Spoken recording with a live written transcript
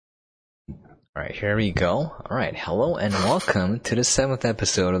Alright, here we go. Alright, hello and welcome to the 7th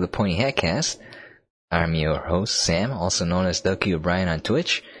episode of the Pointy Hatcast. I'm your host, Sam, also known as Ducky O'Brien on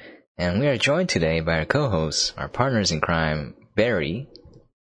Twitch, and we are joined today by our co-hosts, our partners in crime, Barry.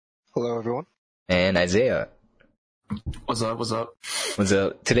 Hello, everyone. And Isaiah. What's up? What's up?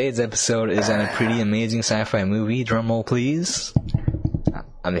 Today's episode is on a pretty amazing sci-fi movie. Drumroll, please.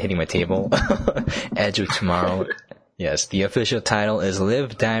 I'm hitting my table. Edge of Tomorrow. Yes, the official title is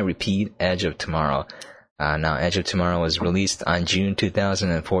Live, Die, Repeat, Edge of Tomorrow. Now, Edge of Tomorrow was released on June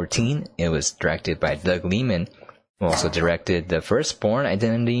 2014. It was directed by Doug Liman, who also directed The Firstborn,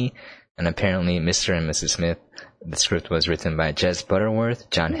 Identity, and apparently Mr. and Mrs. Smith. The script was written by Jess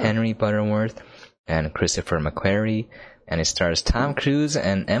Butterworth, John Henry Butterworth, and Christopher McQuarrie, and it stars Tom Cruise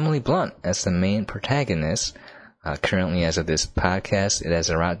and Emily Blunt as the main protagonists. Currently, as of this podcast, it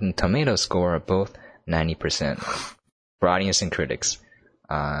has a Rotten Tomato score of both 90%. For audience and critics.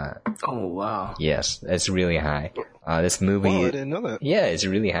 Oh, wow. Yes, it's really high. This movie... Oh, I didn't know that. Yeah, it's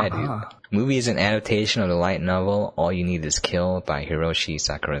really high, dude. Movie is an adaptation of the light novel All You Need Is Kill by Hiroshi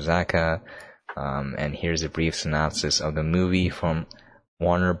Sakurazaka. And here's a brief synopsis of the movie from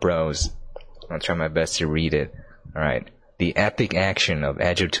Warner Bros. I'll try my best to read it. Alright. The epic action of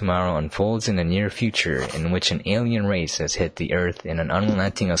Edge of Tomorrow unfolds in the near future in which an alien race has hit the Earth in an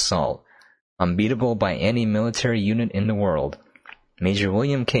unrelenting assault. Unbeatable by any military unit in the world. Major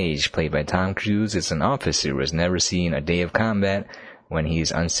William Cage, played by Tom Cruise, is an officer who has never seen a day of combat when he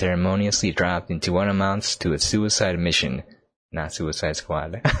is unceremoniously dropped into what amounts to a suicide mission. Not Suicide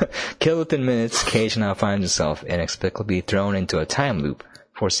Squad. Killed within minutes, Cage now finds himself inexplicably thrown into a time loop,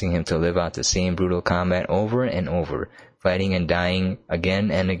 forcing him to live out the same brutal combat over and over, fighting and dying again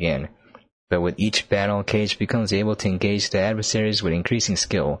and again. But with each battle, Cage becomes able to engage the adversaries with increasing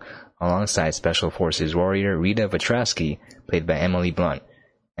skill, alongside Special Forces warrior Rita Vatrowski, played by Emily Blunt.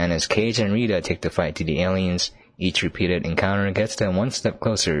 And as Cage and Rita take the fight to the aliens, each repeated encounter gets them one step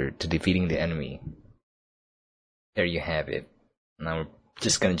closer to defeating the enemy. There you have it. Now we're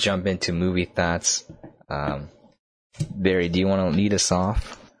just gonna jump into movie thoughts. Barry, do you want to lead us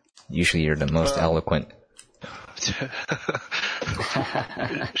off? Usually you're the most eloquent.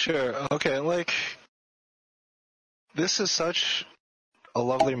 Sure. Okay, this is such a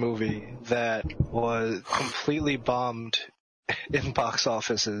lovely movie that was completely bombed in box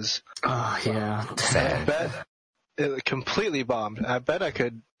offices. Oh, yeah. I bet it completely bombed. I bet I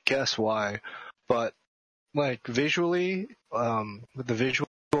could guess why. But, visually, the visual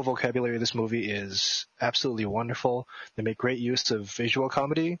vocabulary of this movie is absolutely wonderful. They make great use of visual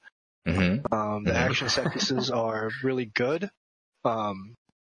comedy. The action sequences are really good.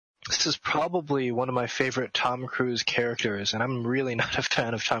 This is probably one of my favorite Tom Cruise characters, and I'm really not a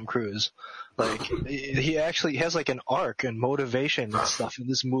fan of Tom Cruise. He actually has an arc and motivation and stuff in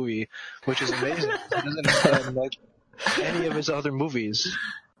this movie, which is amazing. He doesn't have in any of his other movies.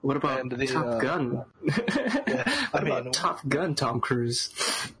 What about Top Gun? Yeah, what about Top Gun, Tom Cruise?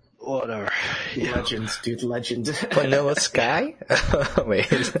 Whatever. Yeah. Legend, dude, legend. Vanilla Sky? Wait.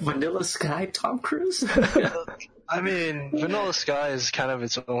 Vanilla Sky, Tom Cruise? Vanilla Sky is kind of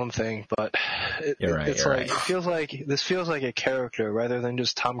its own thing, but you're right. It feels like a character rather than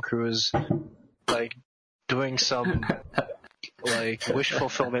just Tom Cruise, doing some wish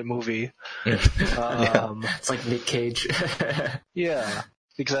fulfillment movie. It's like Nick Cage. Yeah,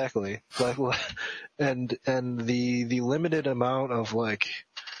 exactly. And the limited amount of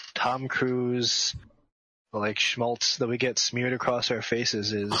Tom Cruise schmaltz that we get smeared across our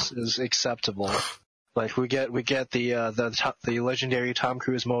faces is acceptable. We get the legendary Tom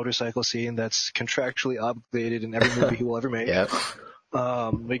Cruise motorcycle scene that's contractually obligated in every movie he will ever make. Yep.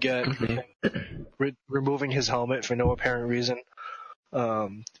 We get removing his helmet for no apparent reason,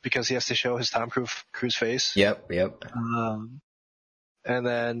 because he has to show his Tom Cruise face. Yep. And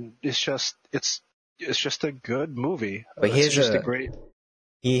then it's just a good movie. But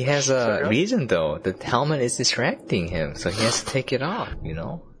he has a reason though. The helmet is distracting him, so he has to take it off,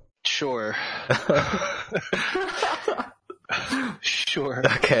 Sure. Sure.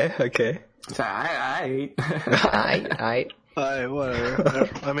 Okay. Whatever.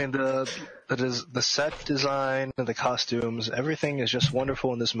 The set design and the costumes, everything is just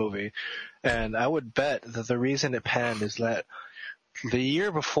wonderful in this movie. And I would bet that the reason it panned is that the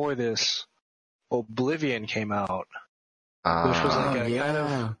year before this, Oblivion came out, which was kind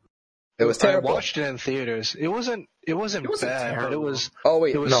of... It was terrible. I watched it in theaters. It wasn't bad, terrible. but it was... Oh,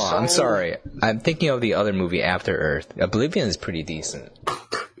 wait, I'm sorry. I'm thinking of the other movie, After Earth. Oblivion is pretty decent.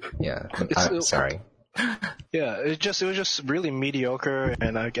 Yeah, I'm sorry. Yeah, it was just really mediocre,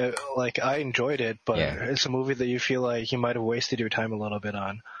 and I enjoyed it, but It's a movie that you feel like you might have wasted your time a little bit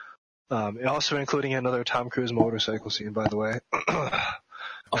on. Also including another Tom Cruise motorcycle scene, by the way.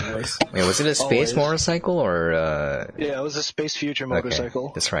 Always. Wait, was it a space Always. motorcycle or? Yeah, it was a Space Future motorcycle.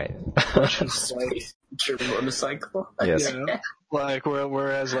 Okay, that's right. Which is like, German motorcycle. Yes. yeah, like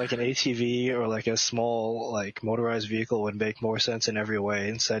whereas like an ATV or like a small like motorized vehicle would make more sense in every way.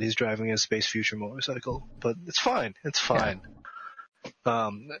 Instead, he's driving a Space Future motorcycle, but it's fine. It's fine.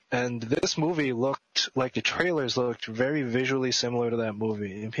 And this movie looked like the trailers looked very visually similar to that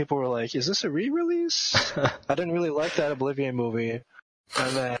movie, and people were like, "Is this a re-release?" I didn't really like that Oblivion movie,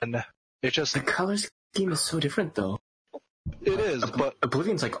 and then it just The color scheme is so different, though. it is, but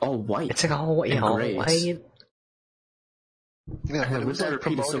Oblivion's like all white. It's like all white. And All grays. white. yeah, And but the it was Wizard like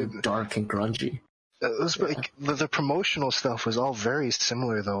Repeat is so promoted. dark and grungy. It was like the promotional stuff was all very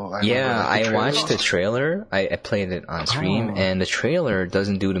similar, though. Yeah, I remember, like, watched the trailer. I played it on stream, Oh. and the trailer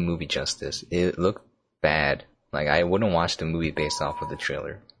doesn't do the movie justice. It looked bad. Like, I wouldn't watch the movie based off of the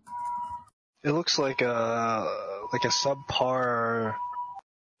trailer. It looks like a subpar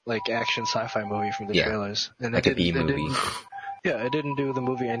like action sci-fi movie from the Yeah, trailers, and like a B movie. It didn't do the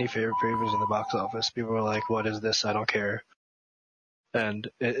movie any favors in the box office. People were like, "What is this? I don't care." And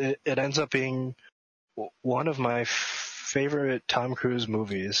it ends up being one of my favorite Tom Cruise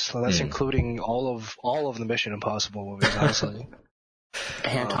movies. So that's including all of the Mission Impossible movies, honestly.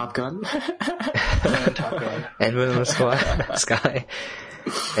 And Top Gun. And Top Gun. And Vanilla Sky.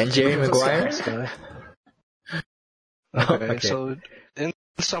 And Jerry Maguire. Okay. Okay. So in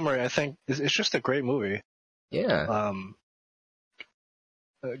summary, I think it's just a great movie. Yeah.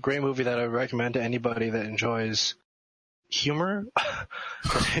 A great movie that I would recommend to anybody that enjoys humor,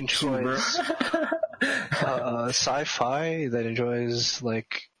 that enjoys sci-fi, that enjoys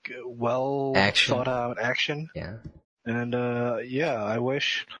like well Action. thought out action. Yeah. And I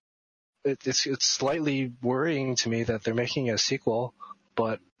wish it's slightly worrying to me that they're making a sequel,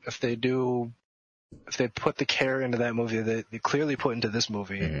 but if they put the care into that movie that they clearly put into this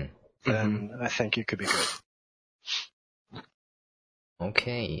movie, then I think it could be good.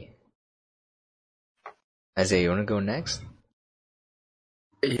 Okay. Isaiah, you want to go next?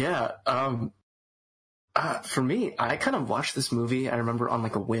 Yeah. For me, I kind of watched this movie, I remember, on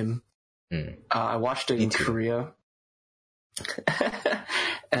like a whim. I watched it Me in too. Korea.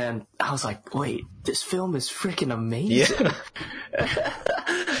 And I was like, wait, this film is freaking amazing. Yeah.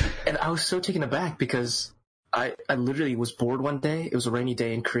 And I was so taken aback because I literally was bored one day. It was a rainy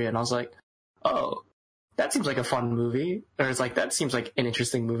day in Korea, and I was like, oh, that seems like a fun movie. Or it's like, that seems like an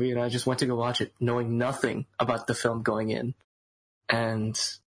interesting movie. And I just went to go watch it knowing nothing about the film going in. And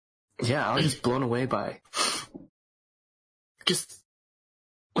yeah, I was just blown away by just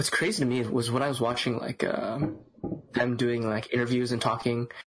what's crazy to me was when I was watching like them doing like interviews and talking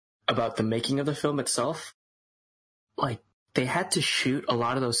about the making of the film itself. Like they had to shoot a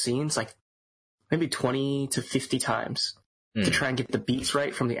lot of those scenes like maybe 20 to 50 times to try and get the beats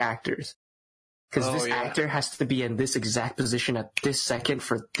right from the actors. Because this actor has to be in this exact position at this second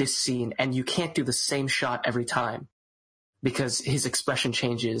for this scene, and you can't do the same shot every time because his expression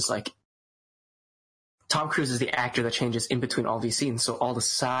changes. Like Tom Cruise is the actor that changes in between all these scenes, so all the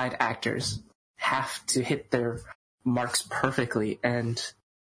side actors have to hit their marks perfectly. And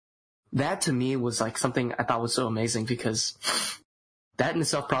that to me was like something I thought was so amazing because that in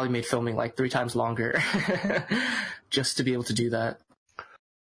itself probably made filming like 3 times longer just to be able to do that.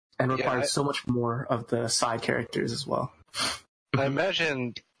 And required so much more of the side characters as well. I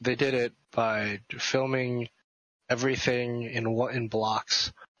imagine they did it by filming everything in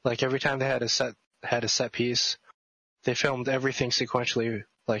blocks. Like every time they had a set piece, they filmed everything sequentially,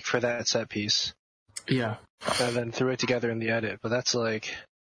 like for that set piece. Yeah. And then threw it together in the edit. But that's like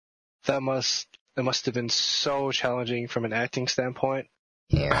that must have been so challenging from an acting standpoint.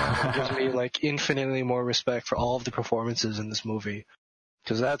 Yeah. It gives me like infinitely more respect for all of the performances in this movie.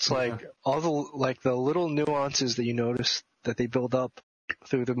 Because that's like all the little nuances that you notice that they build up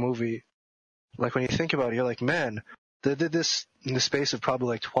through the movie. Like when you think about it, you're like, man, they did this in the space of probably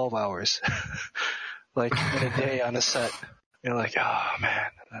like 12 hours, like in a day on a set. You're like, oh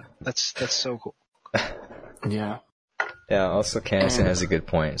man, that's so cool. Yeah. Yeah, also Canison has a good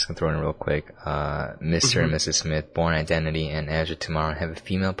point. Just gonna throw in real quick. Mr. and Mrs. Smith, Born Identity, and Edge of Tomorrow have a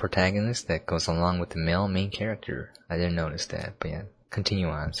female protagonist that goes along with the male main character. I didn't notice that, but yeah. Continue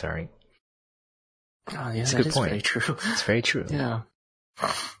on, sorry. Oh, yeah, That's a that good is point. very true. It's very true. Yeah.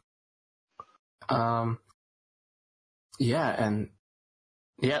 I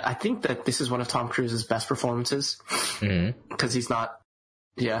think that this is one of Tom Cruise's best performances because he's not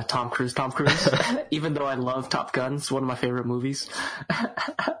Yeah, Tom Cruise. Even though I love Top Gun, it's one of my favorite movies.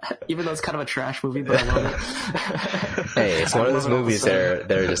 Even though it's kind of a trash movie, but I love it. Hey, it's one of those movies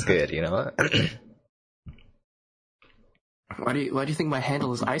that are just good, you know? Why do you think my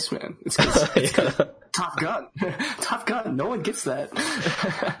handle is Iceman? It's because Top Gun. Top Gun. No one gets that.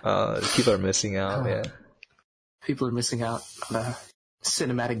 People are missing out, yeah. People are missing out on a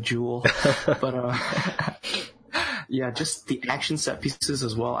cinematic jewel. But, yeah, just the action set pieces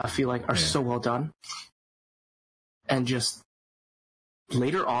as well, I feel like are so well done. And just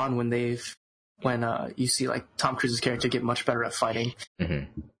later on when you see like Tom Cruise's character get much better at fighting,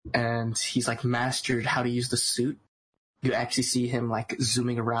 and he's like mastered how to use the suit, you actually see him like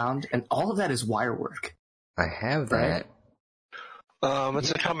zooming around, and all of that is wire work. I have that. Right?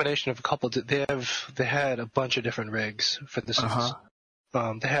 It's a combination of a couple. They had a bunch of different rigs for the suits.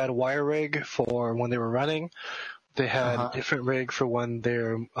 They had a wire rig for when they were running. They had a different rig for when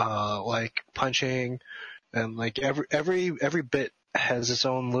they're like punching, and like every bit has its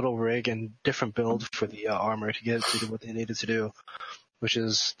own little rig and different build for the armor to get it to do what they needed to do, which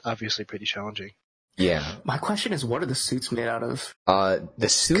is obviously pretty challenging. Yeah. My question is, what are the suits made out of? The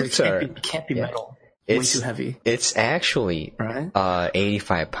suits can't be metal. It's way too heavy. It's actually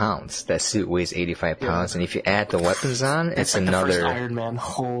 85 pounds. That suit weighs 85 pounds, and if you add the weapons on, it's like another. The first Iron Man.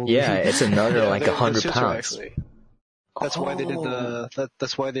 Holy. Yeah, it's another like 100 pounds. That's why they did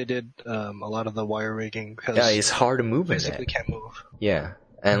that's why they did a lot of the wire rigging. Yeah, it's hard to move in it. Basically can't move. Yeah.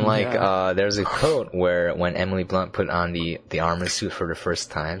 And there's a quote where when Emily Blunt put on the armor suit for the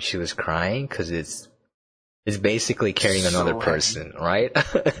first time, she was crying because it's basically carrying another person, right?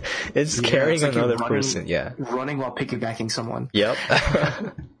 It's carrying another person, running while piggybacking someone. Yep.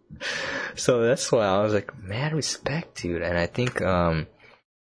 So that's why I was like, mad respect, dude. And I think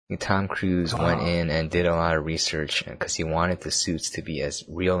Tom Cruise went in and did a lot of research because he wanted the suits to be as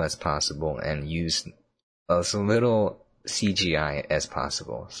real as possible and used as little CGI as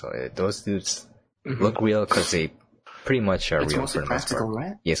possible. So those suits look real because they pretty much are real for the most part.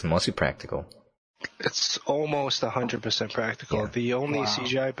 Right? Yes, mostly practical. It's almost 100% practical. Yeah. The only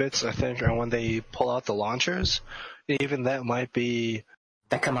CGI bits, I think, are when they pull out the launchers. Even that might be...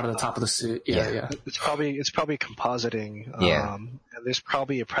 That come out of the top of the suit. Yeah. It's probably compositing. And there's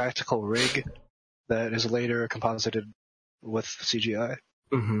probably a practical rig that is later composited with CGI.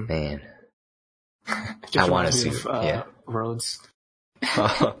 Man. I want to see Rhodes.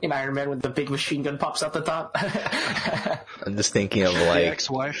 In Iron Man when the big machine gun pops out the top. I'm just thinking of like... The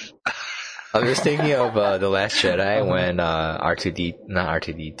ex-wife. I'm just thinking of The Last Jedi when not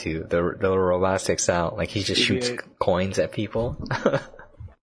R2D2, the little robot sticks out, like he just shoots coins at people.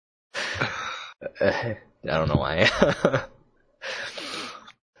 I don't know why.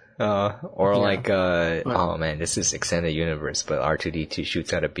 Oh man, this is extended universe, but R2D2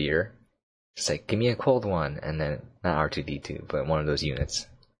 shoots out a beer. It's like, give me a cold one, and then not R2D2, but one of those units.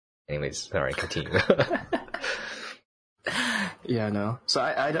 Anyways, sorry, continue. Yeah, no. So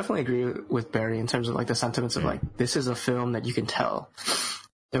I definitely agree with Barry in terms of like the sentiments of like, this is a film that you can tell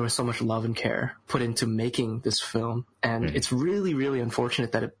there was so much love and care put into making this film, and it's really, really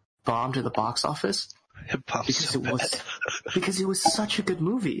unfortunate that it bombed at the box office because it was such a good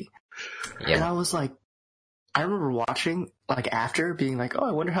movie. Yeah. And I was like, I remember watching like after being like, oh,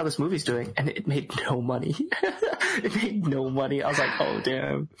 I wonder how this movie's doing, and it made no money. It made no money. I was like, oh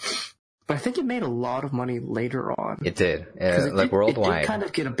damn. But I think it made a lot of money later on. It did, worldwide. It did kind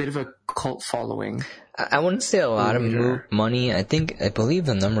of get a bit of a cult following. I wouldn't say a lot of money. I believe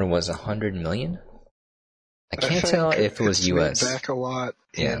the number was 100 million. I can't tell if it was US. Back a lot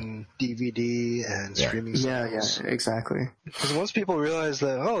in DVD and streaming. Yeah, exactly. Because once people realize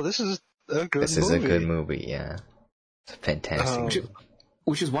that, this is a good movie. This is a good movie, yeah. It's fantastic.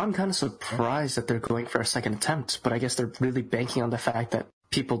 Which is why I'm kind of surprised that they're going for a second attempt, but I guess they're really banking on the fact that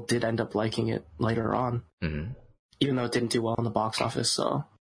people did end up liking it later on, even though it didn't do well in the box office. So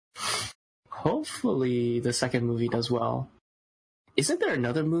hopefully the second movie does well. Isn't there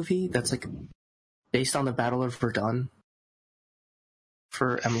another movie that's like based on the Battle of Verdun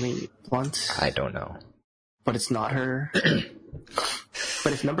for Emily Blunt? I don't know, but it's not her.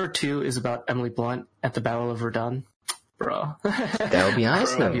 But if number 2 is about Emily Blunt at the Battle of Verdun, bro, that would be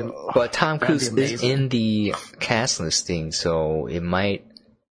awesome. But Tom Cruise is in the cast listing, so it might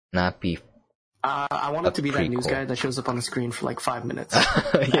not be. I want it to be that news guy that shows up on the screen for like 5 minutes,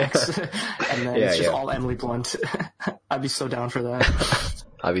 max. And then it's just all Emily Blunt. I'd be so down for that.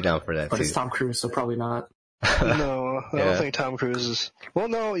 I'd be down for that but too. It's Tom Cruise, so probably not. No, I don't think Tom Cruise is. Well,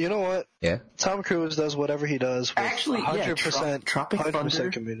 no, you know what? Yeah. Tom Cruise does whatever he does with Actually, 100%, Tropic 100%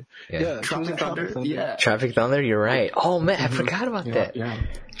 Thunder. community. Yeah. Tropic Thunder. Yeah. Tropic Thunder, you're right. Oh man, I forgot about that. Yeah.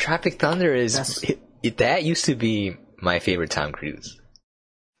 Tropic Thunder is that used to be my favorite Tom Cruise.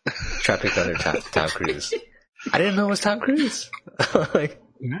 Tropic Thunder, Tom Cruise. I didn't know it was Tom Cruise. Like,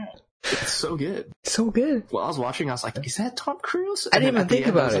 Yeah. It's so good. so good. Well, I was watching, I was like, is that Tom Cruise? I didn't even think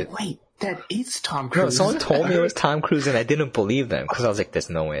about I it. was like, wait, that is Tom No, Cruise. someone told me it was Tom Cruise, and I didn't believe them because I was like, "There's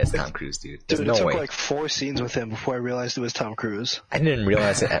no way it's Tom Cruise, dude. There's Dude, no it took way." like 4 scenes with him before I realized it was Tom Cruise. I didn't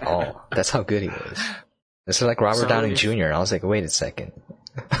realize it at all. That's how good he was. This is like Robert Downey Jr. I was like, "Wait a second,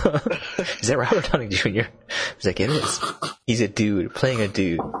 is that Robert Downey Jr.?" I was like, "It is. He's a dude playing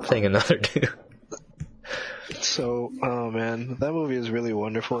another dude." So, oh man, that movie is really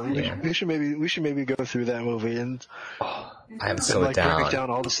wonderful. Yeah. We should maybe go through that movie and I'm so like down. break down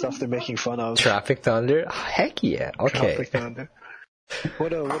all the stuff they're making fun of. Tropic Thunder? Oh, heck yeah. Okay. Tropic Thunder.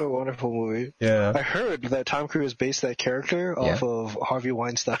 What a wonderful movie. Yeah. I heard that Tom Cruise based that character off of Harvey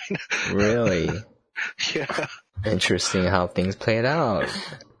Weinstein. Really? Yeah. Interesting how things played out.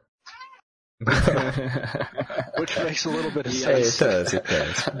 Which makes a little bit of sense. It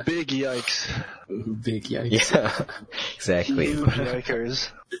does. Big yikes. Big yikes. Yeah. Exactly. Huge yikers.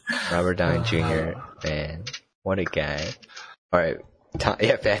 Robert Downey Jr. Man, what a guy. Alright.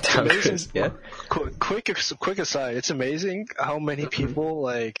 Bad Tom Cruise. Yeah. Quick aside, it's amazing how many people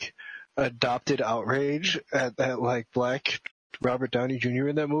like adopted outrage at like black Robert Downey Jr.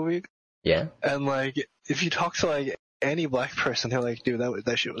 in that movie. Yeah. And like if you talk to like any black person, they're like, dude,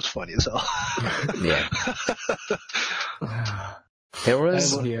 that shit was funny as hell. Yeah. There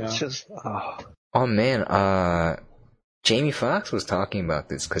was It's just oh man, Jamie Foxx was talking about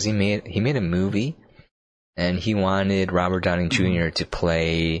this because he made a movie and he wanted Robert Downey Jr. to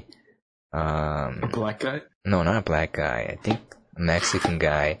play a black guy? No, not a black guy. I think a Mexican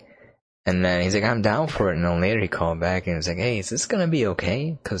guy. And then he's like, I'm down for it. And then later he called back and was like, hey, is this gonna be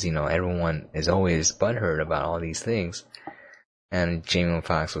okay? Because, you know, everyone is always butthurt about all these things. And Jamie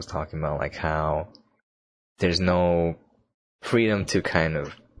Foxx was talking about, like, how there's no freedom to kind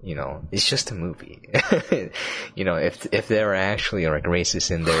of, you know, it's just a movie. You know, if there were actually, like,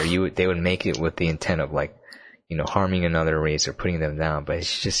 racists in there, they would make it with the intent of, like, you know, harming another race or putting them down. But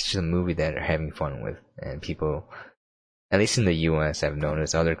it's just a movie that they're having fun with. And people, at least in the US, I've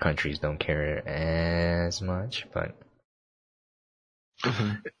noticed other countries don't care as much, but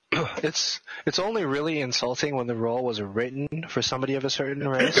it's only really insulting when the role was written for somebody of a certain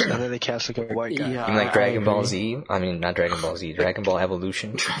race and then they cast like a white guy. Yeah, you mean like Dragon Ball Z? I mean, not Dragon Ball Z, Dragon Ball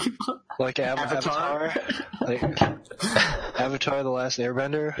Evolution. Like Avatar. Like Avatar: The Last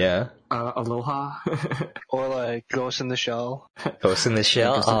Airbender. Yeah. Aloha. Or like Ghost in the Shell. Ghost in the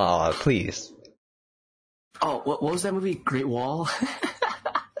Shell? Oh, please. Oh, what was that movie? Great Wall?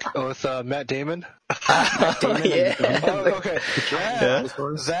 With Matt Damon. Yeah. Oh, okay.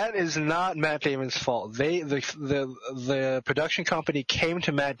 That is not Matt Damon's fault. The production company came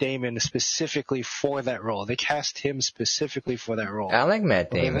to Matt Damon specifically for that role. They cast him specifically for that role. I like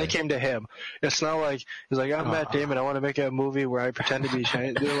Matt Damon. And they came to him. It's not like he's like, I'm Matt Damon. I want to make a movie where I pretend to be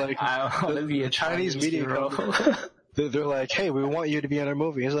Chinese. They're like, I want to be a Chinese media company. They're like, hey, we want you to be in our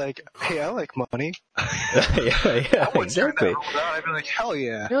movie. He's like, hey, I like money. Yeah, exactly. I'd be like, hell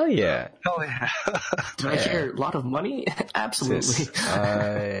yeah. Hell yeah. Hell yeah. Did I hear a lot of money? Absolutely.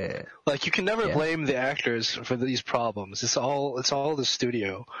 Like, you can never blame the actors for these problems. It's all the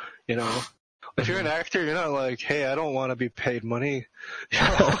studio, you know? If you're an actor, you're not like, hey, I don't want to be paid money. You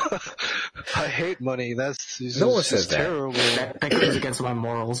know? I hate money. That's no one says that. terrible. That goes against my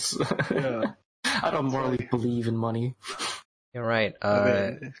morals. Yeah. I don't morally believe in money. You're right.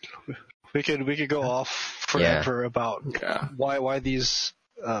 I mean, we could go off forever about why these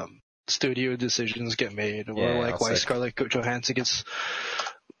studio decisions get made, or like why Scarlett Johansson gets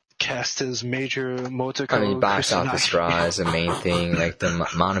cast as Major Motoko. I mean, box office draw is the main thing. Like the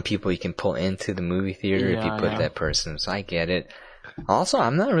amount of people you can pull into the movie theater if you put that person. So I get it. Also,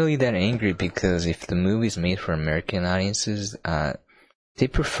 I'm not really that angry because if the movie's made for American audiences, they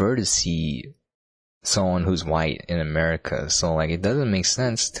prefer to see someone who's white in America. So like it doesn't make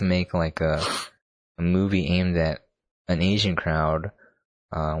sense to make like a movie aimed at an Asian crowd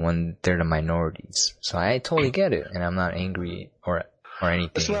when they're the minorities. So I totally get it, and I'm not angry or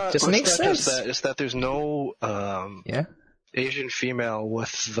anything. It just makes sense. It's that there's no Asian female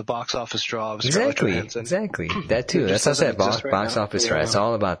with the box office draw of Scarlett Johansson. Exactly. That too. That's what I said. Box office draw. It's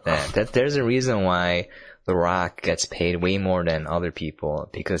all about that. There's a reason why The Rock gets paid way more than other people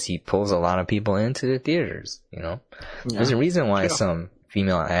because he pulls a lot of people into the theaters, you know? Yeah. There's a reason why some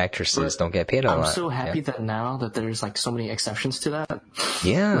female actresses don't get paid a lot. I'm so happy that now that there's like so many exceptions to that.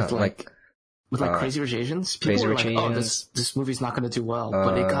 Yeah, with Crazy Rich Asians. People were like, "Oh, this movie's not going to do well,"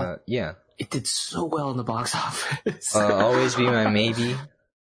 but it did so well in the box office. Always Be My Maybe.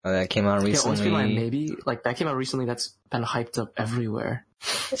 That came out recently. Always Be My Maybe. Like that came out recently. That's been hyped up everywhere.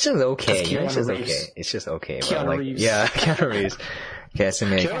 It's just okay. It's just okay. It's just okay. Keanu Reeves. Yeah, Keanu Reeves.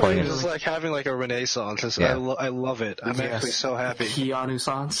 Keanu Reeves is like having like a renaissance. I love it. I'm actually so happy.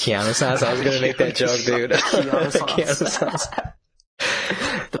 Keanu-sans. Keanu-sans. I was gonna make that joke, dude. Keanu-sans.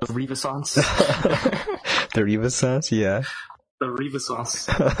 The Reva-sans. The Reva-sans, yeah. The Reva-sans.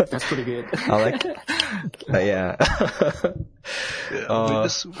 That's pretty good. I like it. Yeah.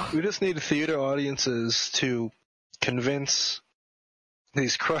 We just need theater audiences to convince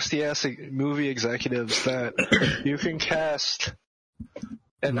these crusty ass movie executives that you can cast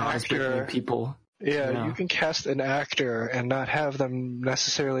an actor. People. Yeah, you can cast an actor and not have them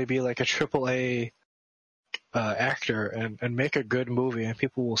necessarily be like a AAA actor and make a good movie and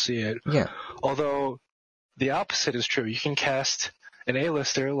people will see it. Yeah. Although the opposite is true. You can cast an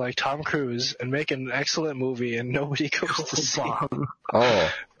A-lister like Tom Cruise and make an excellent movie and nobody goes to see it.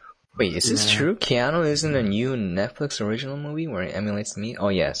 Oh. Wait, is this true? Keanu is in a new Netflix original movie where it emulates me? Oh,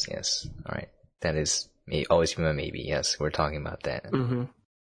 yes. Alright. That is Always Be My Maybe. Yes, we're talking about that.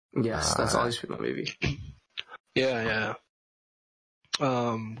 Mm-hmm. Yes, that's Always Be My Maybe. Yeah.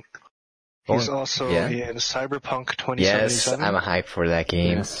 He's also in Cyberpunk 2077. Yes, I'm hyped for that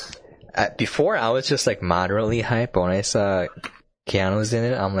game. Yes. Before, I was just like moderately hyped, but when I saw Keanu's in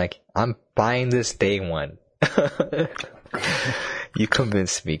it, I'm like, I'm buying this day one. You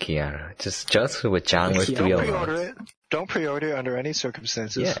convinced me, Keanu. Just with John Wick 3 alone. Don't pre-order it under any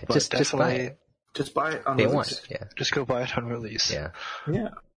circumstances. Yeah, but just buy it. Just buy it on day release. One. Yeah. Just go buy it on release. Yeah.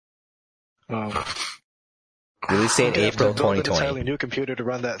 Release date April 2020. An entirely new computer to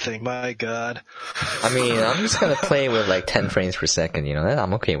run that thing. My God. I mean, I'm just gonna play with like 10 frames per second. You know,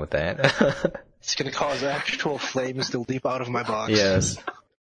 I'm okay with that. It's gonna cause actual flames to leap out of my box. Yes.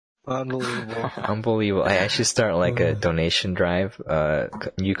 Unbelievable. I should start like a donation drive,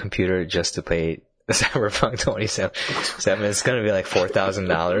 new computer just to play Cyberpunk 2077. It's gonna be like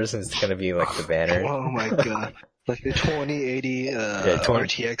 $4,000 and it's gonna be like the banner. Oh my God. Like the 2080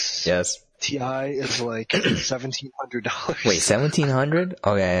 RTX. Yes. Ti is like $1,700. Wait, $1,700?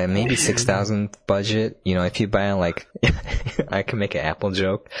 Okay, maybe 6,000 budget. You know, if you buy like, I can make an Apple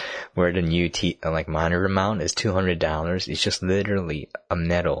joke where the new monitor mount is $200. It's just literally a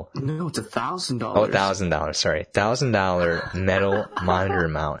metal. No, it's $1,000. Oh, $1,000. Sorry, $1,000 metal monitor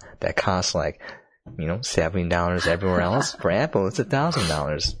mount that costs like, $70 everywhere else. For Apple, it's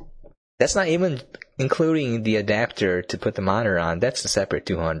 $1,000. That's not even including the adapter to put the monitor on. That's a separate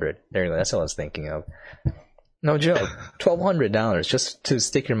 $200. There you go. That's what I was thinking of. No joke. $1,200 just to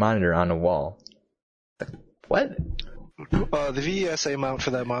stick your monitor on a wall. What? The VESA mount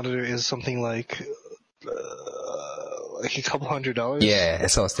for that monitor is something like a couple $100. Yeah,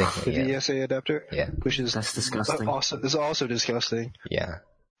 that's what I was thinking. The VESA adapter. Yeah, that's disgusting. It's also disgusting. Yeah.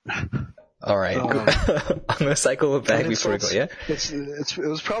 All right, I'm gonna cycle it back before we go. Yeah, it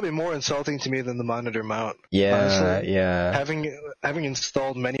was probably more insulting to me than the monitor mount. Yeah, honestly. yeah. Having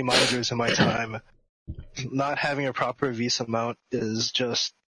installed many monitors in my time, not having a proper VESA mount is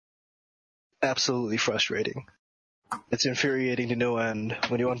just absolutely frustrating. It's infuriating to no end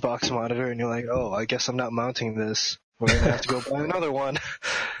when you unbox a monitor and you're like, oh, I guess I'm not mounting this. We're gonna have to go buy another one.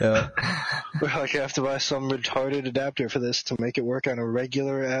 Yeah. We're like, I have to buy some retarded adapter for this to make it work on a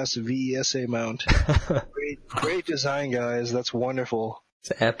regular ass VESA mount. Great design, guys. That's wonderful.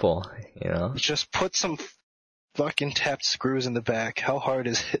 It's Apple, Just put some fucking tapped screws in the back. How hard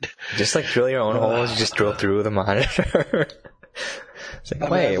is it? Just like drill your own holes. You just drill through the monitor. It's like,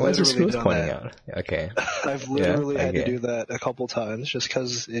 wait, what's the screws pointing out? Okay. I've literally had to do that a couple times just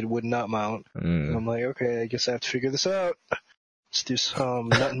because it would not mount. And I'm like, okay, I guess I have to figure this out. Let's do some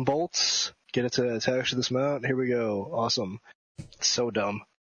nut and bolts, get it to attach to this mount. Here we go. Awesome. So dumb.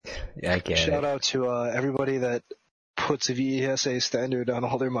 Yeah, I get it. Shout out to everybody that puts a VESA standard on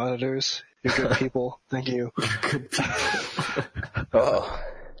all their monitors. You're good people. Thank you. Oh.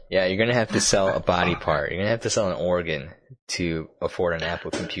 Yeah, you're gonna have to sell a body part. You're gonna have to sell an organ to afford an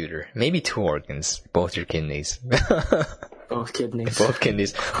Apple computer. Maybe 2 organs. Both your kidneys. Both kidneys. Both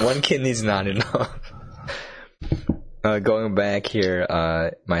kidneys. 1 kidney's not enough. Going back here,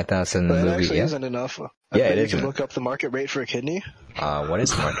 my thoughts on the movie. That actually isn't enough. Yeah, it is. You isn't. can look up the market rate for a kidney. What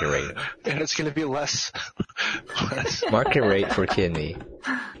is the market rate? And it's gonna be less. Market rate for kidney.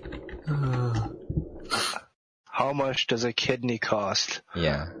 How much does a kidney cost?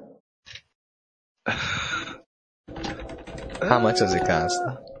 Yeah. How much does it cost?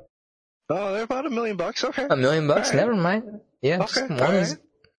 Oh, they're about $1 million. Okay. $1 million? Right. Never mind. Yeah. Okay. One is,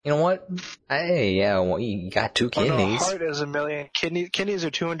 you know what? Hey, yeah, well, you got 2 kidneys. Oh, no, heart is $1 million. Kidneys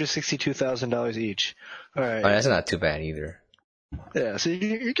are $262,000 each. All right. Oh, that's not too bad either. Yeah, so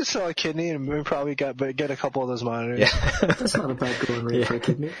you can sell a kidney and probably get a couple of those monitors. Yeah. That's not a bad going rate for a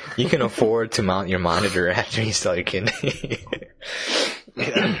kidney. You can afford to mount your monitor after you sell your kidney.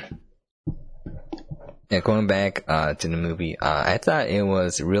 Yeah. Yeah, going back to the movie, I thought it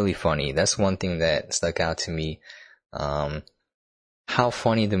was really funny. That's one thing that stuck out to me. How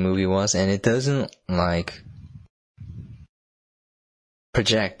funny the movie was, and it doesn't like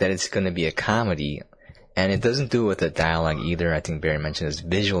project that it's going to be a comedy, and it doesn't do it with the dialogue either. I think Barry mentioned it's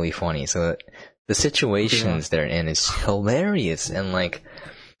visually funny, so the situations they're in is hilarious, and like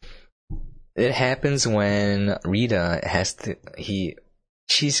it happens when Rita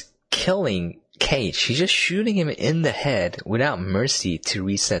she's killing Cage. She's just shooting him in the head without mercy to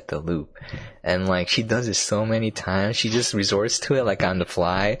reset the loop. And like, she does it so many times. She just resorts to it like on the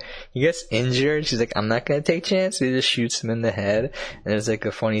fly. He gets injured. She's like, I'm not gonna take chances. He just shoots him in the head. And there's like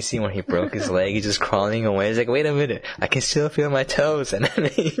a funny scene where he broke his leg. He's just crawling away. He's like, wait a minute. I can still feel my toes. And then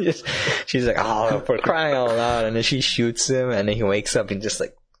she's like, oh, for crying out loud. And then she shoots him and then he wakes up and just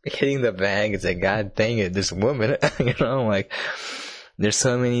like hitting the bag. It's like, God dang it, this woman. You know, like, there's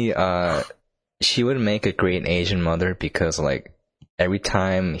so many, she would make a great Asian mother because, like, every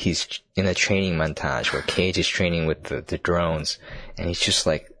time he's in a training montage where Cage is training with the drones, and he's just,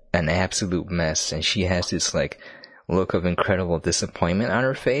 like, an absolute mess, and she has this, like, look of incredible disappointment on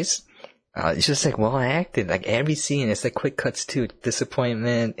her face. It's just, like, well acted. Like, every scene, it's like quick cuts too.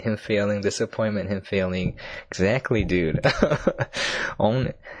 Disappointment, him failing, disappointment, him failing. Exactly, dude. Own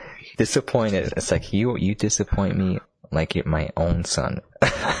it. Disappointed. It's like, you disappoint me like you're my own son.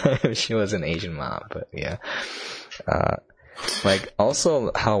 She was an Asian mom, but yeah. Like,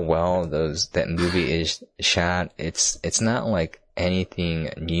 also how well that movie is shot. It's not like anything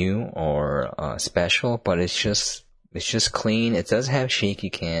new or special, but it's just clean. It does have shaky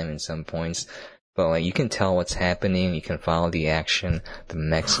cam in some points, but like, you can tell what's happening. You can follow the action. The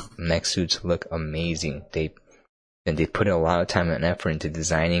mech suits look amazing. They put a lot of time and effort into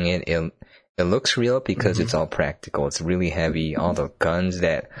designing it. It looks real because it's all practical. It's really heavy. All the guns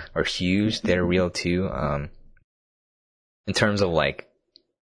that are huge, they're real too. In terms of like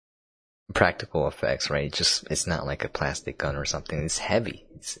practical effects, right? It's not like a plastic gun or something. It's heavy.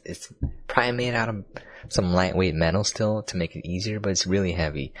 It's probably made out of some lightweight metal still to make it easier, but it's really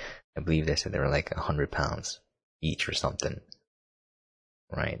heavy. I believe they said they were like 100 pounds each or something.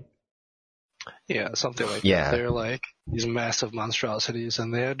 Right? Yeah, something like that. They're like these massive monstrosities,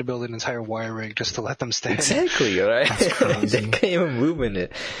 and they had to build an entire wire rig just to let them stand. Exactly, right? They can't even move in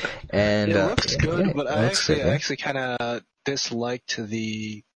it. And it looks good, but I actually kind of disliked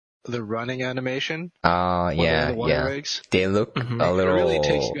the running animation. The wire rigs. They look a little. It really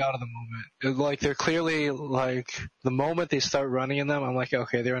takes you out of the moment. Like, they're clearly like, the moment they start running in them, I'm like,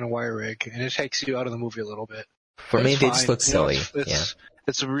 okay, they're in a wire rig, and it takes you out of the movie a little bit. For me, they just look silly.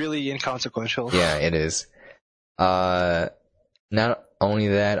 It's really inconsequential. Yeah, it is. Not only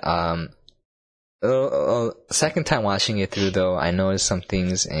that, second time watching it through though, I noticed some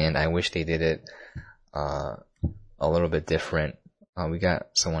things and I wish they did it, a little bit different. We got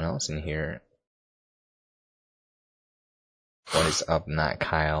someone else in here. What is up, not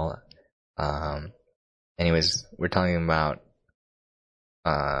Kyle? Anyways, we're talking about,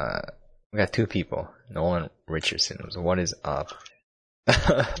 we got 2 people. Nolan Richardson. So what is up?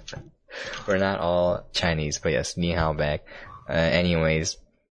 We're not all Chinese, but yes, ni hao back. Anyways,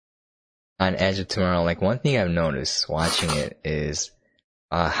 on Edge of Tomorrow, like, one thing I've noticed watching it is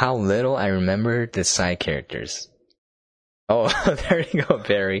how little I remember the side characters. Oh, there you go,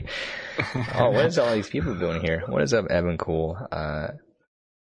 Barry. Oh, what is all these people doing here? What is up, Evan Cool?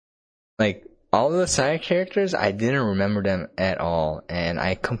 Like, all the side characters, I didn't remember them at all, and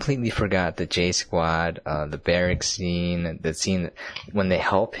I completely forgot the J Squad, the barracks scene, the scene when they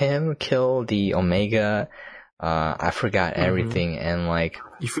help him kill the Omega. I forgot everything, and like,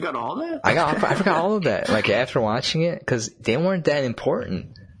 you forgot all that? I forgot all of that. Like, after watching it, because they weren't that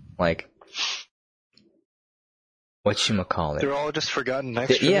important. Like, whatchamacallit? They're all just forgotten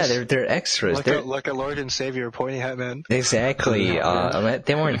extras. They're extras. Like a Lord and Savior, Pointy Hat Man. Exactly.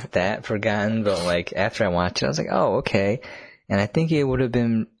 They weren't that forgotten, but like, after I watched it, I was like, oh, okay. And I think it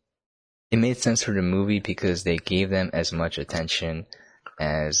made sense for the movie because they gave them as much attention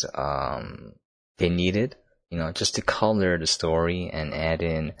as they needed, you know, just to color the story and add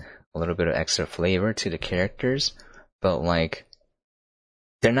in a little bit of extra flavor to the characters. But like,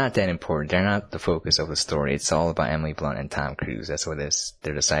 they're not that important. They're not the focus of the story. It's all about Emily Blunt and Tom Cruise. That's what it is.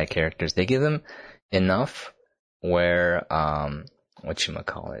 They're the side characters. They give them enough where,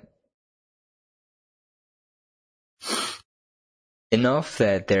 whatchamacallit? Enough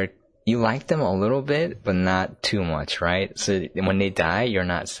that you like them a little bit, but not too much, right? So when they die, you're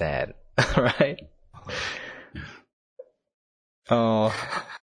not sad, right? Oh,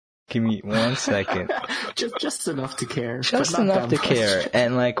 give me 1 second. Just enough to care. Just enough to care.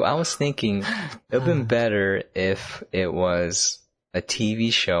 And like, I was thinking, it would have been better if it was a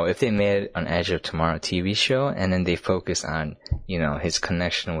TV show, if they made an Edge of Tomorrow TV show, and then they focus on, his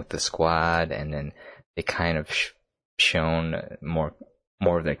connection with the squad, and then they kind of shown more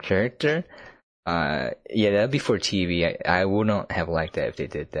of the character. Yeah, that'd be for TV. I wouldn't have liked that if they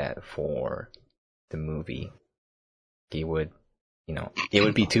did that for the movie. It would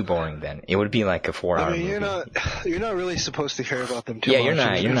be too boring then. It would be like a 4-hour movie. You're not really supposed to care about them too much. Yeah, you're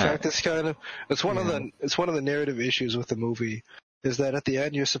not. In fact, it's one of the narrative issues with the movie, is that at the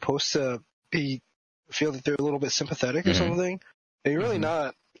end you're supposed to feel that they're a little bit sympathetic or something. And you're really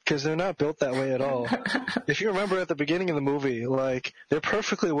not, because they're not built that way at all. If you remember at the beginning of the movie, like, they're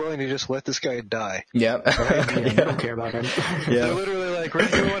perfectly willing to just let this guy die. Yep. Right? They don't care about him. Yeah. They're literally like, we're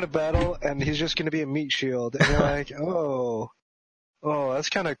going to go into battle, and he's just going to be a meat shield. And you're like, oh, that's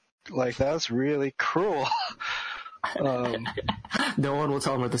kind of, like, that's really cruel. No one will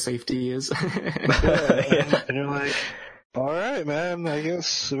tell him where the safety is. Yeah. And you're like, all right, man, I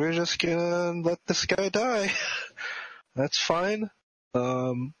guess we're just going to let this guy die. That's fine.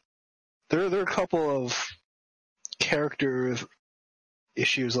 There are a couple of character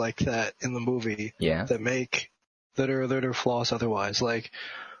issues like that in the movie. Yeah. that are flaws otherwise. Like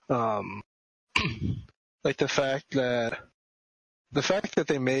the fact that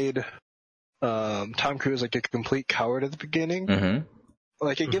they made Tom Cruise like a complete coward at the beginning. Mm-hmm.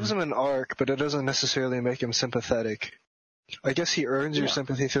 Like, it gives him an arc, but it doesn't necessarily make him sympathetic. I guess he earns your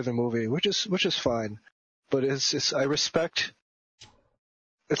sympathy through the movie, which is fine. But I respect.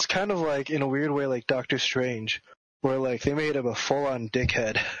 It's kind of like, in a weird way, like Doctor Strange, where like they made him a full-on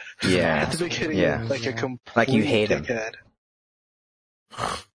dickhead. Yeah. At the beginning, like a complete like you hate dickhead.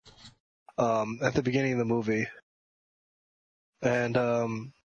 At the beginning of the movie, and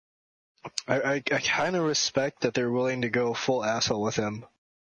I kind of respect that they're willing to go full asshole with him,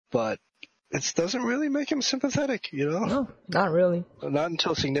 but it doesn't really make him sympathetic, No, not really. Not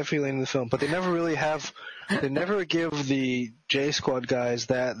until significantly in the film. But they never give the J Squad guys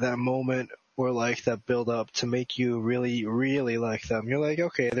that moment or like that build up to make you really, really like them. You're like,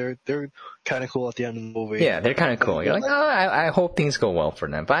 okay, they're kind of cool at the end of the movie. Yeah, they're kind of cool. You're like, oh, I hope things go well for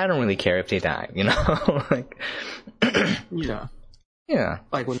them, but I don't really care if they die, like, Yeah. Yeah.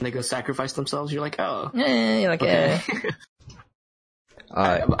 Like when they go sacrifice themselves, you're like, oh. You're like, okay.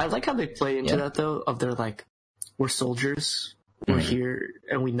 I like how they play into that though, of their like, we're soldiers, we're here,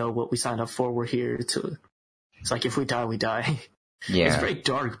 and we know what we signed up for, we're here to, it's like if we die, we die. Yeah. It's very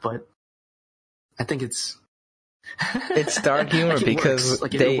dark, but I think it's dark humor like because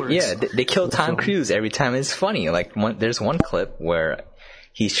like they kill Tom Cruise every time. It's funny. Like there's one clip where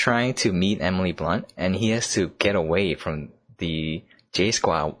he's trying to meet Emily Blunt and he has to get away from the J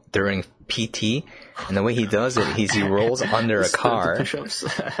Squad during PT, and the way he does it, he rolls under a car.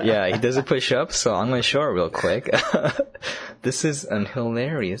 Yeah, he does a push-up, so I'm going to show it real quick. This is an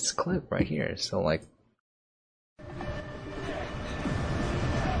hilarious clip right here. So like,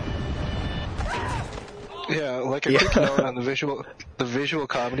 yeah, like a quick note on the visual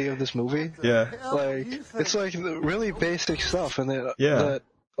comedy of this movie. Yeah, like it's like really basic stuff, and that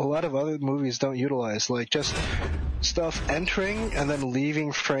a lot of other movies don't utilize. Like just stuff entering and then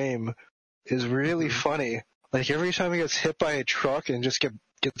leaving frame is really funny. Like every time he gets hit by a truck and just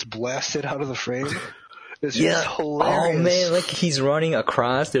gets blasted out of the frame, it's just hilarious. Oh man, like he's running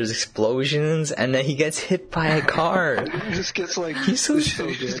across, there's explosions, and then he gets hit by a car. He just gets like he's so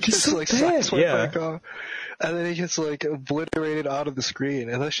good. He's so bad. By a car, and then he gets like obliterated out of the screen,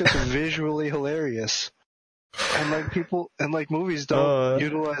 and that's just visually hilarious. And like movies don't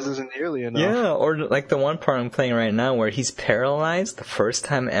utilize this nearly enough. Yeah, or like the one part I'm playing right now where he's paralyzed the first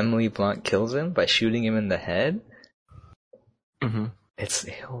time Emily Blunt kills him by shooting him in the head. Mm-hmm. It's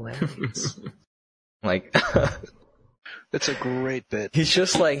hilarious. Like, it's a great bit. He's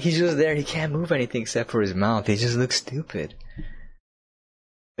just there. He can't move anything except for his mouth. He just looks stupid.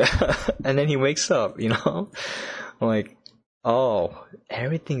 And then he wakes up, like, oh,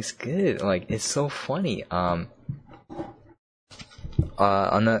 everything's good. Like, it's so funny. On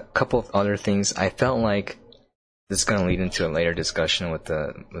a couple of other things, I felt like this is going to lead into a later discussion with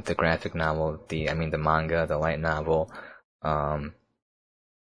the graphic novel, the manga, the light novel.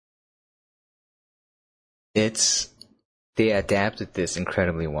 they adapted this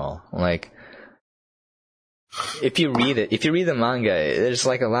incredibly well. Like, if you read the manga, there's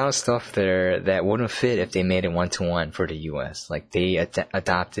like a lot of stuff there that wouldn't fit if they made it 1-to-1 for the US. Like, they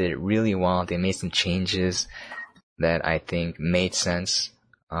adopted it really well. They made some changes that I think made sense.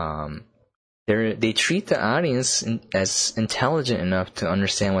 They treat the audience as intelligent enough to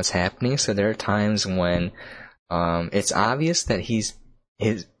understand what's happening. So there are times when it's obvious that he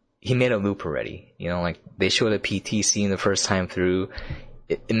made a loop already. You know, like they showed a PT scene the first time through.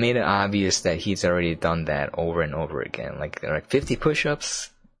 It made it obvious that he's already done that over and over again. Like, they're like 50 push-ups.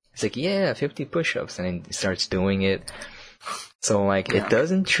 It's like, yeah, 50 push-ups, and then he starts doing it. So, like, it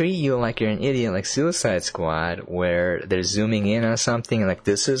doesn't treat you like you're an idiot like Suicide Squad, where they're zooming in on something and like,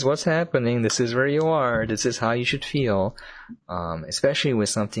 this is what's happening, this is where you are, this is how you should feel. Especially with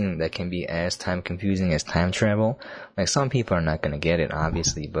something that can be as time confusing as time travel. Like, some people are not gonna get it,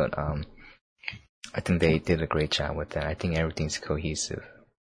 obviously, but I think they did a great job with that. I think everything's cohesive.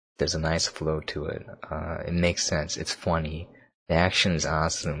 There's a nice flow to it. It makes sense. It's funny. The action is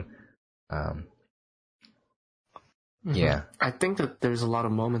awesome. Yeah. I think that there's a lot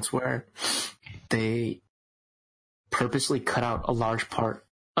of moments where they purposely cut out a large part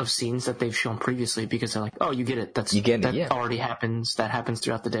of scenes that they've shown previously because they're like, oh, you get it. That already happens. That happens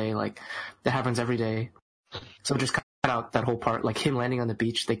throughout the day. Like, that happens every day. So just cut out that whole part. Like, him landing on the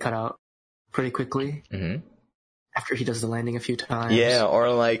beach, they cut out pretty quickly. Mm-hmm. After he does the landing a few times. Yeah,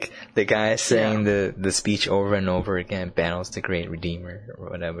 or like the guy saying the speech over and over again, battles the great redeemer,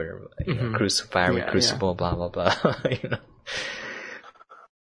 or whatever, you know, crucible, blah, blah, blah, you know.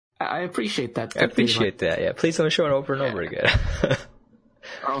 I appreciate that. I appreciate that, yeah. Please don't show it over and over again.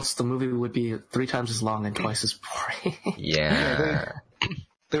 Or else the movie would be 3 times as long and twice as boring. Yeah.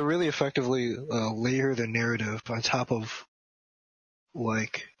 They really effectively layer the narrative on top of,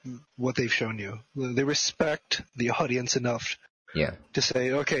 like, what they've shown you. They respect the audience enough to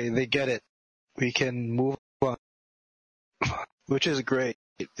say, okay, they get it. We can move on. Which is great.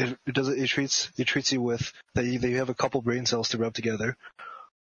 It treats you with that you have a couple brain cells to rub together.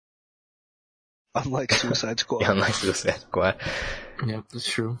 Unlike Suicide Squad. Yeah, unlike Suicide Squad. Yep, that's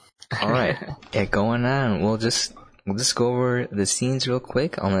true. Alright. Yeah, going on. We'll just go over the scenes real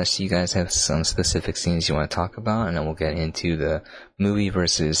quick, unless you guys have some specific scenes you want to talk about, and then we'll get into the movie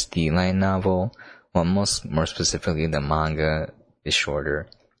versus the light novel. Well, more specifically, the manga is shorter.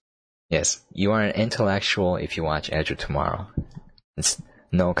 Yes, you are an intellectual if you watch Edge of Tomorrow. It's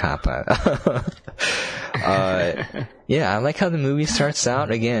no cop-out. Yeah, I like how the movie starts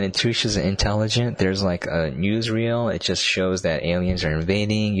out. Again, it treats you as intelligent. There's like a newsreel. It just shows that aliens are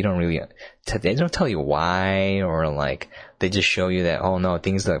invading. You don't really, they don't tell you why, or like, they just show you that, oh no,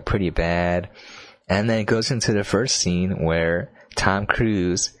 things look pretty bad. And then it goes into the first scene where Tom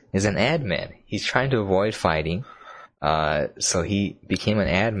Cruise is an ad man. He's trying to avoid fighting. So he became an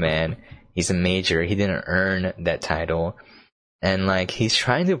ad man. He's a major. He didn't earn that title. And, like, he's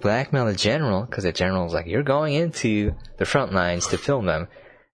trying to blackmail the general, because the general's like, you're going into the front lines to film them.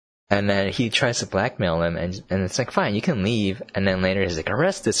 And then he tries to blackmail him, and it's like, fine, you can leave. And then later he's like,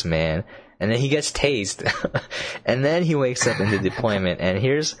 arrest this man. And then he gets tased. And then he wakes up in the deployment. And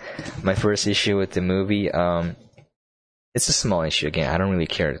here's my first issue with the movie. It's a small issue, again. I don't really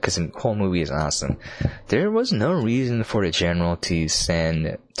care, because the whole movie is awesome. There was no reason for the general to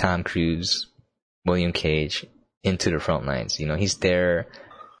send Tom Cruise, William Cage, into the front lines. You know, he's there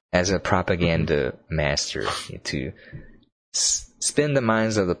as a propaganda master to spin the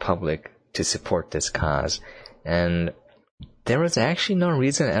minds of the public to support this cause. And there was actually no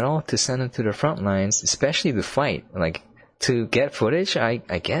reason at all to send him to the front lines, especially to fight. Like, to get footage, I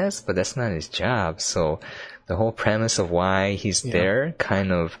guess, but that's not his job. So the whole premise of why he's there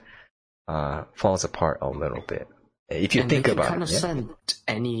kind of falls apart a little bit. If you think about it, kind of send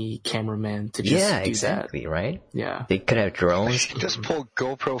any cameraman to just do exactly, that. Right? Yeah, they could have drones. Just pull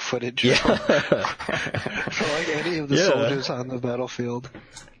GoPro footage for like any of the soldiers on the battlefield.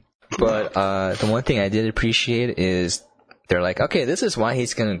 But the one thing I did appreciate is they're like, okay, this is why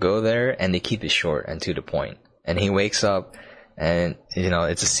he's gonna go there, and they keep it short and to the point. And he wakes up, and you know,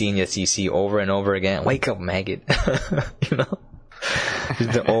 it's a scene that you see over and over again. Wake up, maggot! You know,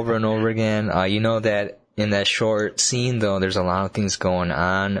 over and over again. You know that. In that short scene, though, there's a lot of things going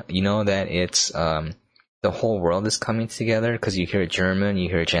on. You know that it's the whole world is coming together, because you hear German, you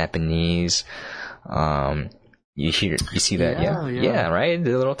hear Japanese, you see that, yeah, right,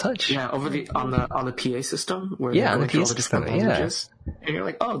 the little touch. Yeah, over on the PA system, where on the PA system, and you're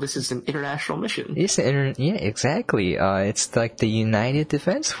like, oh, this is an international mission. It's exactly. It's like the United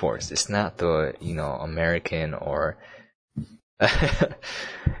Defense Force. It's not the American or.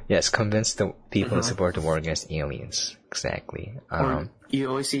 Yes, convince the people to support the war against aliens. Exactly. Or you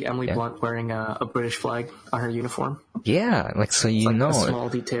always see Emily Blunt wearing a British flag on her uniform. Yeah, like so It's you like know. a small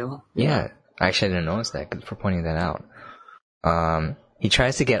detail. Yeah, actually I didn't notice that. Good for pointing that out. He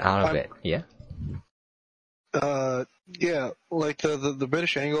tries to get out of it. Yeah. Yeah, like the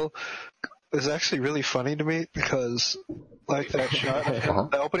British angle is actually really funny to me because like that shot,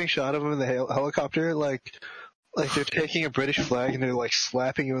 the opening shot of him in the helicopter, like they're taking a British flag and they're like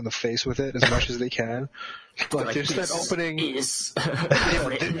slapping you in the face with it as much as they can. Like there's that opening.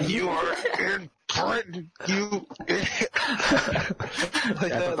 You are in Britain, you idiot.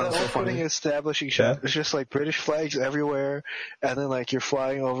 Like that opening establishing shot. It's just like British flags everywhere, and then like you're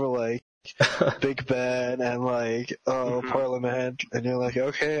flying over like Big Ben and like Parliament, and you're like,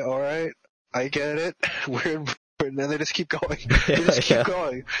 okay, all right, I get it. We're in Britain, and they just keep going. They just keep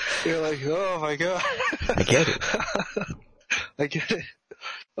going. You're like, oh my god, I get it. I get it.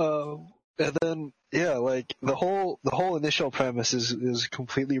 And then like the whole initial premise is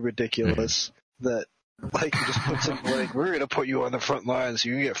completely ridiculous. That like you just put something like, we're gonna put you on the front lines so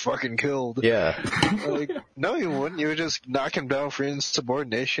you can get fucking killed. Yeah. Like, no, you wouldn't. You would just knock him down for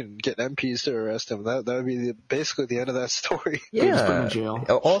insubordination and get MPs to arrest him. That would be basically the end of that story. Yeah. Just put him in jail.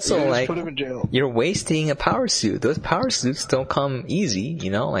 Also, like, put him in jail. You're wasting a power suit. Those power suits don't come easy, you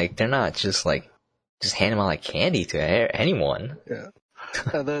know? Like, they're not just hand them out like candy to anyone. Yeah.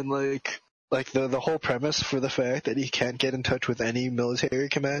 And then, like the whole premise for the fact that he can't get in touch with any military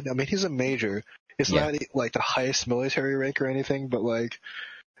command. I mean, he's a major. It's not like the highest military rank or anything, but like,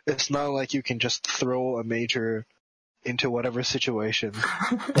 it's not like you can just throw a major into whatever situation.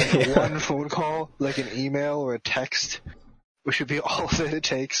 Like one phone call, like an email or a text, which should be all that it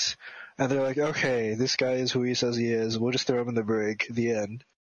takes. And they're like, okay, this guy is who he says he is. We'll just throw him in the brig. The end.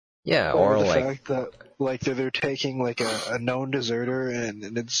 Yeah, or the like fact that like they're taking like a known deserter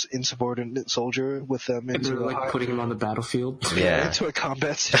and it's insubordinate soldier with them into like putting him on the battlefield. Yeah, into a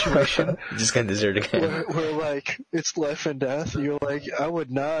combat situation. Just gonna desert again. Where like it's life and death. You're like, I would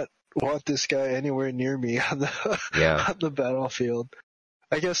not want this guy anywhere near me on the battlefield.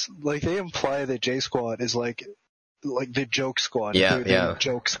 I guess like they imply that J Squad is like the joke squad. Yeah.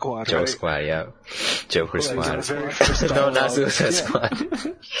 Joke squad. Joke right? squad, yeah. Joker like, squad. No, not Suicide Squad.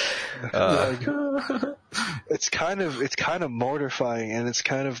 It's kind of mortifying, and it's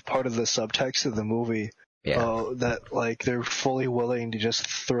kind of part of the subtext of the movie. Yeah. That like they're fully willing to just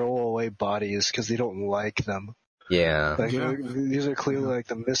throw away bodies because they don't like them. Yeah. Like these are clearly like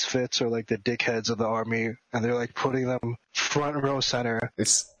the misfits or like the dickheads of the army, and they're like putting them front row center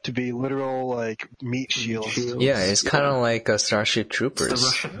to be literal like meat shields. Yeah, it's kind of like Starship Troopers.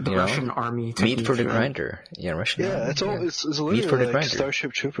 It's the Russian army. Meat for the grinder. Yeah, Russian. Yeah, army. It's literally meat for the like grinder.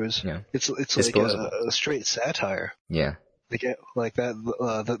 Starship Troopers. Yeah. It's like a straight satire. Yeah. They get like that.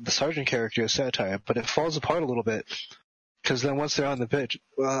 The sergeant character is satire, but it falls apart a little bit because then once they're on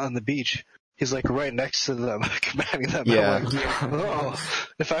the beach. He's like right next to them, commanding them. Yeah. Like,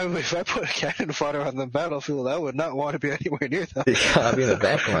 if I put a cannon fodder on the battlefield, I would not want to be anywhere near them. Yeah, I'd be in the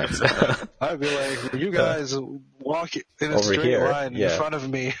back lines. I'd be like, you guys walk in a over straight here. line in front of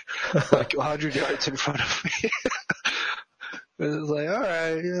me, like 100 yards in front of me. It's like, all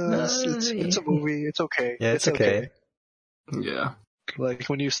right, it's a movie. It's okay. Yeah, it's okay. Yeah. Like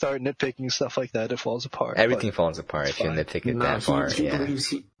when you start nitpicking stuff like that, it falls apart. Everything falls apart if you nitpick it that far. He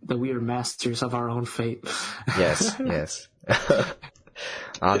believes that we are masters of our own fate. Yes.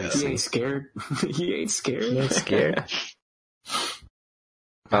 Obviously. He ain't scared. He ain't scared.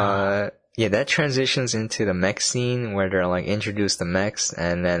 Yeah, that transitions into the mech scene where they're like introduce the mechs,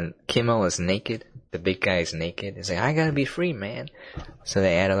 and then Kimmel is naked. The big guy is naked. He's like, I gotta be free, man. So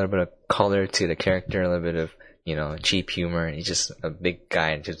they add a little bit of color to the character, a little bit of cheap humor, and he's just a big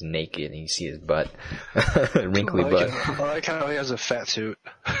guy and just naked, and you see his butt. Wrinkly butt. I like how he has a fat suit.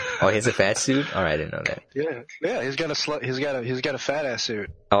 Oh, he has a fat suit? Oh, I didn't know that. Yeah, he's got a fat ass suit.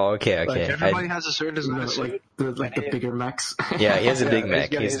 Oh, okay. Like everybody has a certain design suit. Like the bigger mechs. Yeah, he has a big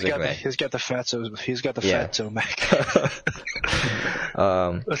mech. He's got the fatso mech.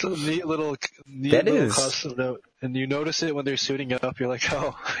 That's a neat little custom note. And you notice it when they're suiting up. You're like,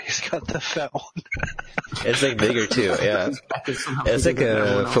 oh, he's got the fat one. It's like bigger too, yeah. It's like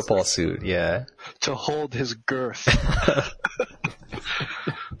a football suit, yeah. To hold his girth.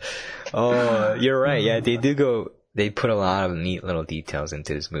 Oh, you're right. Yeah, they put a lot of neat little details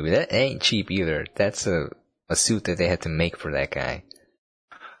into this movie. That ain't cheap either. That's a suit that they had to make for that guy.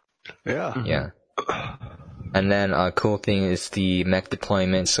 Yeah. Yeah. And then a cool thing is the mech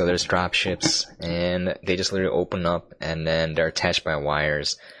deployment. So there's drop ships, and they just literally open up, and then they're attached by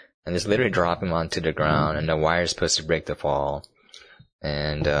wires, and just literally drop them onto the ground, and the wire's supposed to break the fall.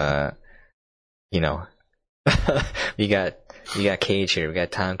 And, you know, we got Cage here, we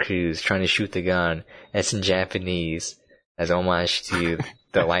got Tom Cruise trying to shoot the gun. It's in Japanese as homage to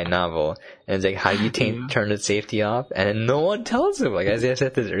the light novel. And it's like, how do you turn the safety off? And then no one tells him. Like, as I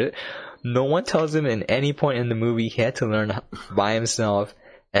said this earlier, no one tells him in any point in the movie. He had to learn by himself.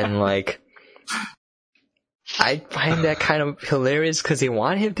 And like, I find that kind of hilarious because they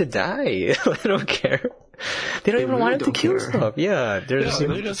want him to die. I don't care. They don't even want him to kill stuff. Yeah, they're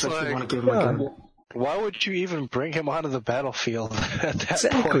just like, why would you even bring him onto the battlefield at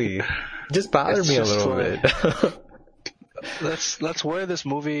that point? Just bothered me a little bit. That's where this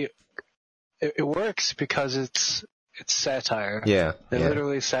movie it works because it's satire. Yeah, they're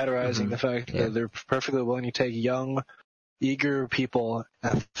literally satirizing the fact that they're perfectly willing to take young, eager people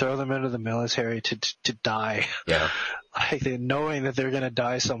and throw them into the military to die. Yeah, like they knowing that they're gonna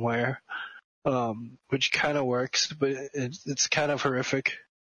die somewhere, which kind of works, but it's kind of horrific.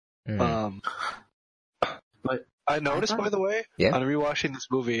 But I noticed, by the way, on rewatching this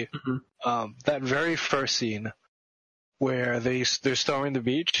movie, that very first scene where they're storming the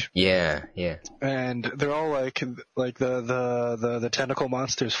beach. Yeah. And they're all like the tentacle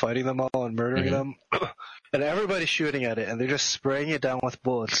monsters fighting them all and murdering them. And everybody's shooting at it and they're just spraying it down with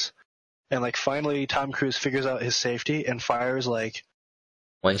bullets. And like finally Tom Cruise figures out his safety and fires like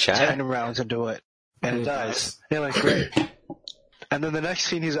one shot 10 rounds into it. And it dies. And you're like, great. And then the next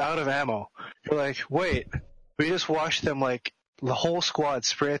scene he's out of ammo. You're like, wait, we just watched them like the whole squad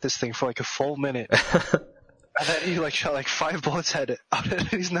spray at this thing for like a full minute. And then he like shot like 5 bullets at it. And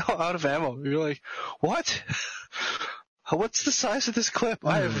he's now out of ammo. You're like, what? What's the size of this clip?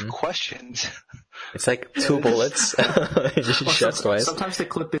 I have questions. It's like 2 bullets. Just shot twice. Sometimes the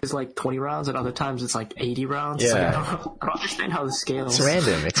clip is like 20 rounds, and other times it's like 80 rounds. Yeah. Like, I don't understand how the scales. It's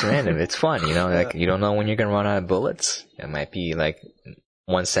random. It's fun, you know. Like you don't know when you're gonna run out of bullets. It might be like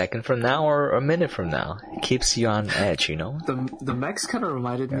 1 second from now or a minute from now. It keeps you on edge, you know. The mechs kind of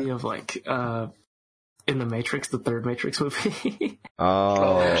reminded me of like in the Matrix, the third Matrix movie.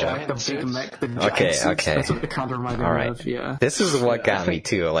 The big mech, the giant suits. Okay. That's what it kind of reminded me of. Yeah. This is what got me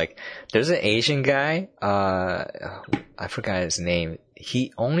too. Like, there's an Asian guy. I forgot his name.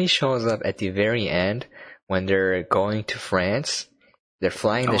 He only shows up at the very end when they're going to France. They're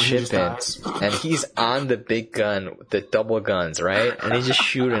flying the ship in, and he's on the big gun, the double guns, right? And they just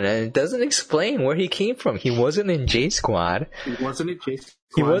shoot him, and it doesn't explain where he came from. He wasn't in J Squad. He wasn't in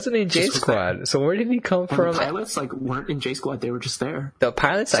J Squad. So where did he come from? The pilots weren't in J Squad. They were just there. The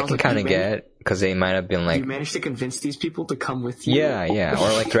pilots I can kind of get because they might have been like. You managed to convince these people to come with you. Yeah,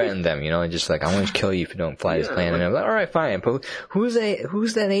 or like threaten them, you know, and just like I'm going to kill you if you don't fly this plane. And I'm like, all right, fine. But who's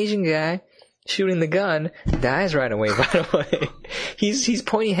that Asian guy shooting the gun? Dies right away. By the way, he's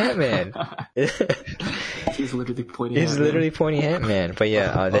Pointy Hat Man. He's literally Pointy Hat Man. But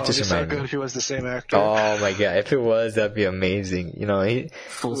yeah, that just reminded me. So good if he was the same actor. Oh my god, if it was, that'd be amazing. You know,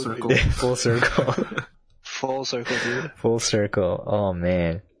 full circle. Full circle, dude. Full circle. Oh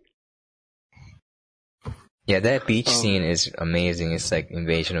man. Yeah, that beach scene is amazing. It's like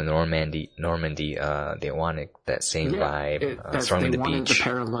Invasion of Normandy. They wanted that same vibe. Storming the beach. They wanted the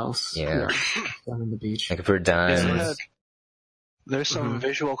parallels. Yeah. Storming the beach. Like if we're done. There's some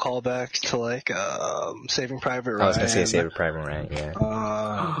visual callbacks to like Saving Private Ryan. I was gonna say Saving Private Ryan.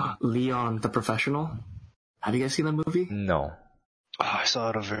 Yeah. Leon, the Professional. Have you guys seen that movie? No. I saw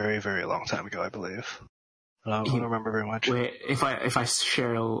it a very, very long time ago, I believe. I don't remember very much. Wait, if I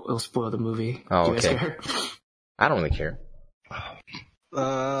share, it'll spoil the movie. Oh, do you okay. guys care? I don't really care.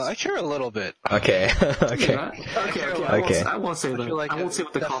 I care a little bit. Okay. Okay. I won't say that. I won't say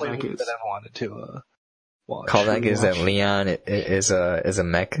what the callback is. That I wanted to watch. Callback is that Leon is a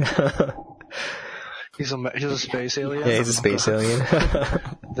mech. He's a space alien. Yeah, he's a space alien.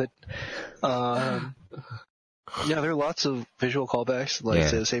 Yeah, there are lots of visual callbacks, like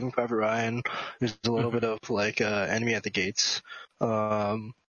to Saving Private Ryan. There's a little bit of like Enemy at the Gates.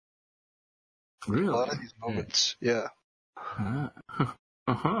 Really? A lot of these moments, yeah.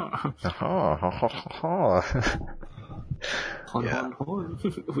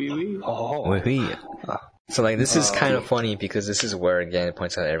 So like this is kind of funny because this is where again it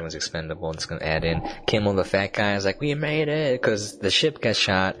points out everyone's expendable. It's gonna add in Kimmel the fat guy is like, we made it because the ship gets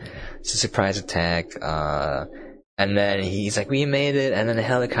shot. It's a surprise attack. And then he's like, we made it, and then the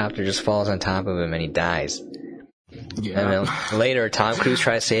helicopter just falls on top of him and he dies. Yeah. And then later, Tom Cruise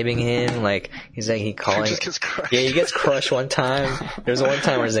tries saving him. Like he's like he calling. He just gets crushed. Yeah, he gets crushed one time. There's one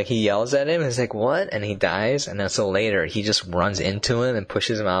time where it's like he yells at him. And he's like, "What?" And he dies. And then so later, he just runs into him and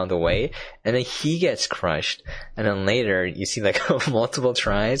pushes him out of the way. And then he gets crushed. And then later, you see like multiple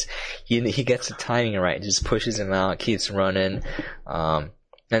tries. He gets the timing right. Just pushes him out. Keeps running. And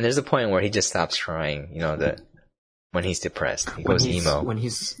there's a point where he just stops trying. You know when he's depressed, he goes emo. When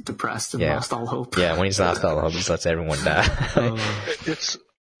he's depressed and lost all hope. Yeah, when he's lost all hope, he just lets everyone die.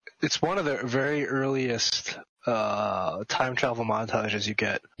 It's one of the very earliest time travel montages you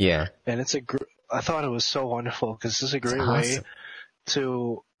get. Yeah, and I thought it was so wonderful because this is a great way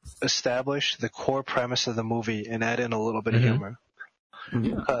to establish the core premise of the movie and add in a little bit of humor.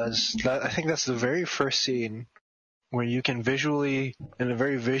 Because I think that's the very first scene where you can visually, in a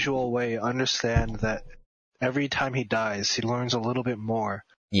very visual way, understand that every time he dies, he learns a little bit more.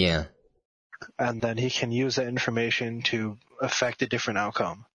 Yeah. And then he can use that information to affect a different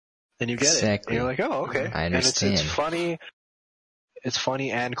outcome. And you get it. And you're like, oh, okay. I understand. And it's funny. It's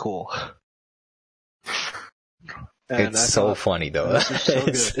funny and cool. And it's so funny though. This is so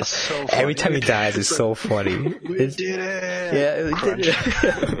good. It's so funny. Every time he dies, it's so funny. We did it! Yeah, we did it.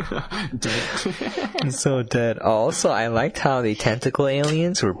 It's so dead. Also, I liked how the tentacle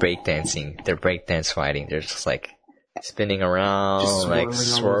aliens were breakdancing. They're breakdance fighting. They're just like spinning around, like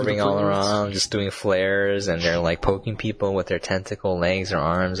swerving all around, just doing flares, and they're like poking people with their tentacle legs or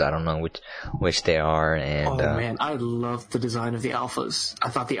arms. I don't know which they are. And man, I love the design of the alphas. I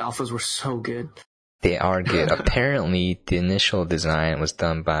thought the alphas were so good. They are good. Apparently, the initial design was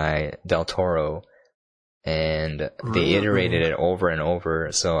done by Del Toro, and they iterated it over and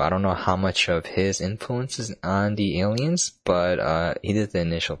over. So I don't know how much of his influence is on the aliens, but he did the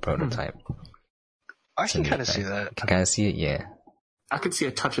initial prototype. I can kind of see that. You can kind of see it, yeah. I could see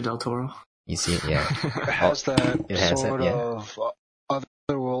a touch of Del Toro. You see it, yeah. It has that sort of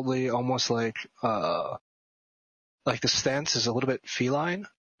otherworldly, almost like the stance is a little bit feline.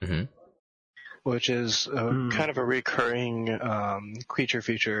 Mm-hmm. Which is kind of a recurring creature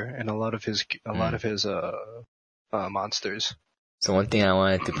feature in a lot of his monsters. So one thing I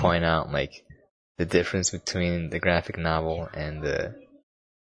wanted to point out, like the difference between the graphic novel and the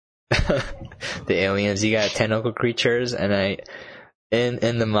aliens. You got tentacle creatures, and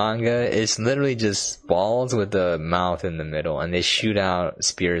in the manga, it's literally just balls with a mouth in the middle, and they shoot out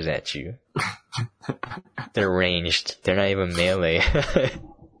spears at you. They're ranged. They're not even melee.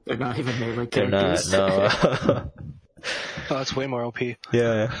 They're not even melee characters. They're not, no. Oh, that's way more OP.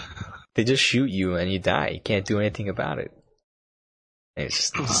 Yeah. They just shoot you and you die. You can't do anything about it. And it's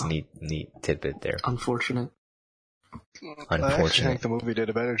just neat tidbit there. Unfortunate. I actually think the movie did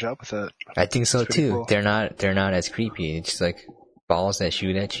a better job with that. I think so too. Cool. They're not as creepy. It's just like balls that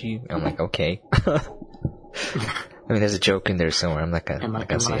shoot at you. I'm like, okay. I mean, there's a joke in there somewhere. I'm not gonna say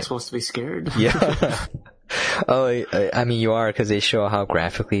it. Am I supposed to be scared? Yeah. Oh, I mean, you are, because they show how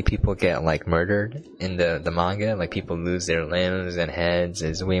graphically people get like murdered in the manga. Like people lose their limbs and heads.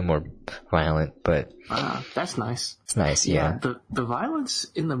 It's way more violent, but that's nice. It's nice, yeah. The violence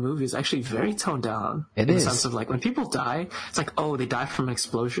in the movie is actually very toned down. It in is. the sense of like when people die, it's like, oh, they died from an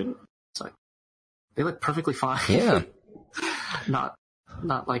explosion. It's like they look perfectly fine. Yeah.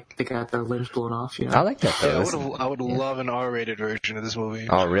 Not like they got their limbs blown off, you know? I like that though. Yeah, I would love an R-rated version of this movie.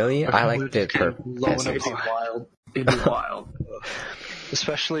 Oh, really? I liked it for It'd be wild. It'd be wild.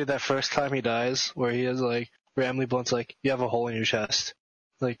 Especially that first time he dies, where he is like, Ramley Blunt's like, you have a hole in your chest.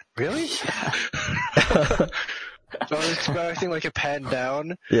 Like, really? I was expecting like a pan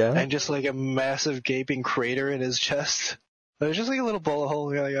down, and just like a massive gaping crater in his chest. There's just like a little bullet hole,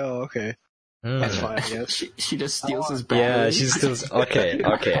 and you're like, oh, okay. That's fine, yes. She just steals his battery. Yeah, she steals. Okay.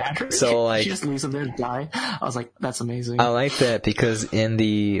 So like, she just leaves him there to die. I was like, that's amazing. I like that because in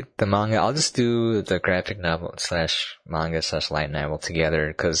the manga, I'll just do the graphic novel / manga / light novel together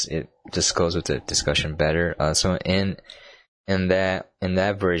because it just goes with the discussion better. So in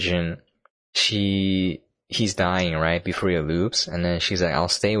that version, he's dying right before he loops, and then she's like, I'll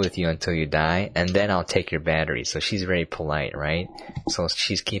stay with you until you die, and then I'll take your battery. So she's very polite, right? So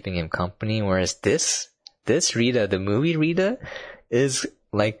she's keeping him company, whereas this Rita, the movie Rita, is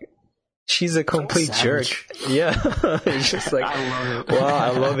like, she's a complete jerk. Yeah. It's just like, I love it. Wow, I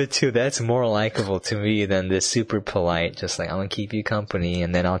love it too. That's more likable to me than this super polite, just like, I'm gonna keep you company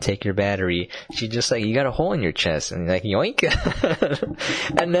and then I'll take your battery. She's just like, you got a hole in your chest, and like, yoink.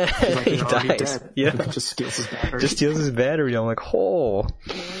 And then like, he dies. Dead. Yeah. Just steals his battery. Just steals his battery. I'm like, oh.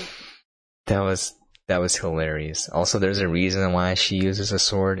 That was hilarious. Also, there's a reason why she uses a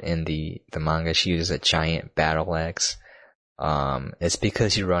sword in the manga. She uses a giant battle axe. it's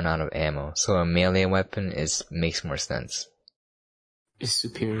because you run out of ammo. So a melee weapon makes more sense. It's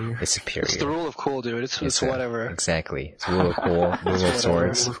superior. It's superior. It's the rule of cool, dude. It's whatever. Exactly. It's a rule of cool. Rule of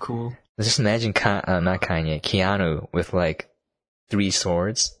swords. Rule of cool. Just imagine not Kanye, Keanu with like 3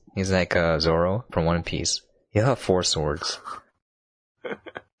 swords. He's like Zoro from One Piece. He'll have 4 swords.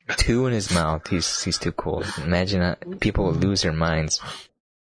 2 in his mouth. He's too cool. Imagine that. People will lose their minds.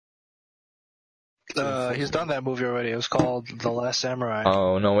 He's done that movie already. It was called The Last Samurai.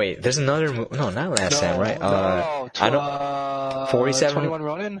 Oh, no, wait. There's another movie. No, not Last Samurai. I don't. 47? 21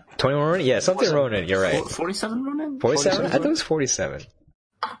 Ronin? 21 Ronin? Yeah, something Ronin. You're right. 47 Ronin? 47? I thought it was 47.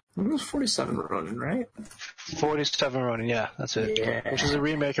 I think it was 47 Ronin, right? 47 Ronin, yeah, that's it. Yeah. Which is a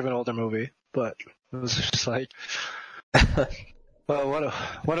remake of an older movie, but it was just like, well,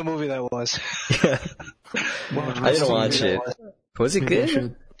 what a movie that was. Yeah. I didn't watch it. Was it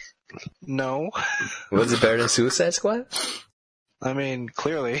good? No. Was it better than Suicide Squad? I mean,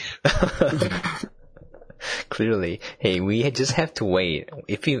 clearly. Clearly. Hey, we just have to wait.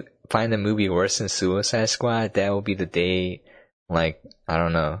 If you find the movie worse than Suicide Squad, that will be the day, like, I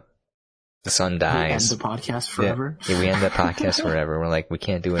don't know, the sun dies. We end the podcast forever? Yeah, we end the podcast forever. We're like, we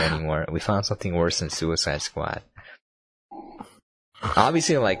can't do it anymore. We found something worse than Suicide Squad.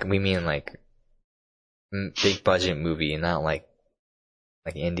 Obviously, like, we mean, like, big budget movie, not like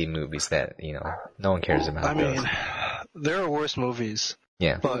indie movies that, you know, no one cares about. I mean, there are worse movies.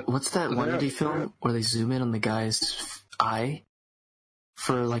 Yeah. But what's that one indie film where they zoom in on the guy's eye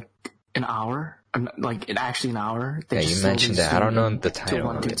for like an hour? Like, actually an hour? Yeah, you mentioned that. I don't know the title to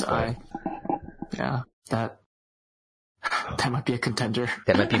one of it. dude's eye. Yeah, that might be a contender.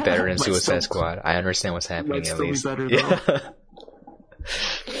 That might be better than Suicide Squad. I understand what's happening at least. Might still be better, though.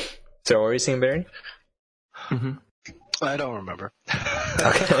 So, what were you saying, Barry? Mm-hmm. I don't remember.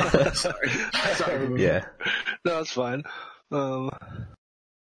 Okay. Sorry. Yeah. No, it's fine.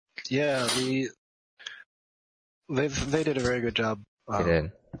 Yeah, they did a very good job They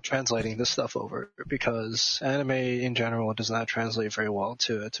did. translating this stuff over, because anime in general does not translate very well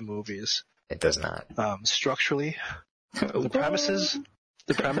to movies. It does not. Structurally, the premises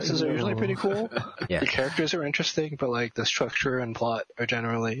are usually pretty cool. Yeah. The characters are interesting, but like the structure and plot are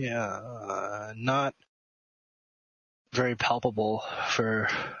generally not very palpable for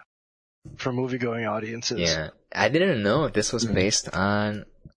movie-going audiences. Yeah. I didn't know if this was based on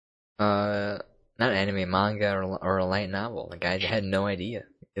not anime, manga, or a light novel. Like, I had no idea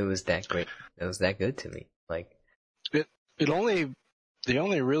it was that great. It was that good to me. Like, it only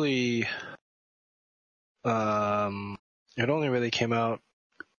really came out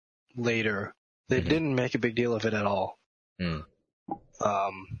later. They didn't make a big deal of it at all. Mm.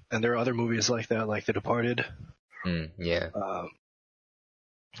 And there are other movies like that, like The Departed. Yeah.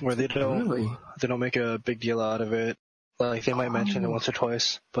 Where they don't make a big deal out of it. Like, they might mention it once or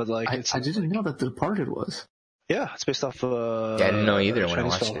twice, but like I didn't know that The Departed was. Yeah, it's based off. Yeah, I didn't know either when I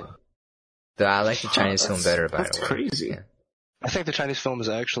watched film. it. Though I like the Chinese film better, by the way. That's crazy. Yeah. I think the Chinese film is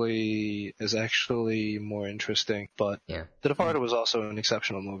actually more interesting, but Yeah. The Departed was also an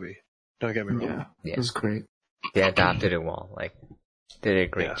exceptional movie. Don't get me wrong. Yeah, it was great. They adopted it well. Like, did a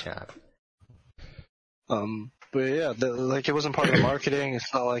great job. But yeah, it wasn't part of the marketing.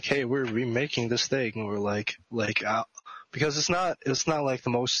 It's not like, hey, we're remaking this thing, or because it's not like the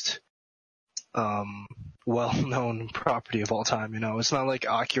most well-known property of all time. You know, it's not like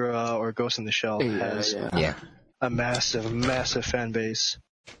Akira or Ghost in the Shell has a massive fan base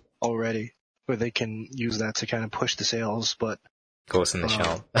already, where they can use that to kind of push the sales. But Ghost in the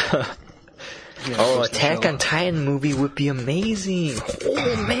Shell. Yeah, Attack on Titan movie would be amazing.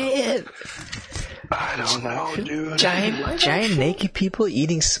 Oh man. I don't know, dude. Giant naked people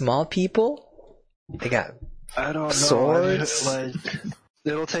eating small people? They got swords? Like,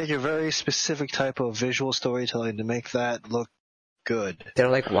 it'll take a very specific type of visual storytelling to make that look good. They're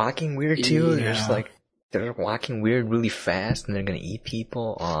like walking weird too. Yeah. They're walking weird really fast and they're gonna eat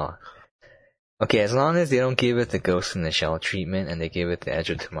people. Oh. Okay, as long as they don't give it the Ghost in the Shell treatment and they give it the Edge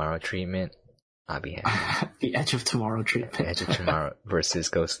of Tomorrow treatment, I'll be happy. The Edge of Tomorrow treatment. Edge of Tomorrow versus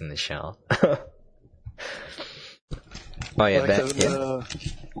Ghost in the Shell. Oh yeah, the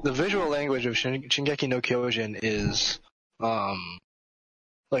visual language of Shingeki no Kyojin is,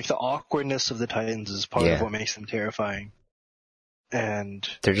 like the awkwardness of the Titans is part of what makes them terrifying. And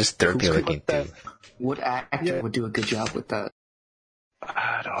they're just derpy looking too. What actor would do a good job with that?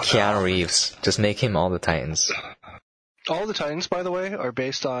 I don't know. Keanu Reeves. Just make him all the Titans. All the Titans, by the way, are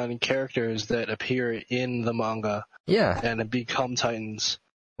based on characters that appear in the manga. Yeah. And become Titans.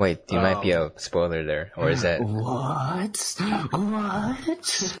 Wait, you might be a spoiler there, or is that What? spoiler?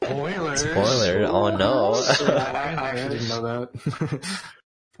 Oh no! I actually didn't know that,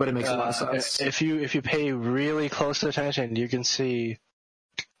 but it makes a lot of sense. If you pay really close attention, you can see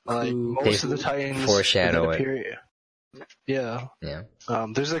like most of the Titans foreshadow it. appear. Yeah. Yeah.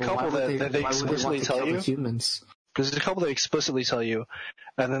 There's a couple that they explicitly tell you. Humans? There's a couple that explicitly tell you,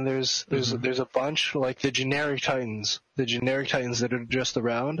 and then there's a bunch like the generic Titans that are just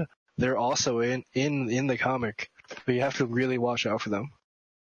around. They're also in the comic, but you have to really watch out for them.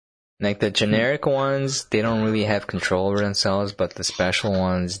 Like the generic ones, they don't really have control over themselves, but the special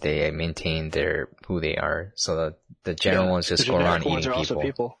ones, they maintain who they are. So the general ones just go around eating people. Also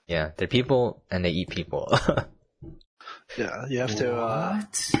people. Yeah, they're people and they eat people. Yeah, you have to.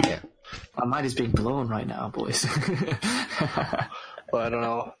 What? Yeah. My mind is being blown right now, boys. Well, I don't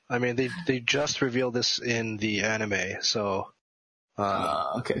know. I mean, they just revealed this in the anime, so.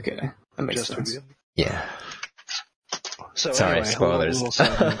 Okay. That makes sense. Revealed. Yeah. So sorry, anyway, spoilers.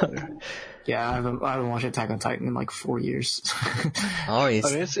 Yeah, I haven't watched Attack on Titan in like 4 years. Oh,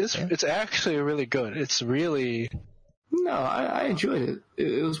 it's actually really good. It's really. No, I enjoyed it.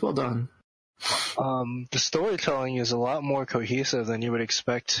 It was well done. The storytelling is a lot more cohesive than you would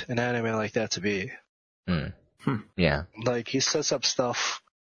expect an anime like that to be. Yeah. Like, he sets up stuff,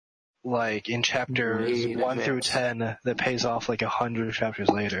 like, in chapters 1 through 10 that pays off, like, 100 chapters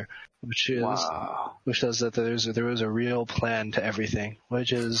later, which does that there was a real plan to everything,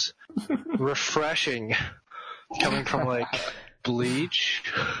 which is refreshing, coming from, like, Bleach.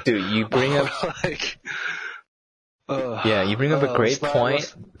 Dude, you bring up... like... you bring up a great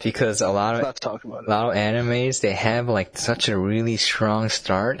point, because a lot of animes, they have like such a really strong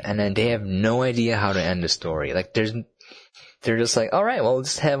start, and then they have no idea how to end the story. Like they're just like, all right, well,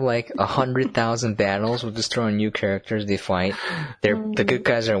 let's have like 100,000 battles. We'll just throw in new characters. They fight. The good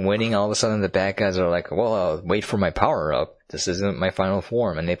guys are winning. All of a sudden, the bad guys are like, well, wait for my power up. This isn't my final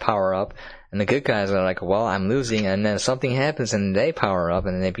form, and they power up. And the good guys are like, well, I'm losing, and then something happens, and they power up,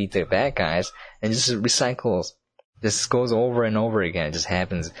 and then they beat the bad guys, and it just recycles. This goes over and over again. It just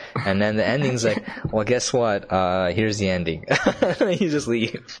happens. And then the ending's like, well, guess what? Here's the ending. You just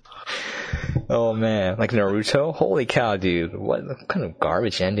leave. Oh, man. Like Naruto? Holy cow, dude. What kind of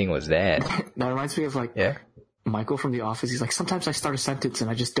garbage ending was that? That reminds me of, like, Michael from The Office. He's like, sometimes I start a sentence and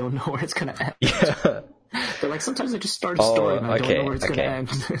I just don't know where it's going to end. Yeah. But, like, sometimes I just start a story and I don't know where it's going to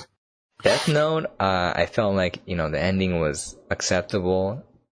end. Death Note, I felt like, the ending was acceptable.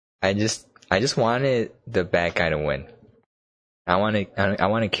 I just wanted the bad guy to win. I wanted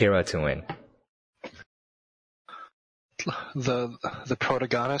Kira to win. The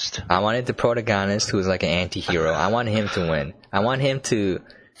protagonist? I wanted the protagonist, who was like an anti-hero. I wanted him to win. I want him to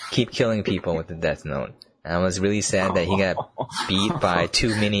keep killing people with the Death Note. And I was really sad that he got beat by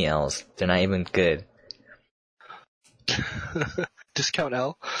 2 mini L's. They're not even good. Discount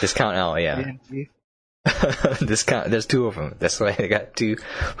L? Discount L, yeah. Discount. There's 2 of them. That's why I got 2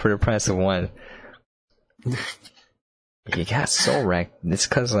 for the price of 1. You got so wrecked. It's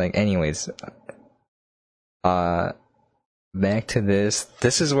cause anyways. Back to this.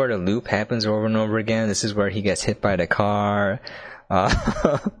 This is where the loop happens over and over again. This is where he gets hit by the car.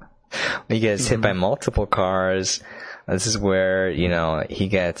 He gets hit by multiple cars. This is where, he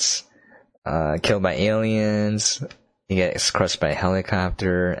gets, killed by aliens. He gets crushed by a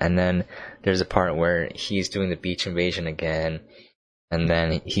helicopter, and then there's a part where he's doing the beach invasion again, and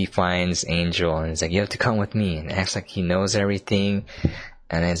then he finds Angel, and he's like, you have to come with me, and acts like he knows everything,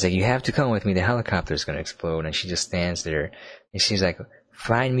 and then he's like, you have to come with me, the helicopter's gonna explode, and she just stands there, and she's like,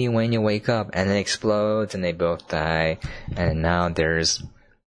 find me when you wake up, and it explodes, and they both die, and now there's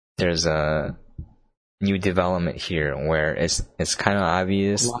a new development here where it's kind of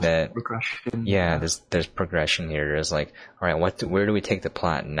obvious that progression. Yeah, there's progression here. There's like, all right, where do we take the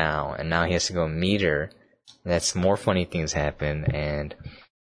plot now? And now he has to go meet her. That's more funny things happen, and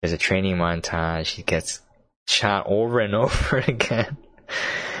there's a training montage. He gets shot over and over again,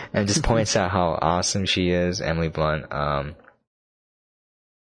 and just points out how awesome she is, Emily Blunt.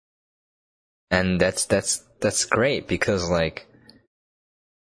 And that's great, because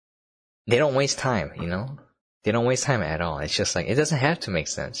they don't waste time, They don't waste time at all. It's just like, it doesn't have to make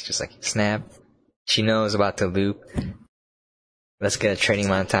sense. It's just like, snap. She knows about the loop. Let's get a training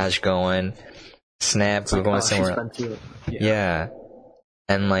montage going. Snap, we're going somewhere. Yeah.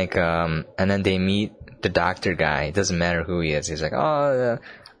 And and then they meet the doctor guy. It doesn't matter who he is. He's like,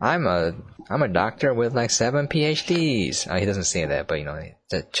 I'm a doctor with 7 PhDs. He doesn't say that, but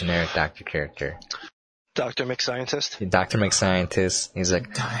it's a generic doctor character. Dr. McScientist? Dr. McScientist. He's like,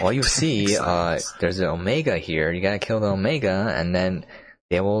 well, you see, there's an Omega here. You gotta kill the Omega, and then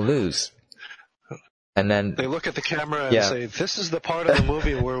they will lose. And then they look at the camera and say, "This is the part of the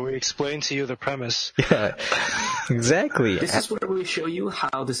movie where we explain to you the premise." Yeah, exactly. This is where we show you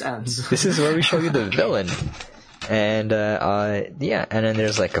how this ends. This is where we show you the villain. And and then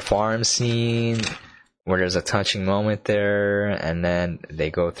there's like a farm scene where there's a touching moment there, and then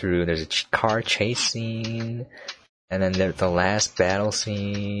they go through. There's a car chase scene. And then the last battle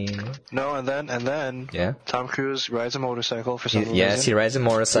scene. No, and then Tom Cruise rides a motorcycle for some reason. Yes, he rides a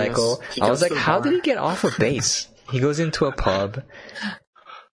motorcycle. Yes, I was like, how did he get off a base? He goes into a pub.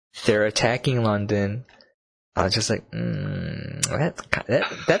 They're attacking London. I was just like, that's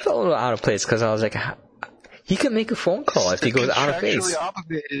a little out of place, because I was like, he could make a phone call if he goes out of base. Contractually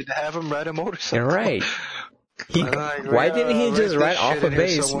obligated to have him ride a motorcycle. You're right. Why didn't he just ride off a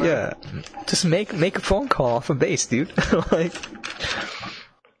base? Yeah, just make a phone call off a base, dude. Like,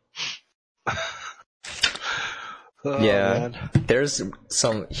 man. There's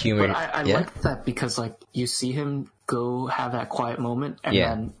some humor. But I like that, because like you see him go have that quiet moment, and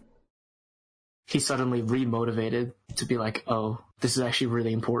then he's suddenly remotivated to be like, oh, this is actually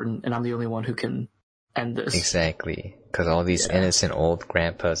really important, and I'm the only one who can end this. Exactly, because all these innocent old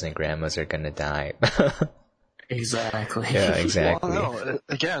grandpas and grandmas are gonna die. Exactly. Yeah, exactly. Well, no,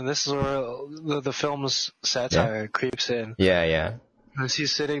 again, this is where the film's satire creeps in. Yeah. As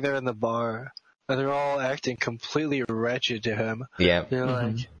he's sitting there in the bar, and they're all acting completely wretched to him. Yeah. They're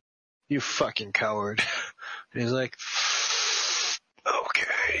like, "You fucking coward." And he's like,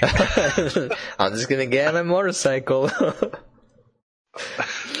 "Okay." I'm just gonna get on a motorcycle.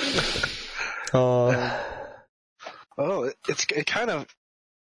 It kind of,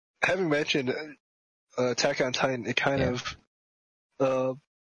 having mentioned Attack on Titan, it kind of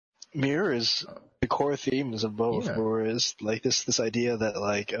mirrors the core themes of both, whereas like this idea that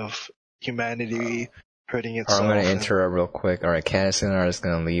like of humanity hurting itself. I'm gonna interrupt real quick. Alright, Cassinar is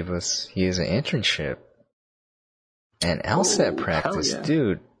gonna leave us. He has an internship. And LSAT practice,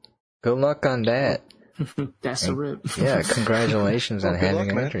 dude. Good luck on that. That's a rip. Yeah, congratulations on having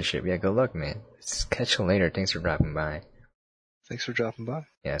an man. internship. Yeah, good luck, man. Catch you later. Thanks for dropping by. Thanks for dropping by.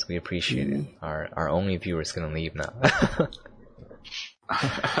 Yes, we appreciate it. Our only viewer is gonna leave now.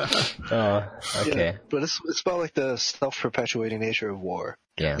 Oh, okay. Yeah, but it's about like the self-perpetuating nature of war.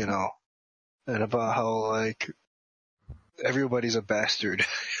 Yeah. You know, and about how like everybody's a bastard.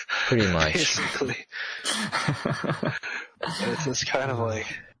 Pretty much. Basically. It's kind of like,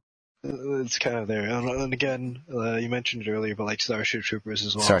 it's kind of there. And again, you mentioned it earlier, but like Starship Troopers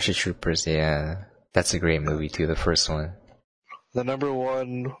as well. Starship Troopers, yeah. That's a great movie too, the first one. The number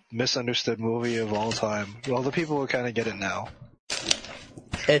one misunderstood movie of all time. Well, the people will kind of get it now.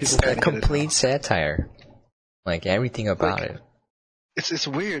 It's a complete satire. Like, everything about it. It's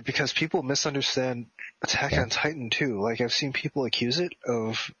weird because people misunderstand Attack on Titan too. Like, I've seen people accuse it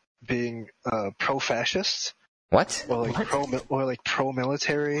of being pro-fascist. What? Or like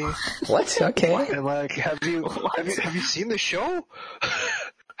pro-military. What? Okay. And like, have you seen the show?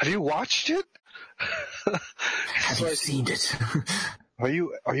 Have you watched it? Have you seen it?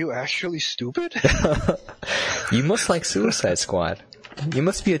 Are you actually stupid? You must like Suicide Squad. You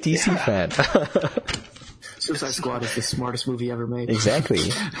must be a DC fan. Suicide Squad is the smartest movie ever made. Exactly.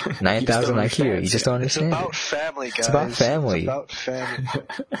 9,000 IQ. You just don't understand. It's about family, guys. It's about family. It's about family.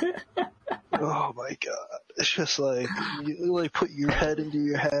 Oh my god. It's just like, you like put your head into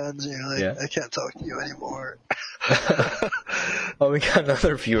your hands and you're like, I can't talk to you anymore. Oh, we got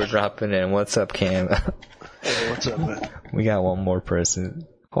another viewer dropping in. What's up, Cam? Hey, what's up, man? We got one more person.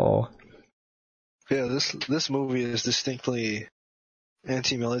 Oh. Yeah, this movie is distinctly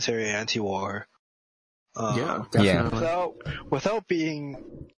anti-military, anti-war. Yeah, definitely. Without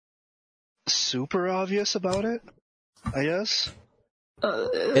being super obvious about it, I guess.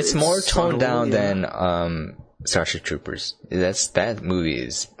 It's more toned down than Starship Troopers. That movie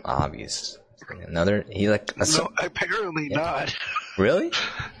is obvious. No, apparently not. Really?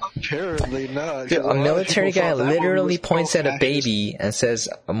 Apparently not. Dude, a military guy literally points at a baby and says,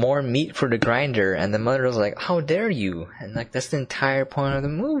 "More meat for the grinder," and the mother was like, "How dare you?" And like, that's the entire point of the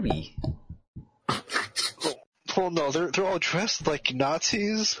movie. Well, no, they're all dressed like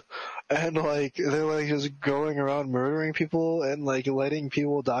Nazis, and like they're like just going around murdering people and like letting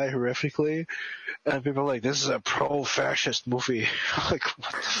people die horrifically, and people are like, "This is a pro-fascist movie." Like,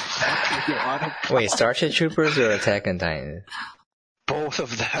 what the fuck are you on about? Wait, Starship Troopers or Attack on Titan? Both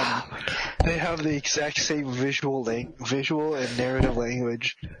of them. They have the exact same visual and narrative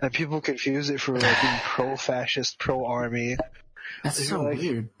language, and people confuse it for like being pro-fascist, pro-army. That's so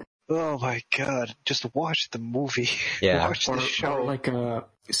weird. Oh my god, just watch the movie. Yeah. Watch the show. Or like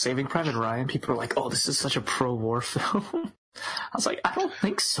Saving Private Ryan, people are like, "Oh, this is such a pro-war film." I was like, I don't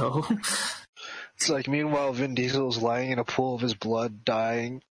think so. It's like, meanwhile, Vin Diesel's lying in a pool of his blood,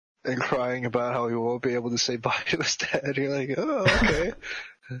 dying, and crying about how he won't be able to say bye to his dad. You're like, oh, okay.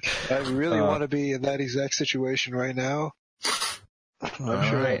 I really want to be in that exact situation right now. I'm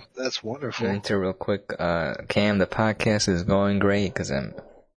sure right. that's wonderful. Enter real quick. Cam, the podcast is going great because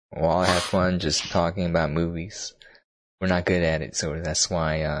we'll all have fun just talking about movies. We're not good at it, so that's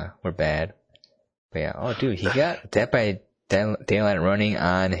why we're bad. But yeah, oh dude, he got Dead by Daylight running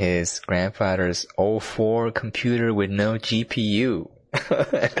on his grandfather's 04 computer with no GPU.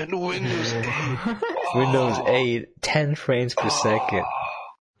 And Windows 8. Windows 8, 10 frames per second.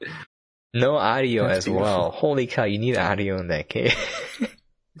 No audio That's as beautiful. well. Holy cow, you need audio in that case.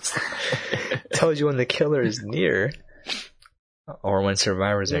 Tells you when the killer is near. Or when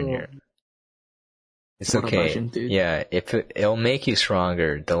survivors are near. It's What a okay. legend, dude. Yeah, it'll make you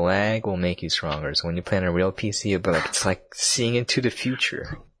stronger. The lag will make you stronger. So when you play on a real PC, it's like seeing into the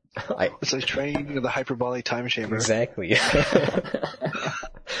future. It's like training in the hyperbolic time chamber. Exactly.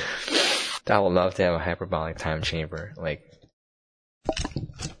 I would love to have a hyperbolic time chamber. Like,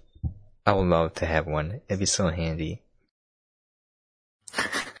 I would love to have one. It'd be so handy.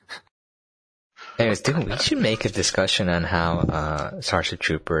 Anyways, dude, we should make a discussion on how Starship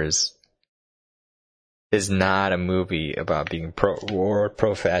Troopers is not a movie about being pro-war,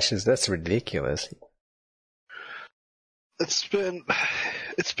 pro-fascist. That's ridiculous. It's been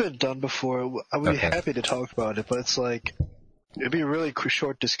done before. I would be happy to talk about it, but it's like, it'd be a really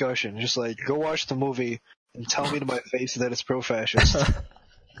short discussion. Just like, go watch the movie and tell me to my face that it's pro-fascist.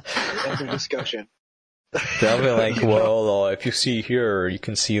 End of discussion. They'll be like, well, if you see here, you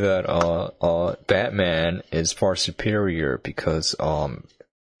can see that Batman is far superior because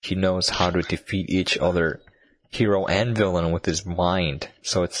he knows how to defeat each other hero and villain with his mind.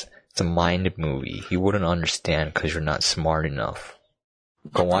 So it's a mind movie. He wouldn't understand because you're not smart enough.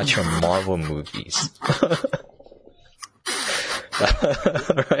 Go watch your Marvel movies.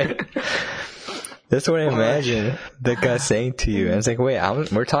 Right? That's what I imagine that guy saying to you. And it's like, wait,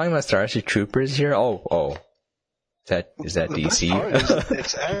 we're talking about Starship Troopers here? Oh. Is that DC?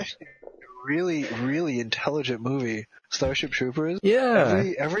 It's actually a really, really intelligent movie. Starship Troopers. Yeah.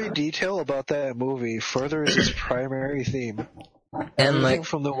 Every detail about that movie furthers its primary theme. And everything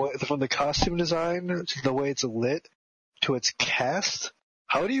from the costume design to the way it's lit to its cast.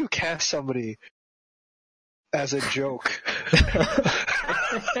 How do you cast somebody as a joke?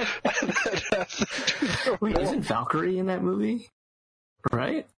 Wait, isn't Valkyrie in that movie?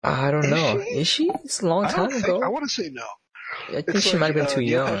 Right? I don't know. Is she? It's a long time ago. I want to say no. I think she might have been too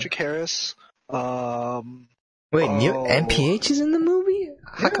young. Patrick Harris. Wait, MPH is in the movie?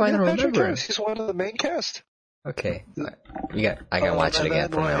 How come I don't remember? Harris, he's one of the main cast. Okay. I gotta watch it again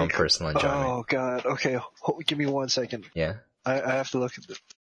for my own personal enjoyment. Oh god. Okay. Give me 1 second. Yeah. I have to look at this.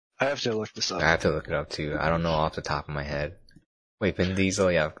 I have to look this up. I have to look it up too. I don't know off the top of my head. Wait, Vin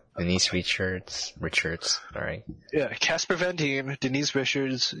Diesel, yeah. Denise Richards, sorry. Yeah, Casper Van Dien, Denise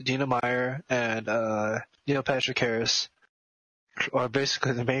Richards, Dina Meyer, and Neil Patrick Harris are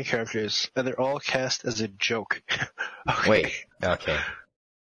basically the main characters, and they're all cast as a joke. Okay. Wait, okay.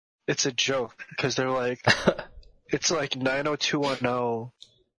 It's a joke, because they're like, it's like 90210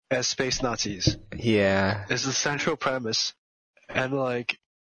 as space Nazis. Yeah. Is the central premise. And like,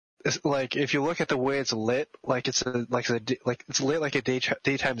 it's like, if you look at the way it's lit, it's lit like a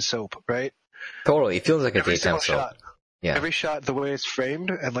daytime soap, right? Totally, it feels like a daytime soap. Shot, yeah. Every shot, the way it's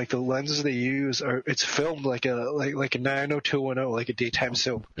framed, and like the lenses they use it's filmed like a 90210, like a daytime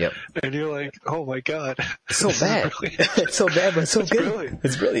soap. Yep. And you're like, oh my god, it's so bad. It's so bad, but it's so good. Brilliant.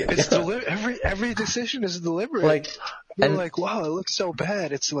 It's brilliant. It's every decision is deliberate. Like, you're like, wow, it looks so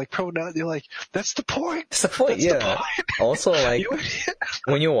bad. It's like you're like, that's the point. That's the point. That's yeah. the point. Also, like,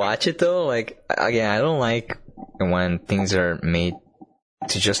 when you watch it though, like, again, I don't like when things are made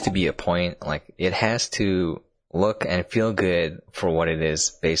to be a point. Like, it has to look and feel good for what it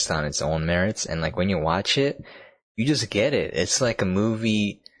is based on its own merits. And like, when you watch it, you just get it. It's like a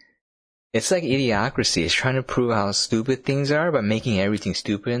movie. It's like Idiocracy. It's trying to prove how stupid things are by making everything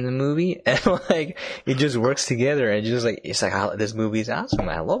stupid in the movie. And like, it just works together. And it's like, this movie is awesome.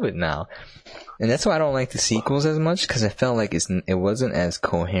 I love it now. And that's why I don't like the sequels as much, because I felt like it wasn't as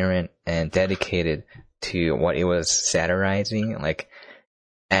coherent and dedicated to what it was satirizing, like,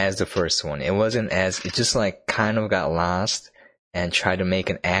 as the first one. It just like kind of got lost and tried to make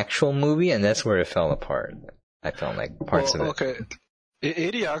an actual movie, and that's where it fell apart. I felt like parts of it. Okay.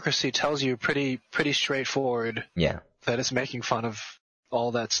 Idiocracy tells you pretty straightforward. Yeah. That it's making fun of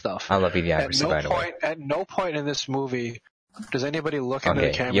all that stuff. I love Idiocracy, by the way. At no point in this movie Does anybody look into the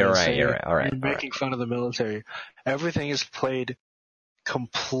camera you're and right, say, you're right. All right, you're making fun of the military? Everything is played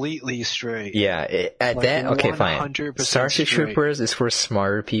completely straight. Yeah, okay, fine. 100% Starship straight. Troopers is for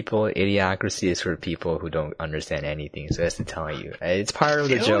smarter people. Idiocracy is for people who don't understand anything. So that's to tell you. It's part of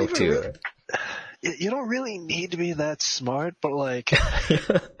the joke, too. You don't really need to be that smart, but like...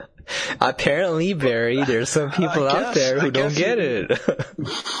 Apparently, Barry, there's some people out there who don't get it.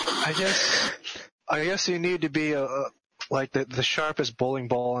 I guess you need to be like the sharpest bowling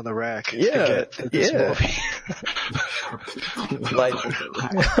ball on the rack to get to this movie. Like,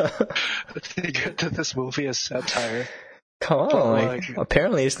 to get to this movie as satire. Come on,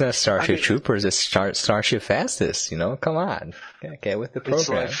 apparently it's not Starship Troopers, it's Starship Fastest, Come on. Get with the program. It's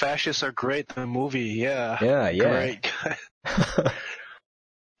like, fascists are great, the movie, yeah. Yeah. Great.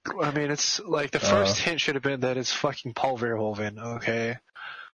 I mean, it's like the first hint should have been that it's fucking Paul Verhoeven, okay?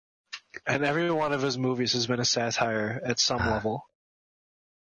 And every one of his movies has been a satire at some level.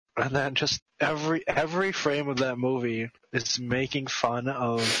 And then just every frame of that movie is making fun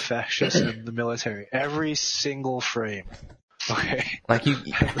of fascists in the military. Every single frame. Okay? Like the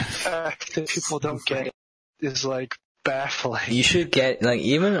fact that people don't get it is like baffling. You should get, like,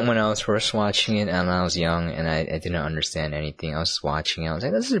 even when I was first watching it and I was young and I didn't understand anything, I was just watching it, I was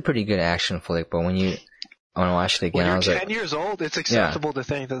like, this is a pretty good action flick, but when I watched it again, I was like... When you're 10 years old, it's acceptable to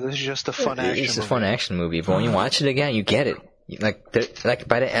think that this is just a fun action movie. It's a fun action movie, but when you watch it again, you get it. Like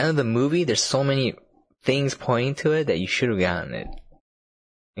by the end of the movie, there's so many things pointing to it that you should have gotten it.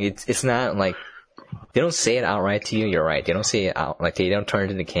 It's not like... They don't say it outright to you, you're right. They don't say it out, like, they don't turn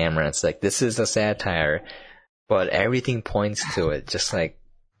to the camera, it's like, this is a satire, but everything points to it, just like...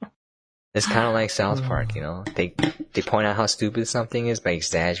 It's kind of like South Park, They point out how stupid something is by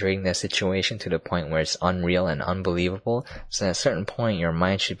exaggerating that situation to the point where it's unreal and unbelievable. So at a certain point, your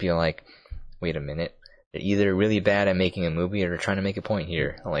mind should be like, wait a minute. They're either really bad at making a movie or they're trying to make a point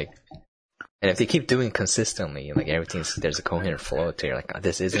here. Like, and if they keep doing it consistently, like there's a coherent flow to it. Like, oh,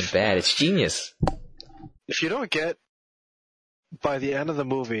 this isn't bad. It's genius. If you don't get, by the end of the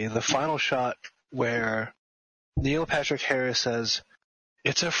movie, the final shot where Neil Patrick Harris says,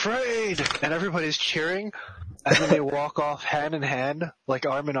 "It's afraid!" and everybody's cheering, and then they walk off hand in hand, like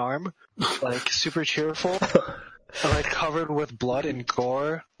arm in arm, like super cheerful, and like covered with blood and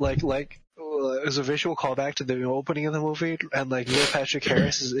gore, like as a visual callback to the opening of the movie, and like Neil Patrick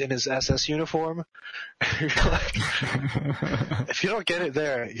Harris is in his SS uniform. You're like, if you don't get it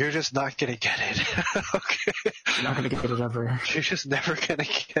there, you're just not gonna get it. Okay, you're not gonna get it ever. You're just never gonna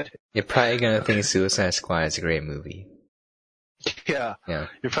get it. You're probably gonna think Suicide Squad is a great movie. Yeah.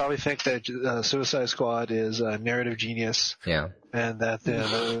 You probably think that Suicide Squad is a narrative genius. Yeah. And that the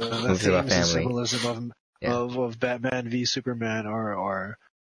themes and symbolism of Batman v Superman are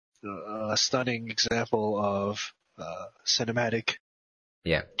a stunning example of cinematic.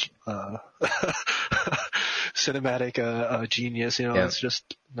 Yeah. Cinematic genius. It's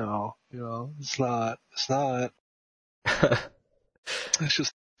just no. It's not. It's not. It's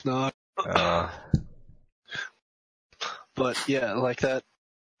just not. But yeah, like that,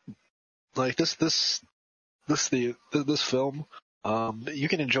 like this film, you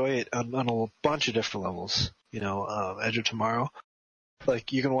can enjoy it on a bunch of different levels. Edge of Tomorrow,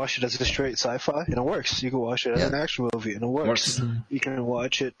 like you can watch it as a straight sci-fi and it works. You can watch it as an action movie and it works. You can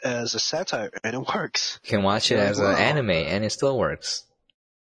watch it as a satire and it works. You can watch it as an anime and it still works.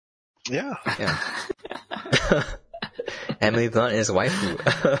 Yeah. Emily Blunt is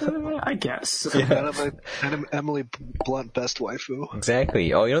waifu. I guess. Emily Blunt, best waifu.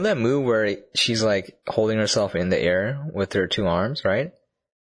 Exactly. Oh, you know that move where she's like holding herself in the air with her two arms, right?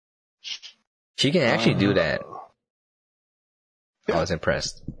 She can actually do that. I was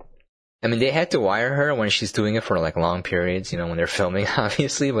impressed. I mean, they had to wire her when she's doing it for like long periods, when they're filming,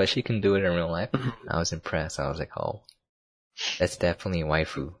 obviously, but she can do it in real life. I was impressed. I was like, oh, that's definitely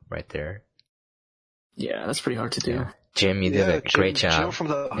waifu right there. Yeah, that's pretty hard to do. Yeah. Jim, you did a great job.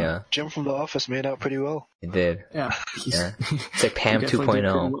 Jim from The Office made out pretty well. He did. Yeah. It's like Pam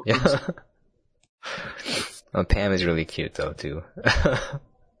 2.0. Well. Yeah. Well, Pam is really cute though too.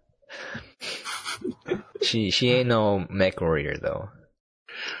 She ain't no mech warrior though.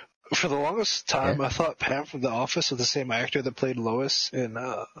 For the longest time, I thought Pam from The Office was the same actor that played Lois in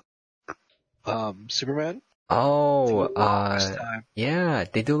Superman. Oh, yeah,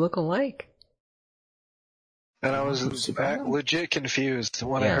 they do look alike. And I was legit confused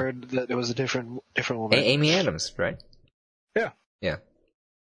when I heard that it was a different woman. Amy Adams, right? Yeah. Yeah.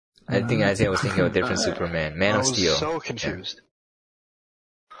 I think Isaiah was thinking of a different Superman. Man of Steel. I was so confused.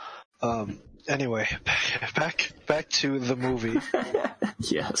 Anyway, back to the movie.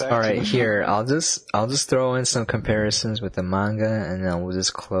 Yes. All right, here I'll just throw in some comparisons with the manga, and then we'll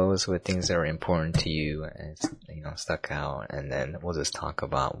just close with things that are important to you and stuck out, and then we'll just talk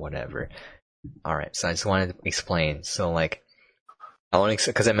about whatever. All right, so I just wanted to explain. So like,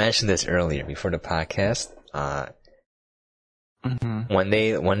 because I mentioned this earlier before the podcast. When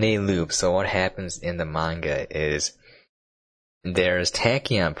they loop, so what happens in the manga is there's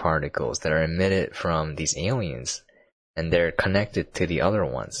tachyon particles that are emitted from these aliens, and they're connected to the other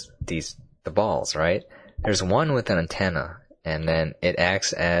ones, the balls, right? There's one with an antenna, and then it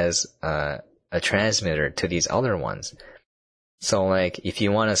acts as a transmitter to these other ones. So like, if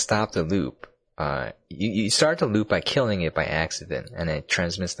you want to stop the loop, you start the loop by killing it by accident, and it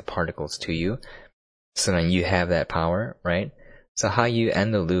transmits the particles to you. So then you have that power, right? So how you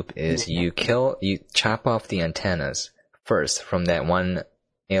end the loop is you chop off the antennas first from that one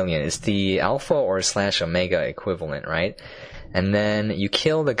alien. It's the alpha or / omega equivalent, right? And then you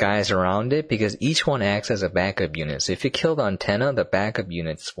kill the guys around it because each one acts as a backup unit. So if you kill the antenna, the backup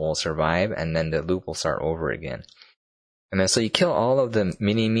units will survive, and then the loop will start over again. And then so you kill all of the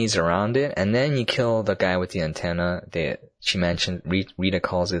mini-me's around it, and then you kill the guy with the antenna that she mentioned. Rita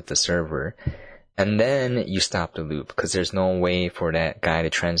calls it the server. And then you stop the loop because there's no way for that guy to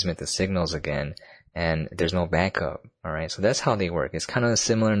transmit the signals again, and there's no backup. All right, so that's how they work. It's kind of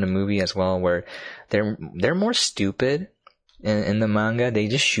similar in the movie as well, where they're more stupid in the manga. They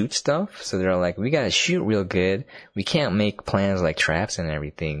just shoot stuff, so they're like, we gotta shoot real good. We can't make plans like traps and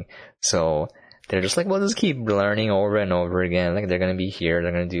everything. So they're just like, we'll just keep learning over and over again. Like, they're gonna be here,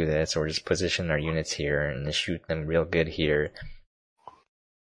 they're gonna do this, or just position our units here and just shoot them real good here.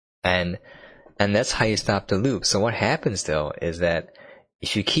 And that's how you stop the loop. So what happens though is that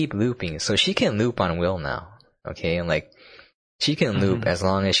if you keep looping, so she can loop on will now, okay? And like, she can loop as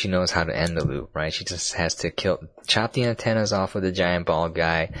long as she knows how to end the loop, right? She just has to chop the antennas off of the giant ball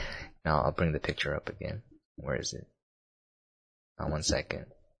guy. Now I'll bring the picture up again. Where is it? 1 second.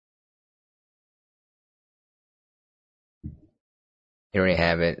 You already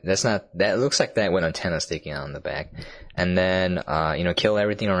have it. That looks like that with antenna sticking out on the back. And then, kill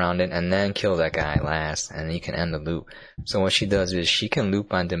everything around it, and then kill that guy last, and then you can end the loop. So what she does is she can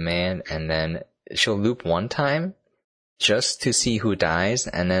loop on demand, and then she'll loop one time just to see who dies,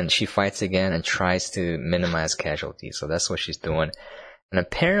 and then she fights again and tries to minimize casualties. So that's what she's doing. And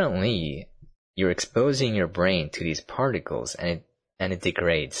apparently, you're exposing your brain to these particles, and it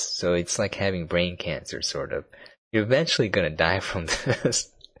degrades. So it's like having brain cancer, sort of. You're eventually gonna die from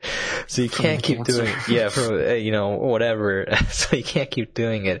this. So you can't keep doing it. From, whatever. So you can't keep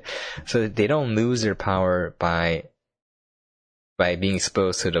doing it. So they don't lose their power by being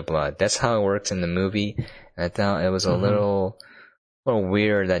exposed to the blood. That's how it works in the movie. And I thought it was a little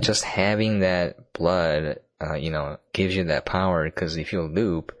weird that just having that blood, gives you that power, because if you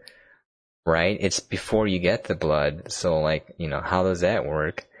loop, right, it's before you get the blood. So like, how does that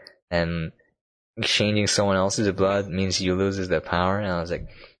work? And exchanging someone else's blood means you loses the power, and I was like,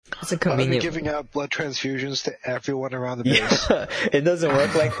 it's a convenient. Giving out blood transfusions to everyone around the base. Yeah, it doesn't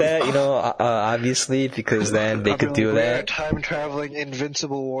work like that, obviously, because then they could do that. Time traveling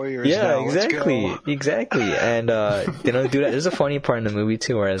invincible warriors. Yeah, now. exactly. And they don't do that. There's a funny part in the movie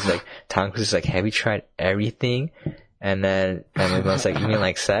too, where it's like Tom Cruise is like, "Have you tried everything?" And then everyone's like, "You mean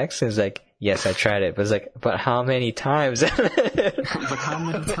like sex?" And it's like, "Yes, I tried it." But it's like, "But how many times?" But how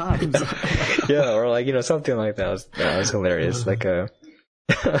many times? Yeah, or like, something like that. That was hilarious. Like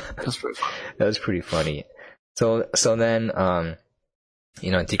That's pretty funny. That was pretty funny. So then,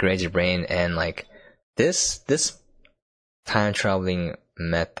 it degrades your brain, and like, this time traveling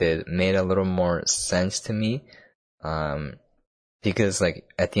method made a little more sense to me. Because like,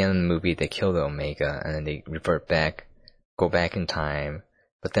 at the end of the movie, they kill the Omega, and then they go back in time.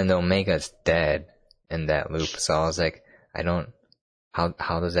 But then the Omega's dead in that loop. So I was like, how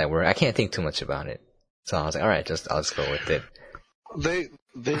does that work? I can't think too much about it. So I was like, alright, I'll just go with it.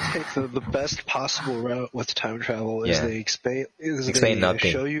 They take the best possible route with time travel is they explain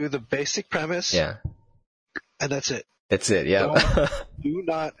nothing. Show you the basic premise. Yeah. And that's it. That's it, yeah. Do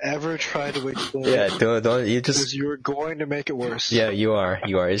not ever try to explain. Yeah, don't, you just. Because you're going to make it worse. Yeah, you are.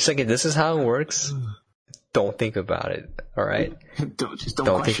 It's like, this is how it works. Don't think about it, alright? Don't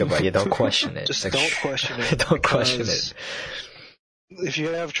think about it. Yeah, don't question it. Just don't question it. Don't question it. If you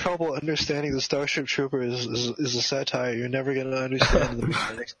have trouble understanding the Starship Troopers is a satire, you're never going to understand the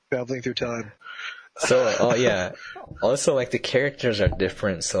mechanics traveling through time. So, yeah. Also, like, the characters are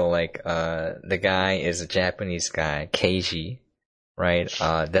different. So, like, the guy is a Japanese guy, Keiji, right?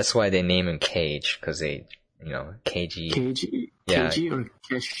 That's why they name him Cage, because they, Keiji. Keiji? Yeah. Keiji or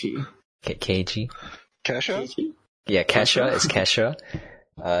Keshi? Keiji. Kesha? Yeah, Kesha is Kesha.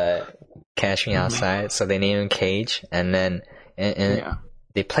 Cash Me Outside. So they named him Cage, and then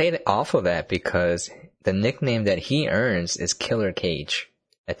they played off of that because the nickname that he earns is Killer Cage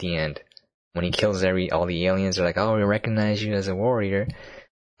at the end. When he kills all the aliens, they're like, "Oh, we recognize you as a warrior."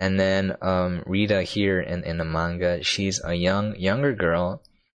 And then Rita here in the manga, she's a younger girl.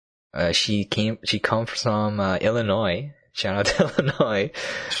 She comes from Illinois. Shout out to Illinois.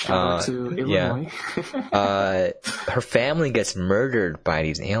 Shout out to Illinois. Her family gets murdered by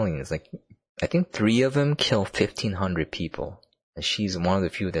these aliens. Like, I think 3 of them kill 1,500 people. And she's one of the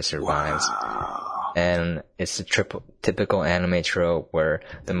few that survives. Wow. And it's a typical anime trope where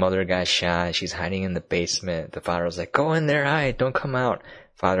the mother got shot, she's hiding in the basement. The father was like, "Go in there, hide, don't come out."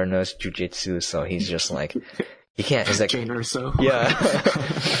 Father knows jujitsu, so he's just like, he can't. He's like, Jane Urso. Yeah.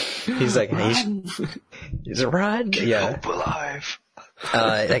 He's like, he's run. Yeah. Hope alive.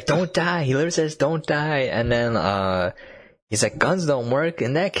 Like, don't die. He literally says, "Don't die." And then, he's like, "Guns don't work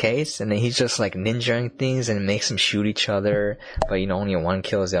in that case." And then he's just like ninjaing things and makes them shoot each other. But only one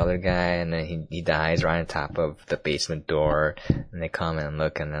kills the other guy, and then he dies right on top of the basement door. And they come and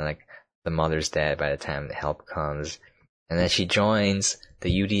look, and then like, the mother's dead by the time the help comes. And then she joins the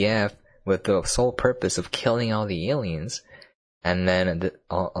UDF with the sole purpose of killing all the aliens. And then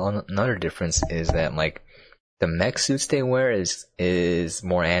another difference is that like the mech suits they wear is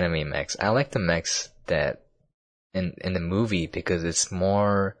more anime mechs. I like the mechs that in the movie because it's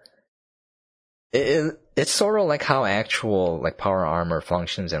more. It's sort of like how actual like power armor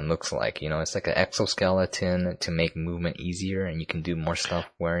functions and looks like. It's like an exoskeleton to make movement easier, and you can do more stuff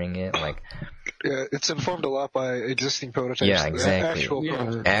wearing it. Like, yeah, it's informed a lot by existing prototypes. Yeah, exactly.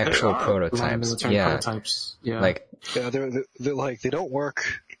 Actual prototypes. Yeah. Prototypes. Yeah. Like, yeah, they're like, they don't work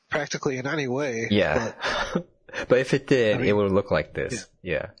practically in any way. Yeah. But if it did, it would look like this.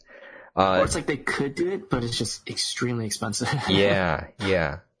 Yeah. Or it's like they could do it, but it's just extremely expensive. Yeah.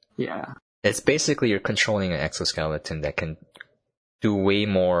 Yeah. It's basically you're controlling an exoskeleton that can do way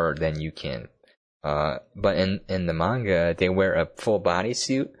more than you can. But in the manga, they wear a full body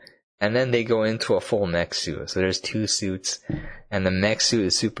suit, and then they go into a full mech suit. So there's 2 suits, and the mech suit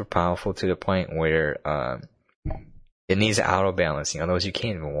is super powerful to the point where it needs auto balancing. Otherwise, you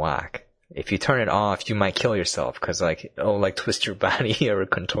can't even walk. If you turn it off, you might kill yourself because like twist your body or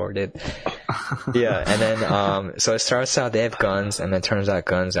contort it. Yeah, and then so it starts out they have guns, and then it turns out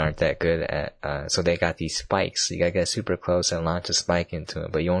guns aren't that good at. So they got these spikes. So you gotta get super close and launch a spike into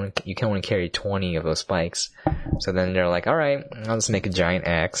it, but you can only carry 20 of those spikes. So then they're like, "All right, I'll just make a giant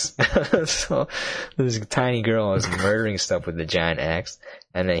axe." So this tiny girl is murdering stuff with the giant axe,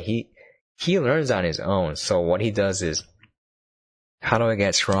 and then he learns on his own. So what he does is, how do I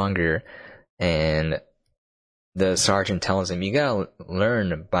get stronger? And the sergeant tells him, you gotta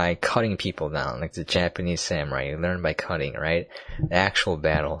learn by cutting people down, like the Japanese samurai. You learn by cutting, right? The actual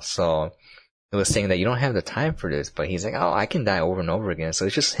battle. So it was saying that you don't have the time for this, but he's like, "Oh, I can die over and over again." So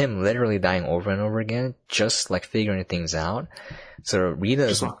it's just him literally dying over and over again, just like figuring things out. So Rita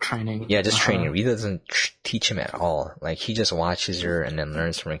just training. Yeah, just training. Rita doesn't teach him at all. Like, he just watches her and then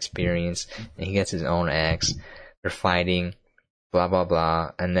learns from experience, and he gets his own axe. They're fighting. Blah, blah,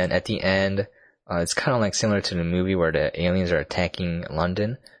 blah. And then at the end, it's kind of like similar to the movie where the aliens are attacking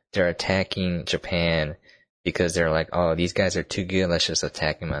London. They're attacking Japan because they're like, "Oh, these guys are too good. Let's just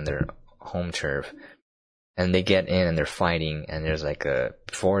attack them on their home turf." And they get in and they're fighting. And there's like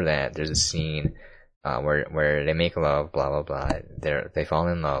before that, there's a scene, where they make love, blah, blah, blah. They fall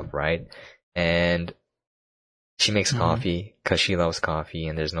in love, right? And she makes coffee because she loves coffee,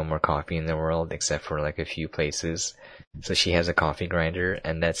 and there's no more coffee in the world except for like a few places. So she has a coffee grinder,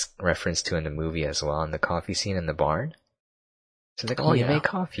 and that's referenced to in the movie as well, in the coffee scene in the barn. She's like, "Oh, you make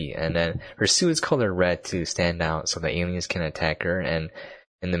coffee." And then her suit is colored red to stand out so the aliens can attack her. And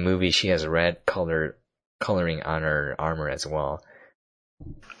in the movie, she has red coloring on her armor as well.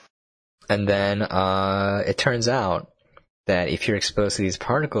 And then it turns out that if you're exposed to these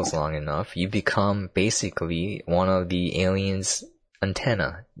particles long enough, you become basically one of the aliens'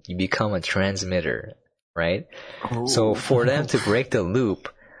 antenna. You become a transmitter, right? Oh. So for them to break the loop,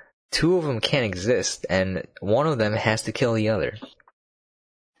 2 of them can't exist, and one of them has to kill the other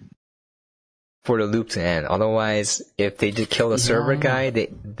for the loop to end. Otherwise, if they just kill the server guy,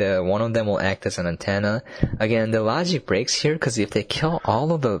 the one of them will act as an antenna. Again, the logic breaks here because if they kill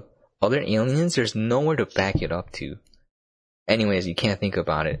all of the other aliens, there's nowhere to back it up to. Anyways, you can't think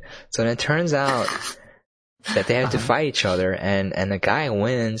about it. So then it turns out that they have to fight each other, and the guy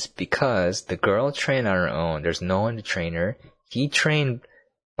wins because the girl trained on her own. There's no one to train her. He trained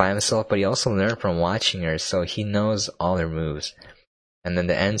by himself, but he also learned from watching her, so he knows all her moves. And then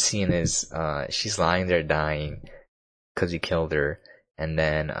the end scene is she's lying there dying because he killed her. And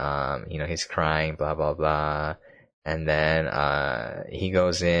then he's crying, blah blah blah. And then he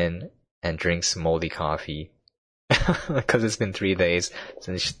goes in and drinks moldy coffee because it's been 3 days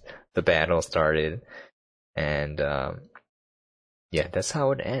since the battle started. And yeah, that's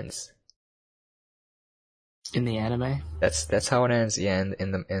how it ends. In the anime? That's how it ends. Yeah,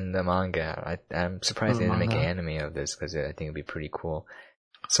 in the manga. I'm surprised they didn't make an anime of this because I think it'd be pretty cool.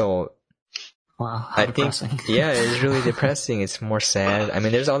 So wow, how depressing. Yeah, it's really depressing. It's more sad. I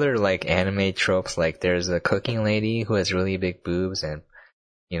mean, there's other like anime tropes. Like there's a cooking lady who has really big boobs, and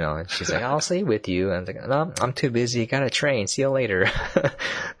and she's like, "I'll stay with you." And I'm like, "No, I'm too busy. Gotta train. See you later."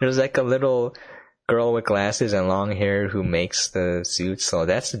 There's like a little girl with glasses and long hair who makes the suits. So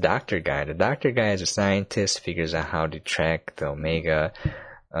that's the doctor guy. The doctor guy is a scientist, figures out how to track the Omega.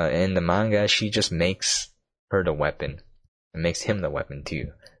 In the manga, she just makes her the weapon and makes him the weapon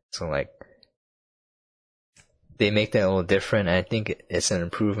too. So like, they make that a little different. I think it's an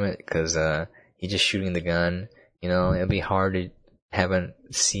improvement because he's just shooting the gun. It'll be hard to have a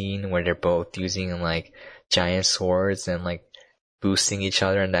scene where they're both using like giant swords and like boosting each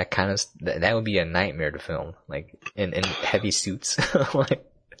other and that kind of that would be a nightmare to film, like in heavy suits. Like,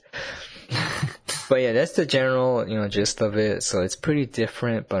 but yeah, that's the general gist of it. So it's pretty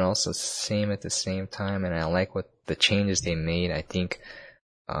different, but also same at the same time. And I like what the changes they made. I think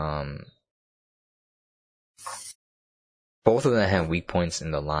both of them have weak points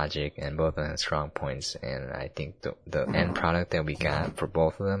in the logic, and both of them have strong points. And I think the end product that we got for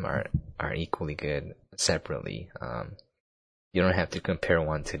both of them are equally good separately. You don't have to compare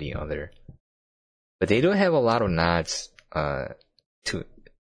one to the other. But they do have a lot of nods the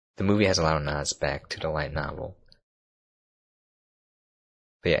movie has a lot of nods back to the light novel.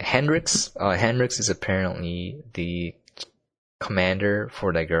 But yeah, Hendrix is apparently the commander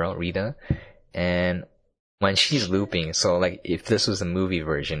for that girl, Rita. And when she's looping, so like if this was a movie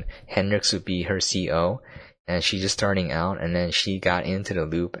version, Hendrix would be her CO, and she's just starting out, and then she got into the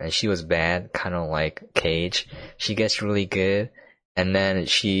loop, and she was bad, kind of like Cage. She gets really good, and then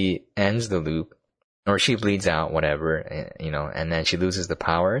she ends the loop, or she bleeds out, whatever, and then she loses the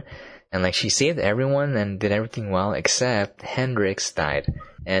power, and like she saved everyone and did everything well, except Hendrix died.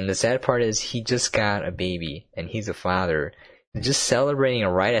 And the sad part is he just got a baby, and he's a father, just celebrating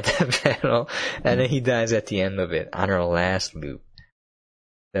right at that battle, and then he dies at the end of it, on her last loop.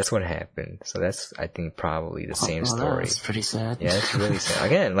 That's what happened. So that's, I think, probably the same story. That's pretty sad. Yeah, it's really sad.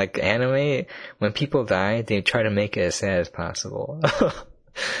 Again, like anime, when people die, they try to make it as sad as possible.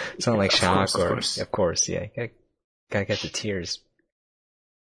 It's not like shock of course, yeah. Gotta get the tears.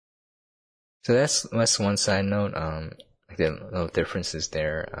 So that's one side note. Like the little differences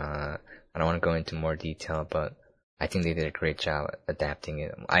there. I don't want to go into more detail, but I think they did a great job adapting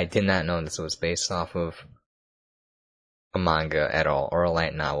it. I did not know this was based off of a manga at all, or a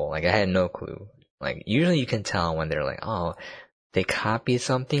light novel. Like, I had no clue. Like, usually you can tell when they're like, oh, they copied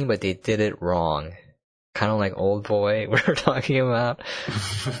something, but they did it wrong. Kind of like Old Boy we're talking about.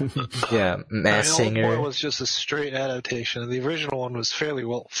 Yeah, Masked Singer. Old Boy was just a straight adaptation. The original one was fairly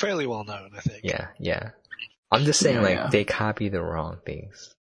well known, I think. Yeah. I'm just saying, they copy the wrong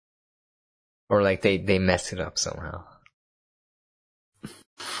things. Or like they mess it up somehow.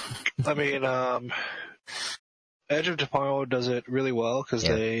 I mean, Edge of Tomorrow does it really well because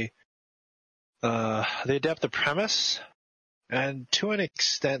they adapt the premise and to an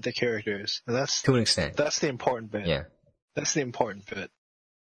extent the characters. And that's to an extent. That's the important bit. Yeah. That's the important bit.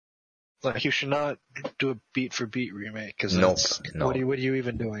 Like, you should not do a beat for beat remake because no. What are you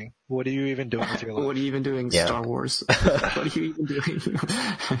even doing? What are you even doing with your life? What are you even doing, Star Wars? What are you even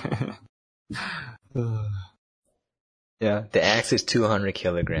doing? Yeah, the axe is 200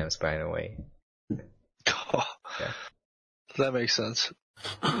 kilograms, by the way. Oh, yeah. That makes sense.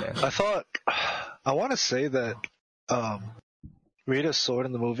 Yeah. I want to say that Rita's sword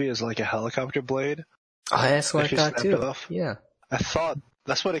in the movie is like a helicopter blade. Oh, that's what I thought too. Off. Yeah. I thought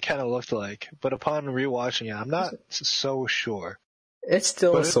that's what it kind of looked like, but upon rewatching it, I'm not so sure. It's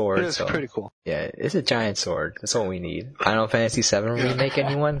still a sword. It is pretty cool. Yeah, it's a giant sword. That's all we need. Final Fantasy VII remake,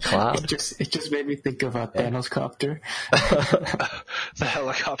 anyone? Cloud? It just made me think of Thanos copter. The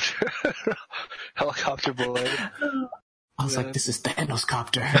helicopter blade. I was like, this is Thanos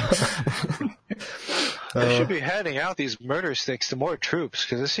copter. They should be handing out these murder sticks to more troops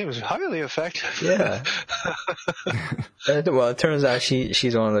because it seems highly effective. Yeah. Well, it turns out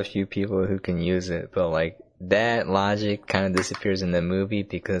she's one of the few people who can use it, but like that logic kind of disappears in the movie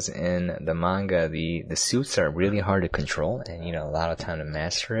because in the manga the suits are really hard to control and a lot of time to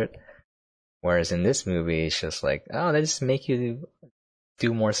master it. Whereas in this movie it's just like, oh, they just make you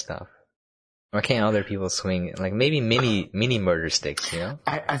do more stuff? Why can't other people swing, like, maybe mini murder sticks, you know?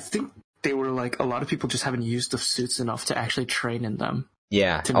 I think they were like, a lot of people just haven't used the suits enough to actually train in them.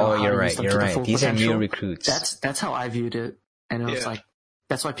 Yeah. To know Oh, how you're to right. use them You're to the right. full These are new potential. recruits. That's how I viewed it. And it was Yeah. like,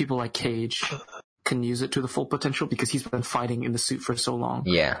 that's why people like Cage can use it to the full potential, because he's been fighting in the suit for so long.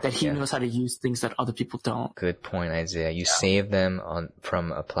 Yeah. That he yeah. knows how to use things that other people don't. Good point, Isaiah. You save them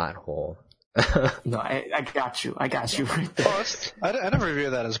from a plot hole. No, I got you. I got you right there. Oh, I never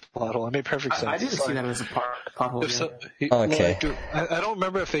viewed that as a plot hole. It made perfect sense. I didn't see that as a plot hole. Okay. Like, I don't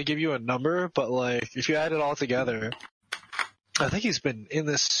remember if they give you a number, but like if you add it all together, I think he's been in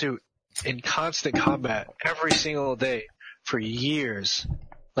this suit in constant combat every single day for years.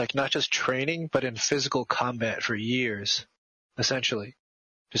 Like not just training, but in physical combat for years, essentially.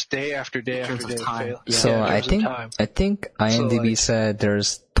 Just day after day after day. So I think IMDb said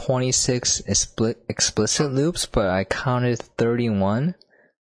there's 26 explicit loops, but I counted 31,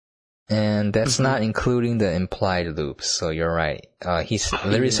 and that's not including the implied loops. So you're right. He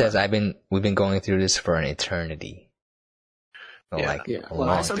literally says we've been going through this for an eternity. So Well,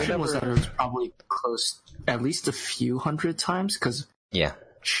 my assumption was that it was probably close, at least a few hundred times, because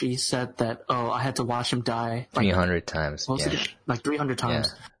she said that, I had to watch him die. 300 times. Like 300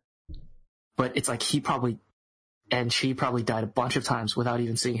 times. Yeah. But it's like she probably died a bunch of times without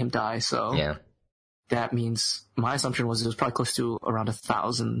even seeing him die. So that means my assumption was it was probably close to around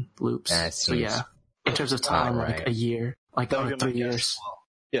 1,000 loops. So yeah, in terms of time, like a year, like 3 years. Well.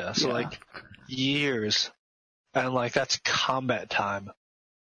 Yeah, so like years, and like that's combat time.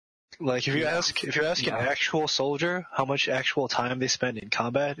 Like if you ask an actual soldier how much actual time they spend in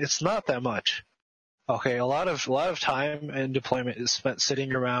combat, it's not that much. Okay, a lot of time in deployment is spent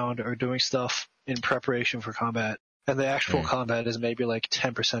sitting around or doing stuff in preparation for combat, and the actual combat is maybe like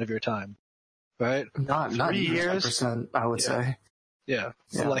 10% of your time, right? Not 10%, I would say. Yeah.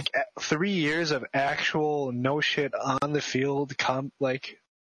 So like 3 years of actual no shit on the field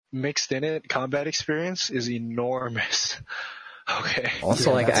mixed in it combat experience is enormous. Okay.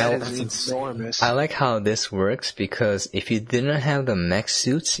 Also, that's enormous. I like how this works, because if you didn't have the mech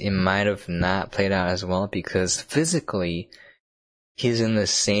suits, it might have not played out as well, because physically, he's in the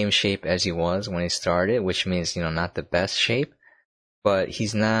same shape as he was when he started, which means, not the best shape, but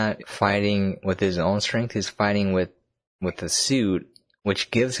he's not fighting with his own strength, he's fighting with the suit,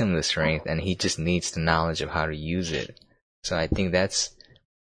 which gives him the strength, and he just needs the knowledge of how to use it. So I think that's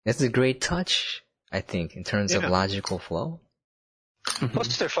a great touch, I think, in terms of logical flow.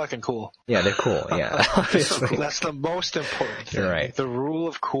 Plus, they're fucking cool. Yeah, they're cool. Yeah, obviously. That's the most important thing. You're right. The rule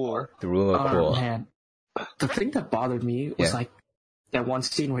of cool. The rule of cool. Man. The thing that bothered me was like that one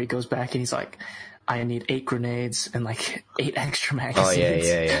scene where he goes back and he's like, I need 8 grenades and like 8 extra magazines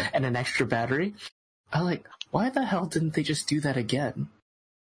and an extra battery. I like, why the hell didn't they just do that again?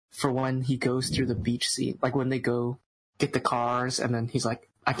 For when he goes through the beach scene, like when they go get the cars and then he's like,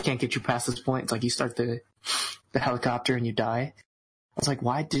 I can't get you past this point. It's like you start the helicopter and you die. I was like,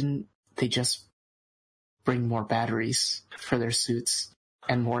 why didn't they just bring more batteries for their suits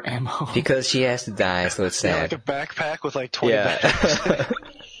and more ammo? Because she has to die, so it's sad. Like a backpack with like 20 batteries.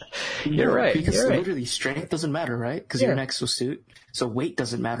 You're right. Because literally strength doesn't matter, right? Because you're next to a suit. So weight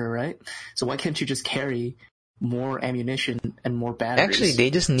doesn't matter, right? So why can't you just carry more ammunition and more batteries? Actually, they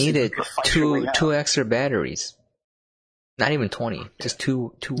just needed two extra batteries. Not even 20. Just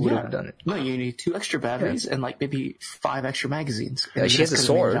two would have done it. No, you need 2 extra batteries and like maybe 5 extra magazines. She has a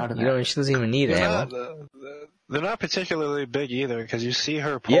sword. She doesn't even need ammo. They're not particularly big either, because you see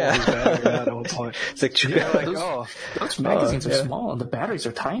her pull these batteries out at one point. It's like, those magazines are small and the batteries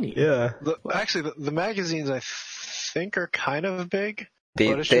are tiny. Yeah. Actually, the magazines I think are kind of big.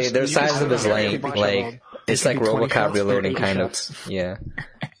 Their size of his leg. It's like RoboCop reloading, kind of. Yeah.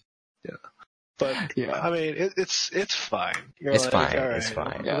 But I mean, it's fine. It's fine. Right. It's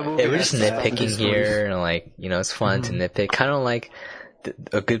fine. We're just nitpicking here, and it's fun to nitpick. Kind of like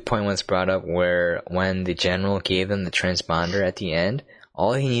a good point was brought up where when the general gave him the transponder at the end,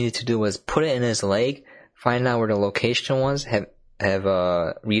 all he needed to do was put it in his leg, find out where the location was, have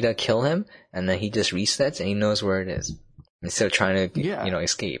Rita kill him, and then he just resets and he knows where it is instead of trying to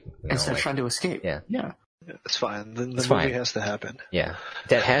escape. Instead of trying to escape. Yeah. It's fine. The movie has to happen. Yeah.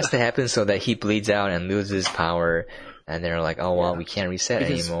 That has to happen so that he bleeds out and loses power, and they're like, oh, well, we can't reset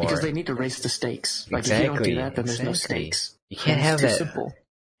anymore. Because they need to raise the stakes. Like, if you don't do that, then there's no stakes. You can't have that. It's too simple.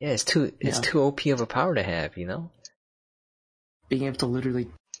 Yeah, it's too OP of a power to have, Being able to literally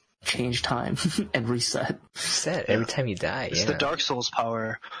change time and reset. Every time you die, It's the Dark Souls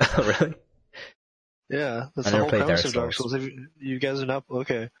power. Really? Yeah, that's the whole premise of Dark Souls. You guys are not...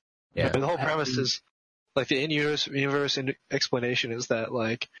 Okay. Yeah. The whole premise is like the in-universe explanation is that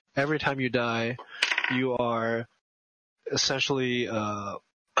like every time you die, you are essentially an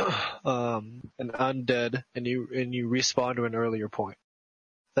undead, and you respawn to an earlier point.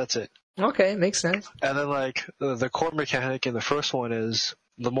 That's it. Okay, makes sense. And then like the core mechanic in the first one is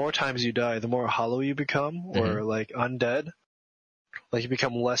the more times you die, the more hollow you become, or like undead. Like you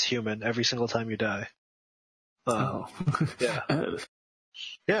become less human every single time you die. Yeah.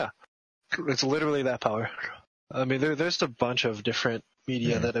 Yeah. It's literally that power. I mean, there's a bunch of different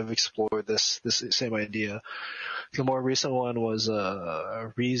media that have explored this same idea. The more recent one was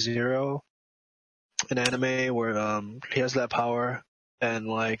ReZero, an anime where he has that power, and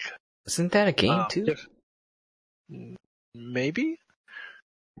like Isn't that a game too? Maybe,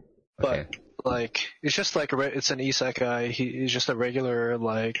 Okay. but like it's just like it's an isekai. He's just a regular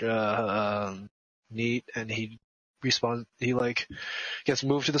like NEET, and he respawns. He like gets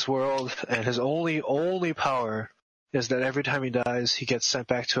moved to this world, and his only power is that every time he dies, he gets sent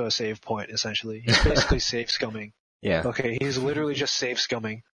back to a save point. Essentially, he's basically save scumming. Yeah. Okay, he's literally just save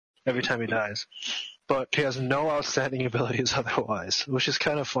scumming every time he dies. But he has no outstanding abilities otherwise, which is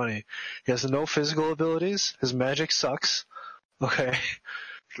kind of funny. He has no physical abilities. His magic sucks. Okay.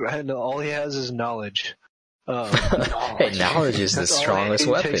 And all he has is knowledge. Hey, knowledge is the strongest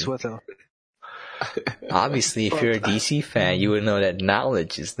weapon. Takes with him. Obviously, if you're a DC fan, you would know that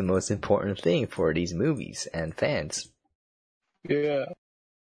knowledge is the most important thing for these movies and fans. Yeah.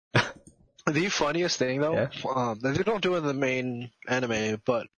 The funniest thing, though, they don't do it in the main anime,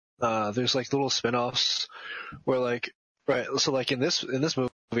 but there's like little spin-offs where like, right, so like in this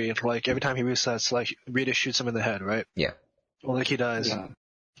movie, like every time he resets, like Rita shoots him in the head, right? Yeah. Well, like he dies. Yeah.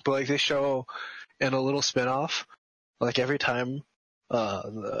 But like they show in a little spin-off, like every time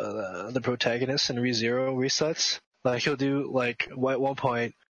the protagonist in ReZero resets, like he'll do like at one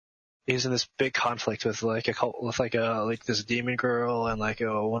point he's in this big conflict with like this demon girl and like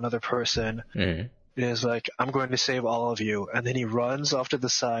one other person. Mm-hmm. And he's like, I'm going to save all of you. And then he runs off to the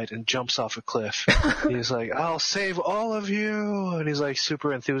side and jumps off a cliff. He's like, I'll save all of you. And he's like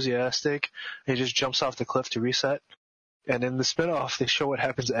super enthusiastic. And he just jumps off the cliff to reset. And in the spin-off, they show what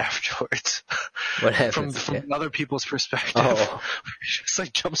happens afterwards. What happens? From other people's perspective. Oh. He just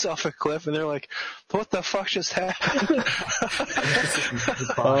like jumps off a cliff and they're like, what the fuck just happened?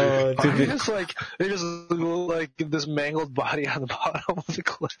 Oh, dude. They just like this mangled body on the bottom of the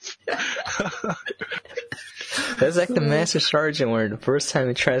cliff. That's like the Master Sergeant where the first time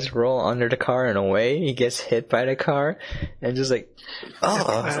he tries to roll under the car and away, he gets hit by the car and just like,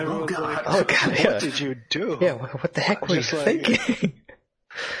 oh god, what did you do? Yeah, what the heck were you thinking?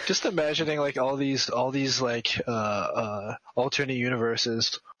 Just imagining like all these like alternate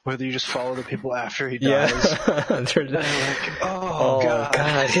universes where you just follow the people after he dies. Yeah. And they're like, oh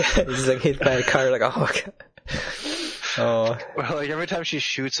god. Yeah. He's like hit by a car, like, oh god. Oh. Or like every time she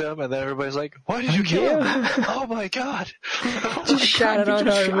shoots him, and then everybody's like, "Why did you kill him? Oh my god! Just shot it on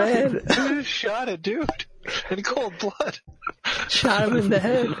our man. Just shot it, dude, in cold blood. Shot him in the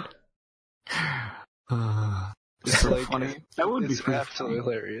head." It's so like, funny. That would be absolutely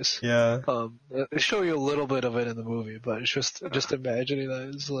hilarious. Yeah. They show you a little bit of it in the movie, but it's just imagining that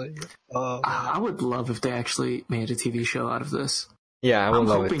it's like. I would love if they actually made a TV show out of this. Yeah, I would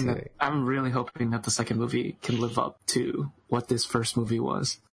love it too. I'm really hoping that the second movie can live up to what this first movie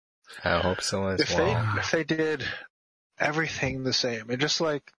was. I hope so as well. If they did everything the same and just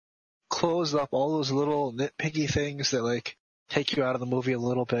like closed up all those little nitpicky things that like take you out of the movie a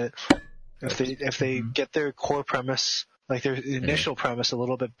little bit. If they get their core premise, like their initial premise a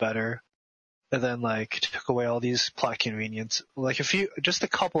little bit better, and then like took away all these plot conveniences, like just a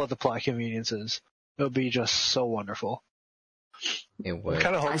couple of the plot conveniences, it would be just so wonderful. It would. I'm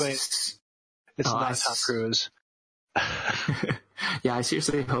kind of hoping it's not Tom Cruise. Yeah, I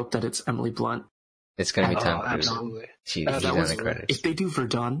seriously hope that it's Emily Blunt. It's gonna be Tom Cruise. Absolutely. She's in the credits. If they do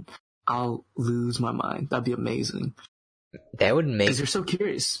Verdun, I'll lose my mind. That'd be amazing. That would make. Because they're so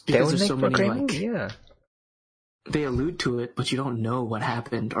curious. Because there's so many like. Yeah. They allude to it, but you don't know what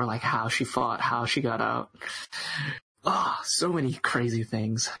happened or like how she fought, how she got out. Oh, so many crazy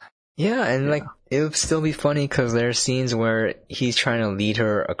things. Yeah, and like it would still be funny because there are scenes where he's trying to lead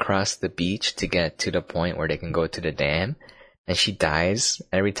her across the beach to get to the point where they can go to the dam, and she dies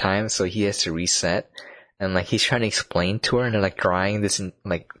every time, so he has to reset. And like he's trying to explain to her, and they're like drawing this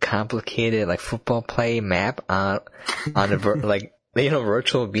like complicated like football play map on the like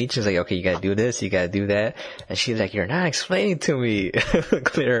virtual beach. Is like, okay, you gotta do this, you gotta do that, and she's like, you're not explaining to me.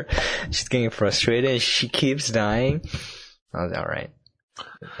 Clear, she's getting frustrated. And she keeps dying. I was all right.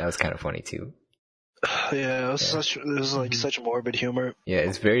 That was kind of funny too. Yeah, it was like such morbid humor. Yeah,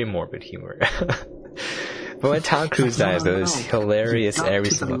 it's very morbid humor. But when Tom Cruise dies, though, it's hilarious every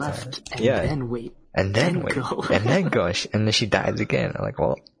single time. And then wait. And then wait. Go. And then go. And then she dies again. I'm like,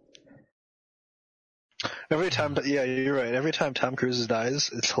 well. Every time, yeah, you're right. Every time Tom Cruise dies,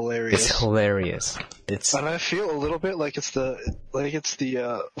 it's hilarious. It's hilarious. And I feel a little bit like it's the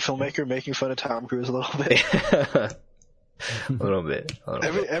filmmaker making fun of Tom Cruise a little bit. A little bit.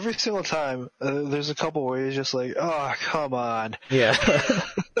 Every single time, there's a couple where he's just like, oh, come on. Yeah.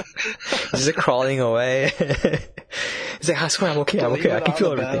 He's just crawling away. He's like, I swear I'm okay. I can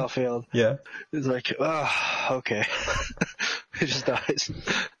feel everything. Battlefield. Yeah. He's like, oh, okay. He just dies.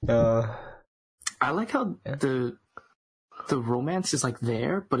 I like how the romance is like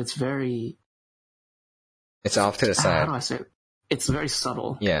there, but it's very. It's off to the side. How do I say it? It's very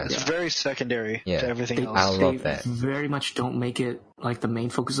subtle. Yeah. It's very secondary to everything else. I love that. Very much don't make it like the main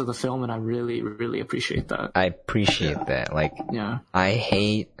focus of the film, and I really, really appreciate that. I appreciate that. Like, I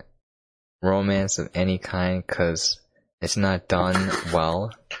hate romance of any kind because it's not done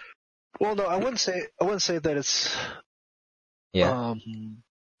well. Well, no, I wouldn't say that it's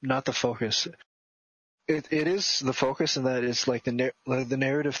not the focus. It is the focus in that it's like the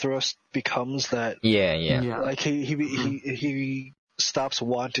narrative thrust becomes that. Yeah. Like he stops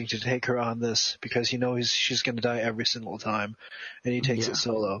wanting to take her on this because he knows she's going to die every single time, and he takes it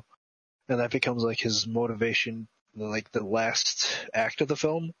solo, and that becomes like his motivation, like the last act of the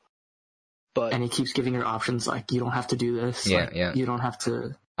film. And he keeps giving her options like, you don't have to do this. Yeah. You don't have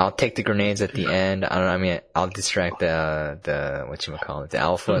to. I'll take the grenades at the end. I'll distract the the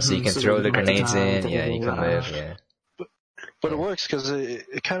alpha, so you can throw the grenades in. Yeah, you can live. Yeah. But it works because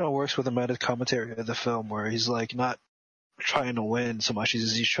it kind of works with the meta commentary of the film, where he's like not trying to win so much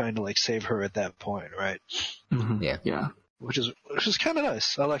as he's trying to like save her at that point, right? Mm-hmm. Yeah. Which is kind of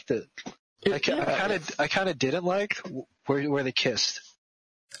nice. I liked it. I kind of didn't like where they kissed.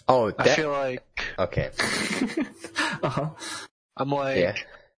 Oh, I feel like okay. I'm like,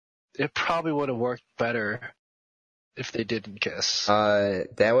 it probably would have worked better if they didn't kiss.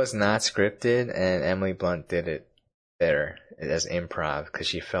 That was not scripted, and Emily Blunt did it better as improv because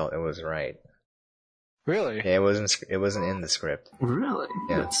she felt it was right. Really? Yeah, it wasn't in the script. Really?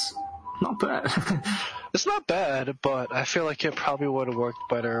 Yeah. That's not bad. It's not bad, but I feel like it probably would have worked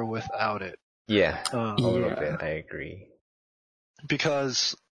better without it. Yeah, a little bit. I agree.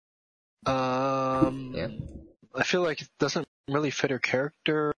 Because, I feel like it doesn't really fit her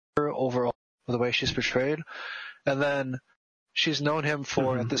character overall, the way she's portrayed. And then she's known him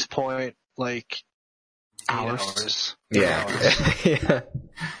for, at this point, like, hours. Yeah. Yeah.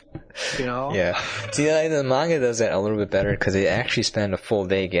 You know? Yeah. See, like, the manga does that a little bit better because they actually spend a full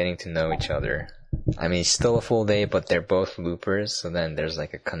day getting to know each other. I mean, it's still a full day, but they're both loopers, so then there's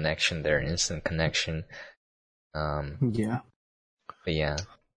like a connection there, an instant connection. Yeah. But yeah.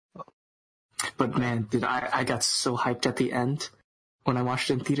 But man, I got so hyped at the end when I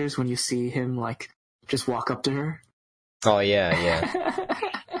watched it in theaters when you see him like just walk up to her. Oh yeah.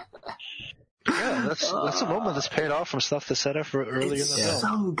 Yeah, that's a moment that's paid off from stuff that's set up for earlier in the film. It's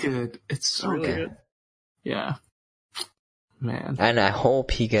so good. It's so really good. Yeah. Man. And I hope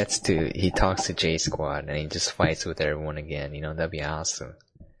he talks to J Squad and he just fights with everyone again. You know, that'd be awesome.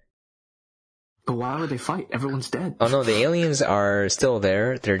 But why would they fight? Everyone's dead. Oh no, the aliens are still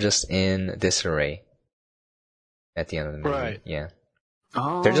there. They're just in disarray at the end of the movie. Right. Yeah.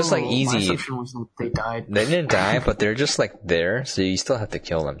 Oh, they're just like easy. My assumption was that they died. They didn't die, but they're just like there, so you still have to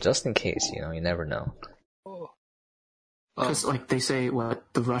kill them just in case. You know, you never know. Because like they say,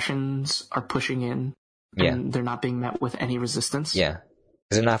 the Russians are pushing in, and they're not being met with any resistance. Yeah,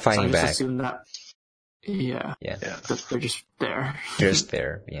 because they're not fighting so I back. just assume that. Yeah. That they're just there. They're just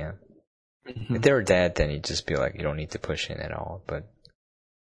there. Yeah. Mm-hmm. If they were dead, then you'd just be like, you don't need to push in at all. But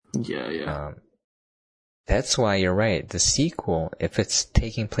that's why you're right. The sequel, if it's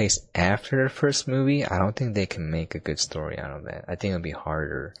taking place after the first movie, I don't think they can make a good story out of that. I think it'll be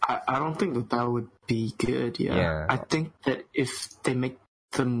harder. I don't think that would be good. Yeah. I think that if they make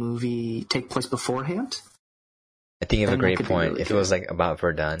the movie take place beforehand. I think you have a great point. Really if it was like about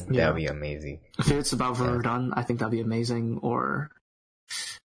Verdun, that would be amazing. If it's about Verdun, I think that'd be amazing. Or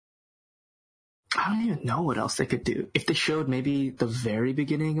I don't even know what else they could do. If they showed maybe the very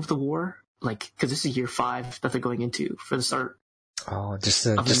beginning of the war, like, because this is year 5 that they're going into for the start. Oh, just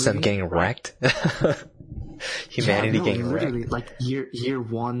them getting wrecked. Humanity getting literally, wrecked. like year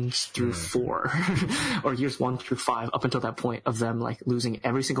 1 through 4, or years 1 through 5, up until that point of them like losing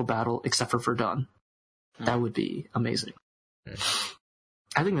every single battle except for Verdun. That would be amazing.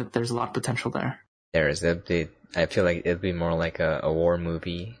 I think that there's a lot of potential there. There is. I feel like it'd be more like a war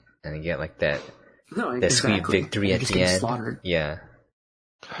movie, and you get like that No, the sweet exactly. victory You're at just the getting end. slaughtered. Yeah.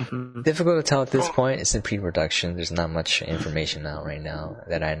 Mm-hmm. Difficult to tell at this point. It's in pre-production. There's not much information out right now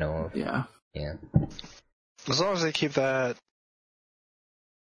that I know of. Yeah. Yeah. As long as they keep that,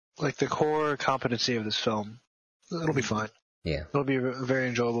 like, the core competency of this film, it'll be fine. Yeah. It'll be a very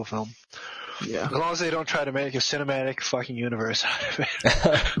enjoyable film. Yeah. As long as they don't try to make a cinematic fucking universe out of it.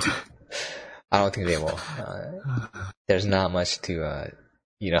 I don't think they will. There's not much to,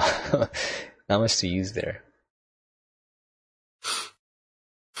 not much to use there.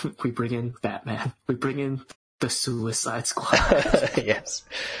 We bring in Batman. We bring in the Suicide Squad. Yes.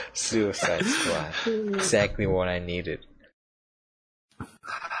 Suicide Squad. Exactly what I needed.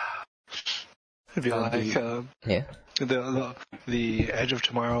 It'd be like yeah. the Edge of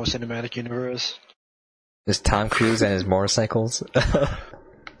Tomorrow cinematic universe. There's Tom Cruise and his motorcycles.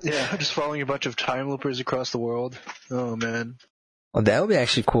 Yeah, just following a bunch of time loopers across the world. Oh man. Well, that would be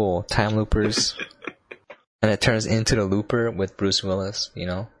actually cool. Time loopers. And it turns into the Looper with Bruce Willis, you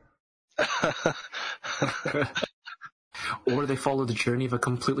know? Or they follow the journey of a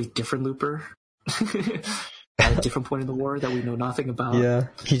completely different Looper. At a different point in the war that we know nothing about. Yeah.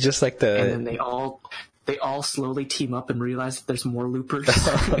 He's just like the... And then they all slowly team up and realize that there's more Loopers.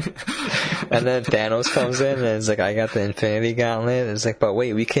 And then Thanos comes in and it's like, I got the Infinity Gauntlet. It's like, but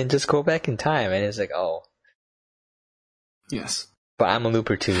wait, we can just go back in time. And it's like, oh. Yes. But I'm a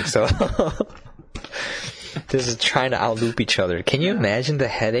Looper too, so... This is trying to outloop each other. Can you imagine the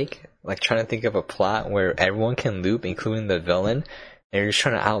headache? Like trying to think of a plot where everyone can loop, including the villain, and you're just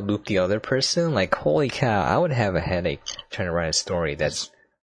trying to outloop the other person? Like, holy cow, I would have a headache trying to write a story that's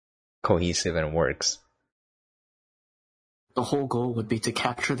cohesive and works. The whole goal would be to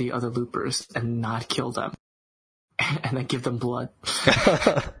capture the other loopers and not kill them. And then give them blood.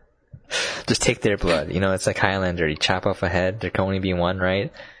 Just take their blood. You know, it's like Highlander. You chop off a head, there can only be one,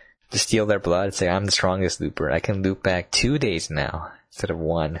 right? Just steal their blood. It's like, I'm the strongest looper. I can loop back 2 days now instead of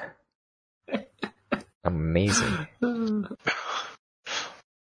 1. Amazing.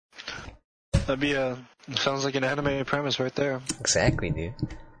 That'd be sounds like an anime premise right there. Exactly, dude.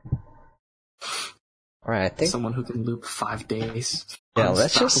 Alright, I think... Someone who can loop 5 days. Yeah,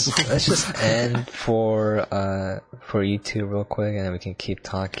 let's just end for YouTube real quick, and then we can keep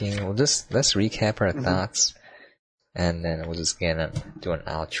talking. Let's recap our thoughts, and then we'll just do an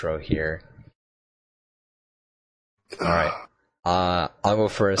outro here. Alright. I'll go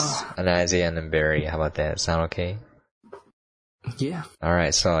first, and Isaiah, and then Barry. How about that? Sound okay? Yeah.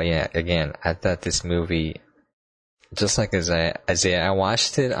 Alright, so yeah, again, I thought this movie, just like Isaiah, I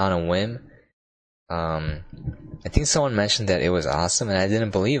watched it on a whim. I think someone mentioned that it was awesome, and I didn't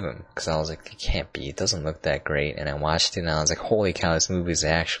believe him, because I was like, it can't be, it doesn't look that great, and I watched it, and I was like, holy cow, this movie is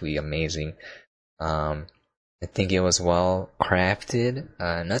actually amazing. I think it was well crafted.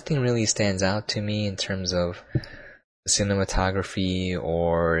 Nothing really stands out to me in terms of cinematography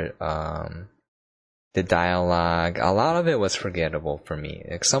or the dialogue. A lot of it was forgettable for me.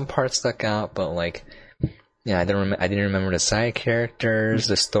 Like, some parts stuck out, but like, yeah, I didn't remember the side characters.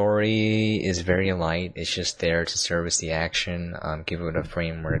 The story is very light. It's just there to service the action, give it a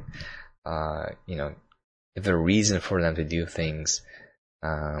framework, give a reason for them to do things.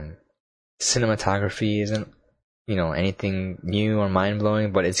 Cinematography isn't, anything new or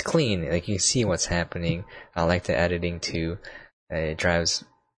mind-blowing, but it's clean. Like, you see what's happening. I like the editing too. It drives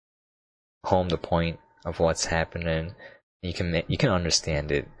home the point of what's happening. You can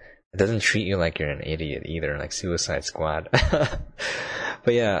understand it. It doesn't treat you like you're an idiot either, like Suicide Squad.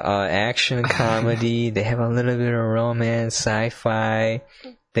 But yeah, action, comedy, they have a little bit of romance, sci-fi.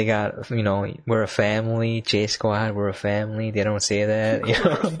 They got, we're a family, J Squad, we're a family. They don't say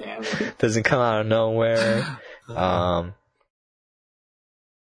that, Doesn't come out of nowhere. Yeah,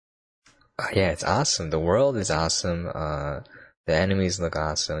 it's awesome. The world is awesome. The enemies look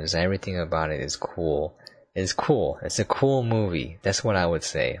awesome. Just everything about it is cool. It's cool. It's a cool movie. That's what I would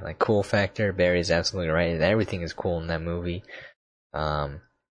say. Like, cool factor, Barry's absolutely right. Everything is cool in that movie.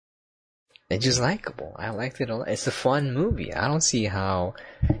 It's just likable. I liked it a lot. It's a fun movie. I don't see how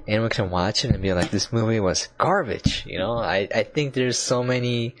anyone can watch it and be like, this movie was garbage. I think there's so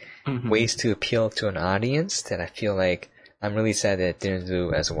many ways to appeal to an audience that I feel like I'm really sad that it didn't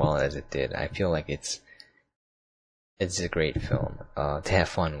do as well as it did. I feel like it's a great film to have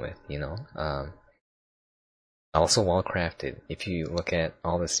fun with, Also well crafted. If you look at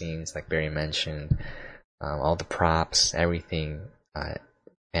all the scenes, like Barry mentioned, all the props, everything,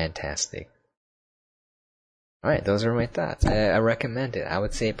 fantastic. Alright, those are my thoughts. I recommend it. I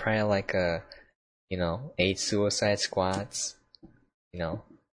would say probably like 8 Suicide Squads, 8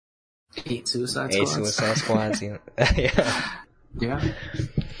 Suicide Squads? 8 Suicide Squads, Yeah. Yeah.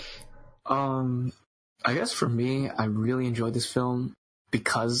 I guess for me, I really enjoyed this film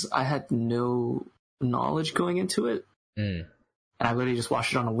because I had no knowledge going into it. Mm. And I literally just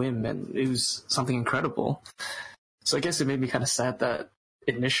watched it on a whim, and it was something incredible. So I guess it made me kind of sad that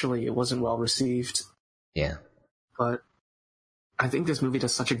initially it wasn't well received. Yeah. But I think this movie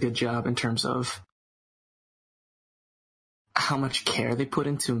does such a good job in terms of how much care they put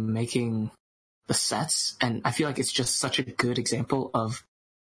into making the sets. And I feel like it's just such a good example of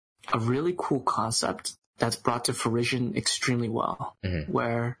a really cool concept that's brought to fruition extremely well,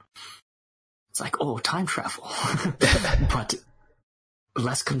 where it's like, oh, time travel, but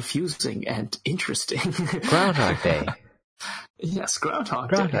less confusing and interesting. Groundhog Day. Yes,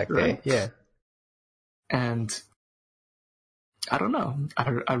 Groundhog Day, right? Yeah. And I don't know.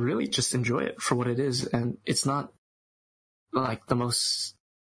 I really just enjoy it for what it is, and it's not like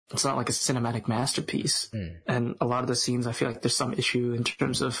it's not like a cinematic masterpiece. And a lot of the scenes, I feel like there's some issue in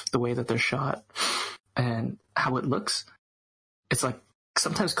terms of the way that they're shot and how it looks. It's like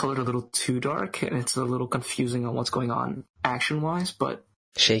sometimes colored a little too dark, and it's a little confusing on what's going on action-wise, but...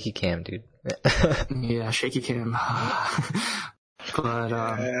 Shaky cam, dude. Yeah, shaky cam.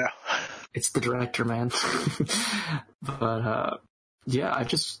 But, it's the director, man. But, yeah, I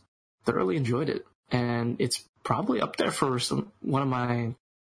just thoroughly enjoyed it. And it's probably up there for one of my,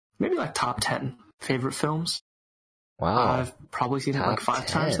 maybe like top 10 favorite films. Wow. I've probably seen it like 5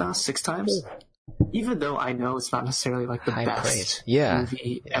 times now, 6 times. Even though I know it's not necessarily like the best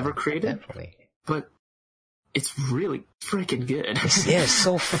movie ever created. Definitely. But it's really freaking good. It's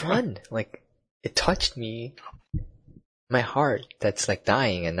so fun. Like, it touched me. My heart that's like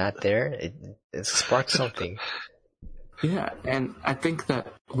dying and not there, it sparked something. Yeah, and I think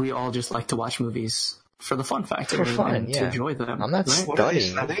that we all just like to watch movies for the fun factor. For fun, and to enjoy them. I'm not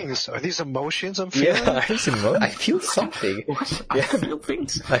studying. Are these emotions I'm feeling? Yeah, I feel something. What? I feel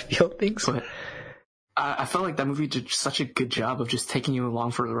things. I feel things. But I felt like that movie did such a good job of just taking you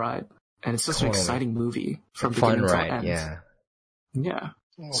along for the ride. And it's such an exciting movie from beginning to end. Yeah. Yeah.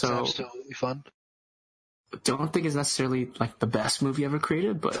 Well, so it's absolutely fun. Don't think it's necessarily like the best movie ever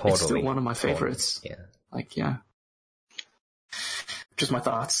created, but it's still one of my favorites. Yeah. Like, yeah. Just my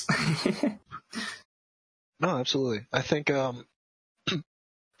thoughts. No, absolutely. I think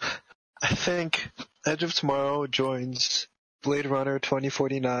Edge of Tomorrow joins Blade Runner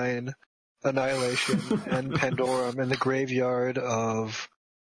 2049, Annihilation, and Pandorum in the graveyard of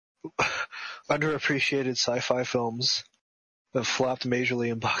underappreciated sci-fi films that flopped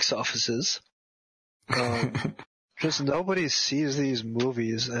majorly in box offices. Just nobody sees these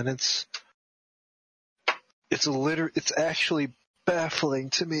movies, and it's actually baffling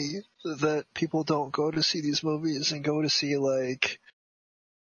to me that people don't go to see these movies and go to see like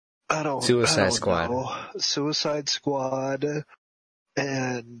Suicide Squad, Suicide Squad,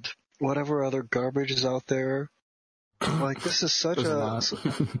 and whatever other garbage is out there. Like, this is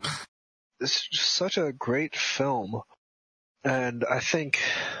it's just such a great film, and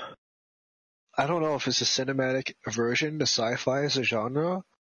I don't know if it's a cinematic aversion to sci-fi as a genre,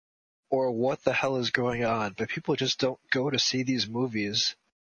 or what the hell is going on, but people just don't go to see these movies.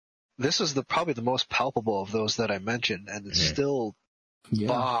 This is probably the most palpable of those that I mentioned, and it's still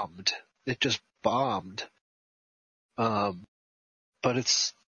bombed. It just bombed. But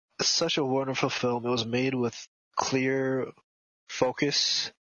it's such a wonderful film. It was made with clear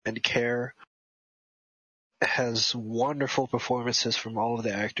focus and care. It has wonderful performances from all of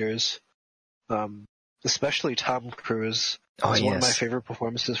the actors. Especially Tom Cruise. It's one of my favorite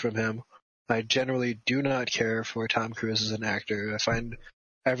performances from him. I generally do not care for Tom Cruise as an actor. I find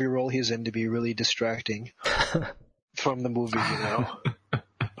every role he's in to be really distracting from the movie, you know?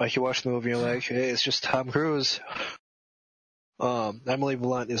 Like, you watch the movie and you're like, hey, it's just Tom Cruise. Emily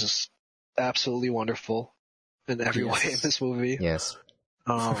Blunt is absolutely wonderful in every way in this movie. Yes.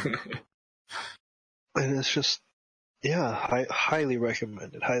 And it's just, I highly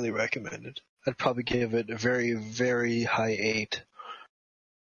recommend it. Highly recommended. I'd probably give it a very, very high 8.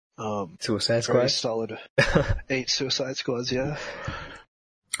 Suicide Squad? Very solid 8 Suicide Squads, yeah.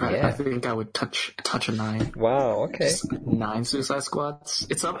 I think I would touch a 9. Wow, okay. Just 9 Suicide Squads.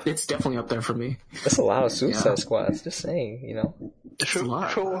 It's definitely up there for me. That's a lot of Suicide Squads, just saying, you know. If it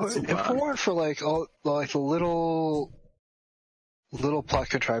weren't for like all like the little plot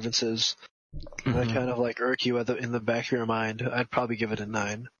contrivances that kind of like irk you in the back of your mind, I'd probably give it a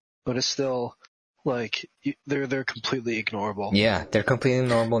 9. But it's still like they're completely ignorable. Yeah, they're completely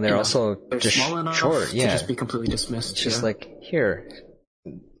ignorable. They're also just small enough short. to just be completely dismissed. It's just like, here.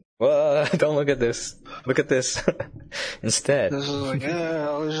 Don't look at this. Look at this instead. This is like,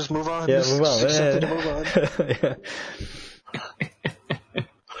 let's just move on. Yeah, move on. Move on.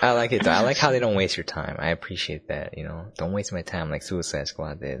 I like it though. I like how they don't waste your time. I appreciate that. Don't waste my time like Suicide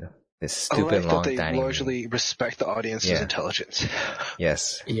Squad did. This stupid long that they dining. largely respect the audience's intelligence.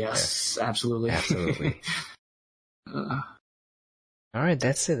 Yes, absolutely. All right,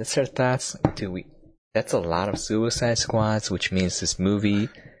 that's it. That's our thoughts. That's a lot of Suicide Squads, which means this movie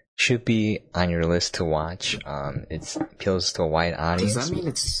should be on your list to watch. It appeals to a wide audience. Does that mean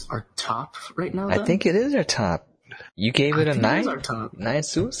it's our top right now? I think it is our top. You gave it a 9. 9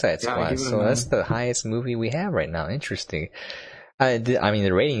 Suicide Squad, so that's the highest movie we have right now. Interesting. I mean,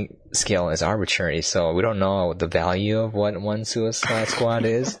 the rating scale is arbitrary, so we don't know the value of what one Suicide Squad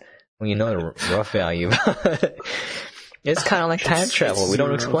is. Well, you know the rough value. It's kind of like time travel. We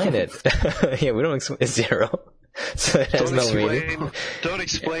don't explain it. Yeah, we don't explain. It's 0. So it has no rating. Don't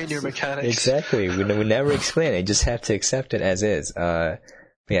explain your mechanics. Exactly. We never explain it. You just have to accept it as is.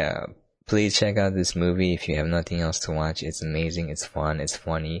 Yeah. Please check out this movie if you have nothing else to watch. It's amazing. It's fun. It's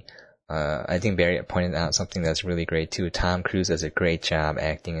funny. I think Barry pointed out something that's really great too. Tom Cruise does a great job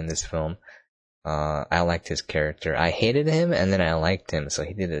acting in this film. I liked his character. I hated him and then I liked him, so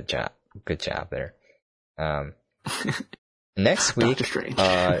he did a good job there. Next week,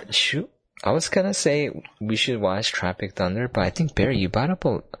 I was gonna say we should watch Tropic Thunder, but I think Barry, you brought up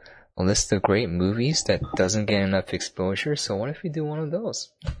a list of great movies that doesn't get enough exposure. So what if we do one of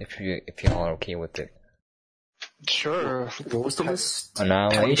those? If y'all are okay with it. Sure. What was the list?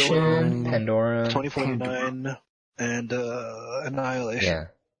 Annihilation, Pandora, 2049, and Annihilation. Yeah.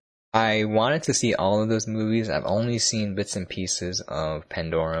 I wanted to see all of those movies. I've only seen bits and pieces of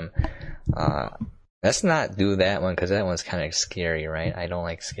Pandorum. Let's not do that one because that one's kind of scary, right? I don't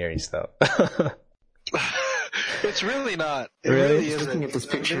like scary stuff. It's really not. It really isn't. Looking at this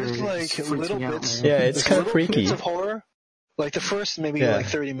picture, there's like little bits. Yeah, it's kind of freaky. Bits of horror. Like the first maybe like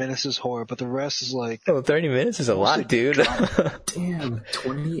 30 minutes is horror, but the rest is like. Oh, 30 minutes is a lot, dude. Damn,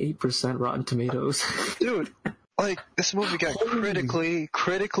 28% Rotten Tomatoes. Dude, like this movie got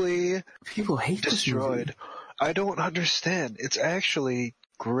critically people hate destroyed. This movie. I don't understand. It's actually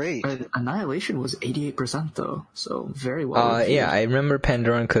great. Annihilation was 88% though, so very well. Yeah, I remember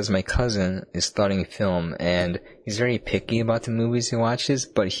Pandorum because my cousin is studying film and he's very picky about the movies he watches,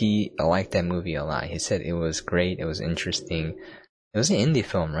 but he liked that movie a lot. He said it was great, it was interesting. It was an indie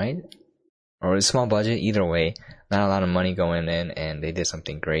film, right? Or a small budget, either way. Not a lot of money going in, and they did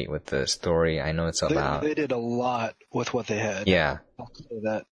something great with the story. I know it's about... They did a lot with what they had. Yeah. I'll say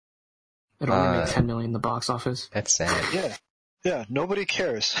that. It only made $10 million in the box office. That's sad. Yeah, nobody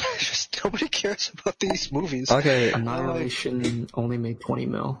cares. Just nobody cares about these movies. Okay. Annihilation only made 20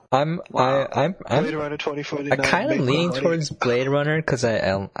 mil. I'm Blade Runner 2049. I kind of lean towards Blade Runner because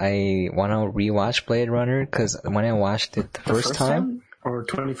I want to rewatch Blade Runner because when I watched it the first time or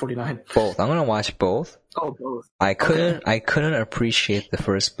 2049. Both. I'm gonna watch both. Oh, both. I couldn't appreciate the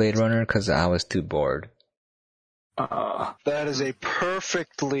first Blade Runner because I was too bored. That is a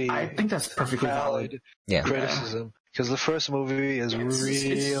perfectly. I think that's perfectly valid. Criticism. Because the first movie is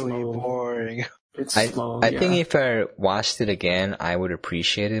really boring. It's slow. I think if I watched it again, I would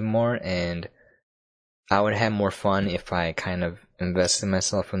appreciate it more, and I would have more fun if I kind of invested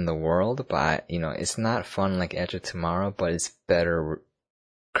myself in the world. But it's not fun like Edge of Tomorrow, but it's better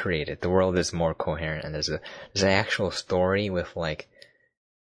created. The world is more coherent, and there's an actual story with like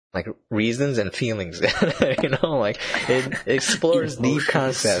reasons and feelings. It explores deep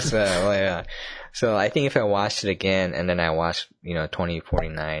concepts. Yeah. So I think if I watched it again and then I watched,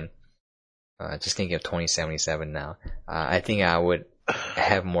 2049, just thinking of 2077 now, I think I would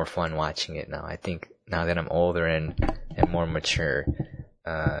have more fun watching it now. I think now that I'm older and more mature,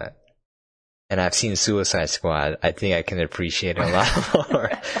 and I've seen Suicide Squad, I think I can appreciate it a lot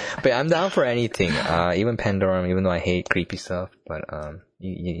more. But I'm down for anything, even Pandorum, even though I hate creepy stuff, but,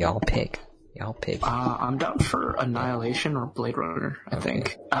 y'all pick. I'm down for Annihilation or Blade Runner, I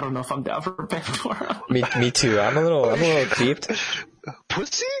think. I don't know if I'm down for Pandora. Me too. I'm a little creeped.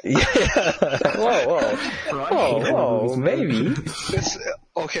 Pussy? Yeah. Whoa, maybe. It's,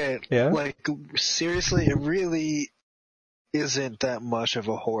 okay. Yeah. Like, seriously, it really isn't that much of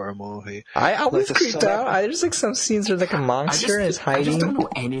a horror movie. I was creeped out. There's like some scenes where like a monster is hiding. I just don't know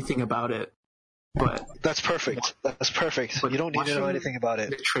anything about it. But that's perfect. But you don't need to know anything about it.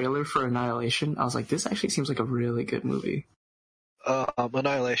 The trailer for Annihilation, I was like, this actually seems like a really good movie.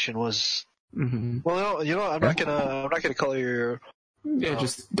 Annihilation was. Mm-hmm. Well, I'm not gonna call your. Yeah,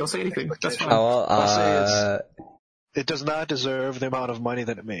 just don't say anything. That's fine. I'll say it does not deserve the amount of money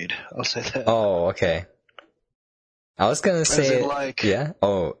that it made. I'll say that. Oh, okay. I was gonna say, yeah.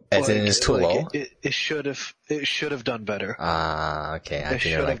 Oh, as in it's too low. It should have done better. Okay. It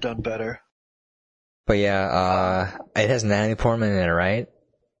should have done better. But yeah, it has Natalie Portman in it, right?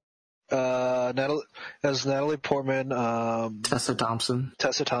 Natalie Portman, Tessa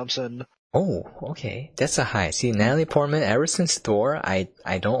Thompson. Oh, okay. That's a high. See, Natalie Portman, ever since Thor, I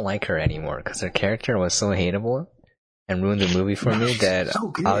don't like her anymore because her character was so hateable and ruined the movie for me that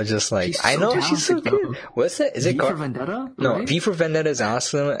so I was just like, She's I so know she's so talented, good. What's that? Is it V for Vendetta? No, right? V for Vendetta is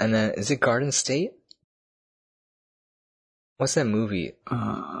awesome, and then is it Garden State? What's that movie?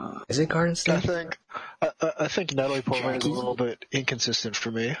 Is it Garden State? I think Natalie Portman is a little bit inconsistent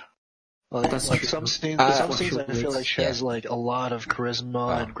for me. Like some scenes I feel like she has like a lot of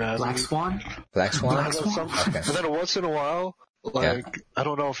charisma and gravity. Black Swan? Black Swan? And then once in a while, like, I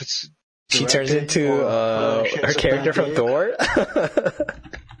don't know if it's she turns into her character from Thor.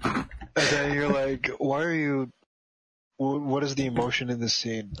 And then you're like, why are you? What is the emotion in this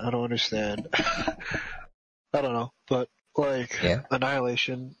scene? I don't understand. I don't know, but like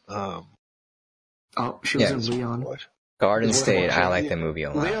Annihilation. She was in Leon. Garden State. I like the movie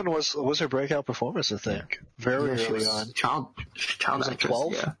a lot. Leon was her breakout performance, I think. Very early on. Child actress,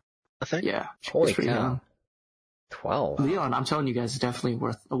 12? yeah. I think. Yeah. Holy cow. 12. Leon, I'm telling you guys, it's definitely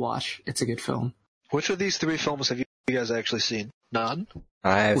worth a watch. It's a good film. Which of these 3 films have you guys actually seen? None?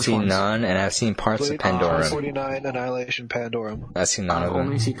 I've seen none, and I've seen parts of Pandorum. 2049, Annihilation, Pandorum. I've seen none of them. I've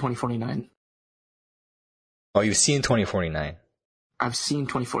only seen 2049. Oh, you've seen 2049? I've seen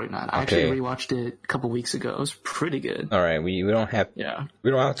 2049. I Okay. actually rewatched it a couple weeks ago. It was pretty good. All right, we don't have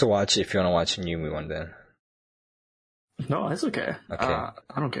we don't have to watch it if you want to watch a new one then. No, that's okay. Okay. I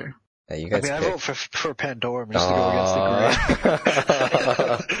don't care. Yeah, you guys I vote for Pandorum just to go against the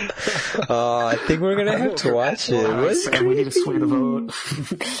grain. I think we're gonna have to watch it. And we need to sway the vote.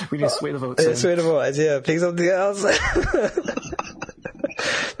 We need to sway the vote. Sway the vote. Yeah, pick something else.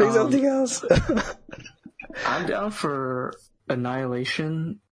 Pick something else. I'm down for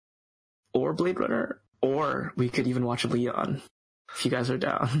Annihilation or Blade Runner, or we could even watch Leon if you guys are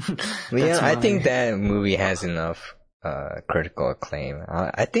down. Leon, I think that movie has enough critical acclaim.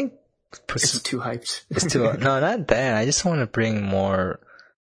 I think it's too hyped. It's too no, not that. I just want to bring more,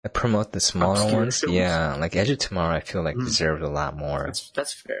 promote the smaller Obscure ones. films. Yeah, like Edge of Tomorrow, I feel like deserved a lot more.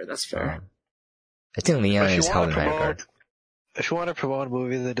 That's fair. I think Leon is held in high regard. If you want to promote a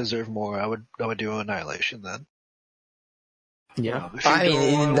movie that deserves more, I would do Annihilation then. Yeah. If you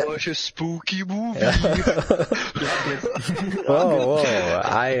don't want to watch a spooky movie. Whoa.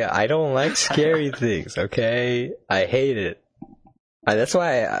 I don't like scary things, okay? I hate it. That's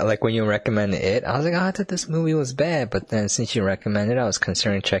why, like, when you recommended it, I was like, I thought this movie was bad, but then since you recommended it, I was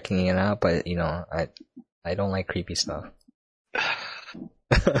considering checking it out, but, you know, I don't like creepy stuff.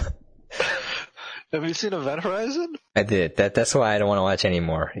 Have you seen Event Horizon? I did. That's why I don't want to watch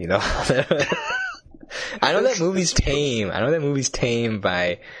anymore, you know? I know that movie's tame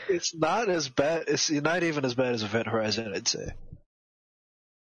by... It's not as bad, it's not even as bad as Event Horizon, I'd say.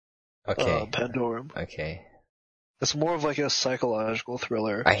 Okay. Pandorum. Okay. It's more of like a psychological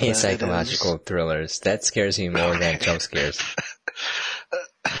thriller. I hate psychological thrillers. That scares me more than jump scares.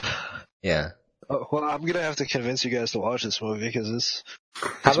 Yeah. Well, I'm gonna have to convince you guys to watch this movie because it's.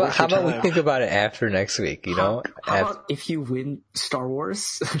 How about we think about it after next week? You know. How about if you win Star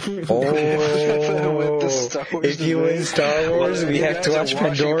Wars? If you win Star Wars, we have to watch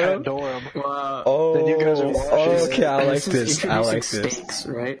Pandorum. Then you guys are watching. Okay, I like this. I like this. Stakes,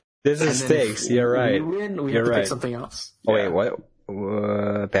 right? This is stakes. You're right. We win, we You're have to right. pick something else. Oh, wait, what?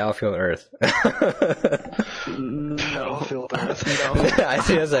 Battlefield Earth. No. Battlefield Earth. No. I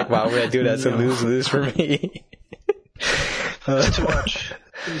see. I was like, wow, we're gonna do that. It's a lose for me. It's too much.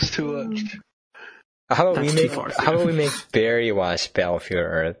 It's too much. How about we make Barry watch Battlefield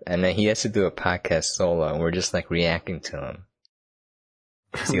Earth, and then he has to do a podcast solo, and we're just like reacting to him.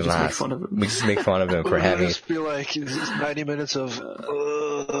 We just make fun of him. We just make fun of him for having. Just be like 90 minutes of.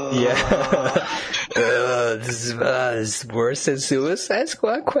 Yeah. This is worse than Suicide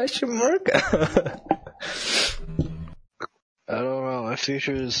Squad? Question mark. I don't know. It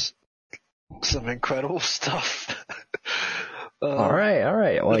features some incredible stuff. All right.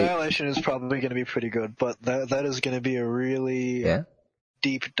 Well, Annihilation is probably going to be pretty good, but that is going to be a really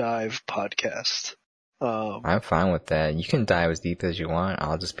deep dive podcast. I'm fine with that. You can dive as deep as you want.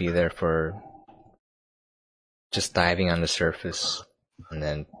 I'll just be there for just diving on the surface, and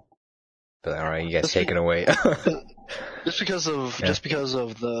then. But all right, you guys take it away. Just because of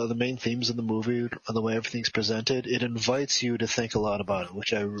the main themes in the movie and the way everything's presented, it invites you to think a lot about it,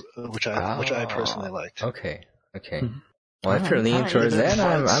 which I personally liked. Okay. Well, if you're leaning towards that,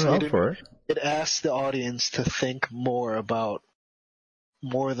 I'm up for it. It asks the audience to think more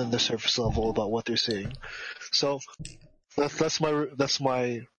than the surface level about what they're seeing. So that's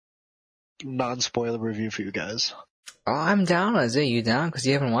my non-spoiler review for you guys. Oh, I'm down. Is it you down? Because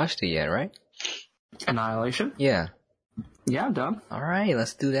you haven't watched it yet, right? Annihilation? Yeah. Yeah, I'm down. All right,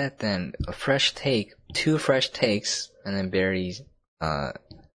 let's do that then. A fresh take, 2 fresh takes, and then Barry's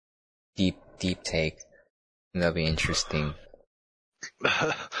deep take. That'll be interesting.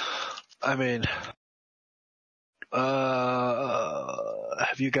 I mean, have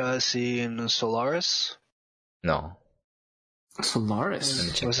you guys seen Solaris? No.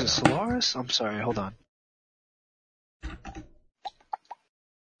 Solaris? Was it Solaris? I'm sorry, hold on. Is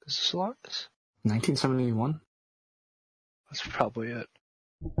it Solaris? 1971? That's probably it.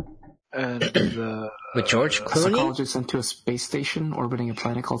 And With George A Clooney? psychologist sent to a space station orbiting a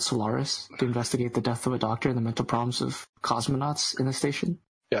planet called Solaris to investigate the death of a doctor and the mental problems of cosmonauts in the station.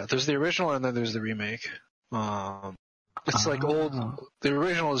 yeah, there's the original and then there's the remake. It's like old. The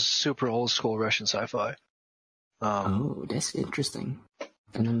original is super old school Russian sci-fi. Oh, that's interesting.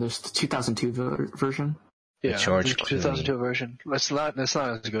 And then there's the 2002 version. Yeah, George the 2002 version. It's not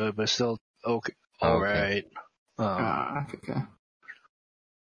as good, but still okay. All right. Okay.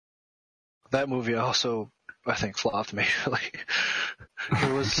 That movie also, I think, flopped majorly.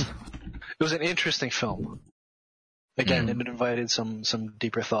 It was an interesting film. Again, it invited some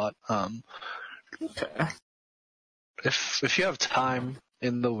deeper thought. Okay. If you have time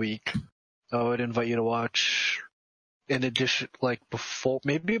in the week, I would invite you to watch, in addition, like before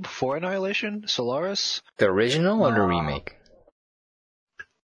Annihilation, Solaris. The original or the remake?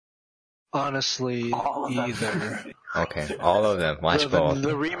 Honestly, either. Okay, all of them. Watch both.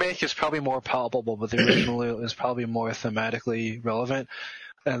 The remake is probably more palpable, but the original is probably more thematically relevant.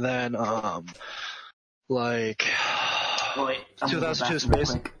 And then, like, Wait, 2002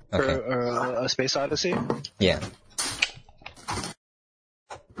 Space Okay. or A Space Odyssey. Yeah.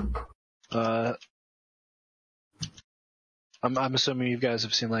 I'm assuming you guys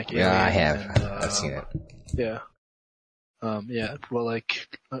have seen like. Yeah, I Alien have. and, I've seen it. Yeah. Yeah. Well, like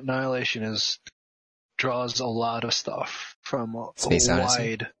Annihilation draws a lot of stuff from Space a Odyssey?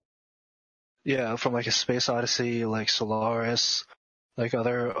 wide. Yeah, from like a Space Odyssey, like Solaris, like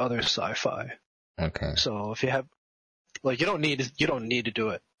other sci-fi. Okay. So if you have, like, you don't need to do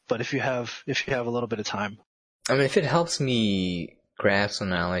it, but if you have a little bit of time. I mean, if it helps me grasp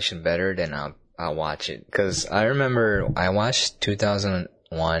Annihilation better, then I'll watch it. Cause I remember I watched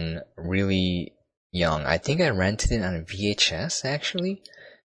 2001 really young. I think I rented it on VHS actually.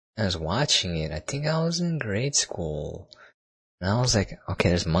 I was watching it. I think I was in grade school. And I was like, okay,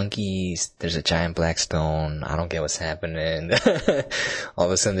 there's monkeys, there's a giant black stone, I don't get what's happening. All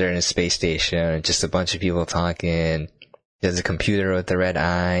of a sudden they're in a space station, just a bunch of people talking. There's a computer with the red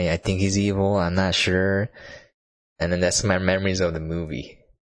eye, I think he's evil, I'm not sure. And then that's my memories of the movie.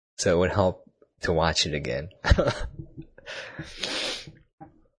 So it would help to watch it again.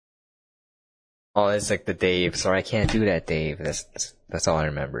 Oh, it's like the Dave. Sorry, I can't do that, Dave. That's all I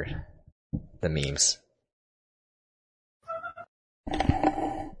remember. The memes.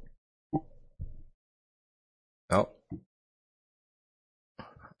 Oh.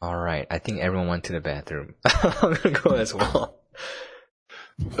 Alright, I think everyone went to the bathroom. I'm gonna go as well.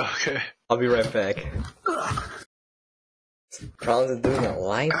 Okay. I'll be right back. Problems of doing a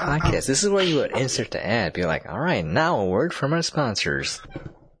live podcast. This is where you would insert the ad. Be like, alright, now a word from our sponsors.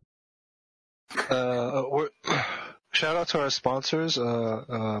 Shout out to our sponsors,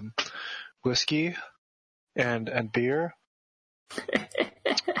 whiskey and beer.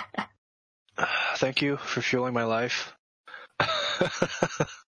 Thank you for fueling my life.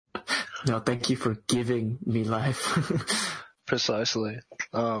 No, thank you for giving me life. Precisely.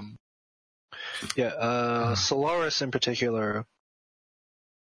 Solaris in particular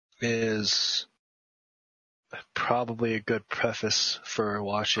is probably a good preface for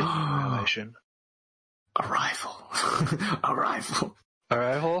watching Annihilation. Arrival. Arrival.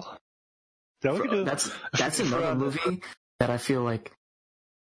 Arrival? That we could do. That's another movie that I feel like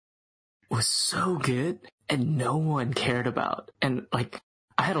was so good and no one cared about. And like,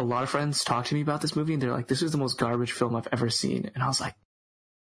 I had a lot of friends talk to me about this movie and they're like, this is the most garbage film I've ever seen. And I was like,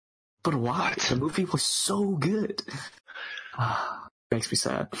 but why? The movie was so good. Makes me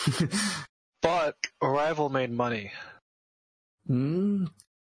sad. But Arrival made money.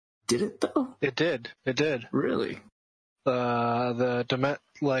 Did it though? It did. Really? It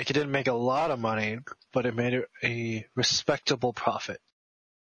didn't make a lot of money, but it made a respectable profit.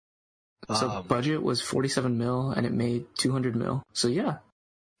 So budget was 47 mil and it made 200 mil. So yeah.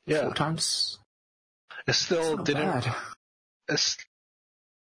 4 times. It still didn't. Bad.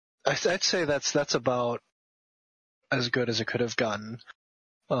 I'd say that's about as good as it could have gotten.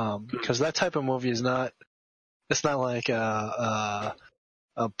 Because that type of movie is not. It's not like a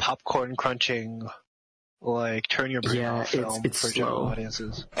popcorn crunching like turn your brain off film it's for slow. general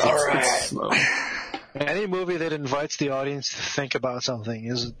audiences. It's slow. Any movie that invites the audience to think about something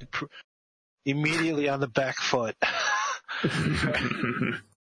is immediately on the back foot.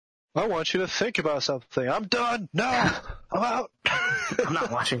 I want you to think about something. I'm done. No, I'm out. I'm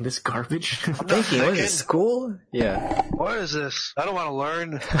not watching this garbage. Thinking, what is it, school? Yeah. What is this? I don't want to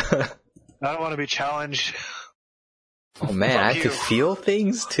learn. I don't want to be challenged. Oh man, I have to feel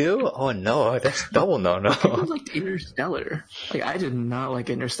things too? Oh no, that's double no. People liked Interstellar. Like, I did not like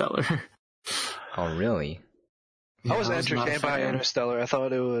Interstellar. Oh really? I was entertained by Interstellar. I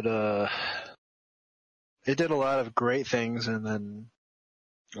thought it would, it did a lot of great things, and then,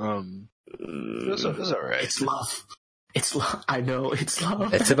 it was alright. It's love. It's love. I know, it's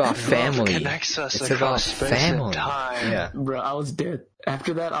love. It's about family. Love connects us it's across about space family. and time. Yeah. Bro, I was dead.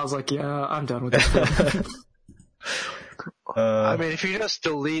 After that, I was like, yeah, I'm done with this film. I mean, if you just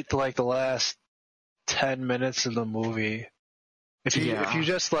delete, like, the last 10 minutes of the movie, if you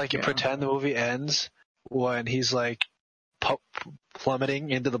just, like, pretend the movie ends when he's, like, plummeting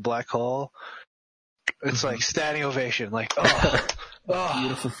into the black hole, it's like standing ovation, like, oh.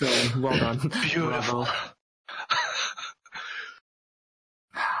 Beautiful film. Well done. Beautiful.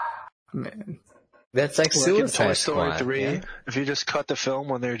 Man. That's like Suicide Toy Story Squad. 3, yeah? if you just cut the film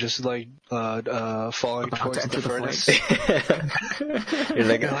when they're just like falling About towards to the enter furnace. You're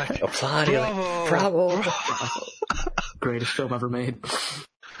like applauding, Bravo! bravo. Greatest film ever made.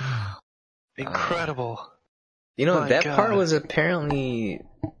 Incredible. You know, My that God. part was apparently,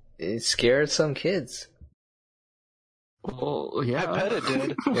 it scared some kids. Well, yeah. I bet it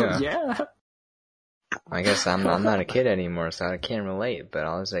did. Yeah. Yeah. I guess I'm not a kid anymore, so I can't relate, but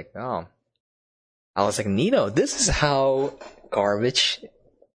I was like, Nino, this is how garbage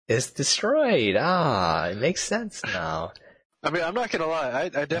is destroyed. It makes sense now. I mean, I'm not gonna lie, I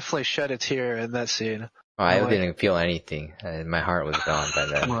definitely shed a tear in that scene. Oh, I didn't feel anything. My heart was gone by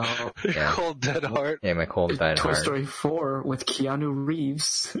then. Well, Yeah. Cold dead heart. Yeah, my cold dead Toy heart. Story 4 with Keanu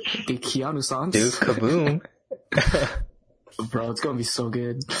Reeves. The Keanu songs. Dude, kaboom. Bro, it's gonna be so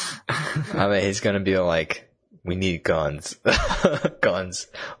good. I mean, he's gonna be like, we need guns. Guns.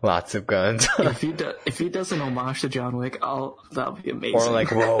 Lots of guns. if he does an homage to John Wick, that'll be amazing. Or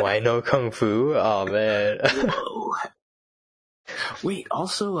like, whoa, I know Kung Fu. Oh, man. Whoa. Wait,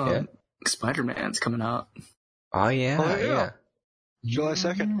 also, Spider-Man's coming out. Oh, yeah, Oh, yeah. yeah. July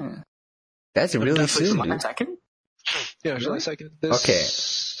 2nd. Yeah. That's really definitely soon, July dude. 2nd? Yeah, July 2nd. This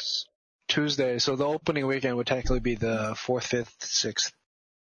Okay. Tuesday, so the opening weekend would technically be the 4th, 5th, 6th.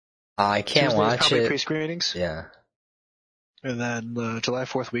 I can't Tuesday's watch probably it. pre-screenings. Yeah. And then July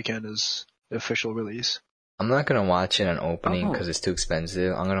 4th weekend is the official release. I'm not gonna watch it on opening because it's too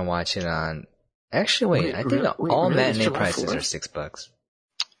expensive. I'm gonna watch it on... Actually, Wait, I think all really? matinee July prices 4th? are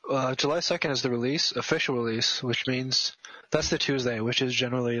 $6. July 2nd is the release, official release, which means that's the Tuesday, which is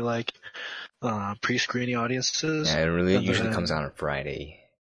generally like pre-screening audiences. Yeah, it really And usually then- comes out on Friday.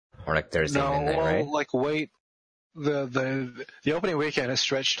 Or like Thursday No, midnight, well, right? like wait, the opening weekend is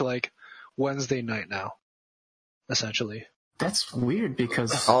stretched to like Wednesday night now, essentially. That's weird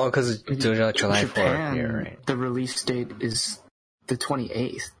because Oh, because it's July 4th Japan, here, right? the release date is the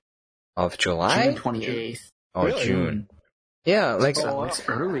 28th. Of July? June 28th. Oh, Really? June. Yeah, like... So wow. it's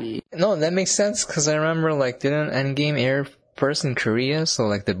early. No, that makes sense, because I remember, like, didn't Endgame air first in Korea? So,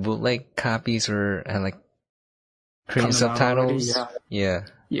 like, the bootleg copies had, like, Korean Coming out subtitles? already, Yeah.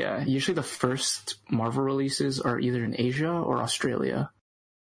 Yeah, usually the first Marvel releases are either in Asia or Australia,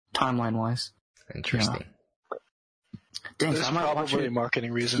 timeline-wise. Interesting. Dang, There's so I might watch probably it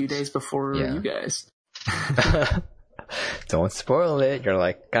marketing a reasons. few days before Yeah. you guys. Don't spoil it. You're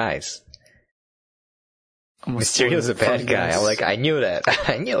like, guys, I'm gonna Mysterio's a spoil it for bad you guy. guys. I'm like, I knew that.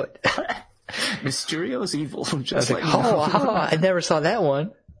 I knew it. Mysterio's evil. I was Just like, like I never saw that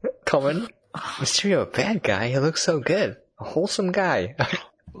one coming. Mysterio, a bad guy? He looks so good. A wholesome guy.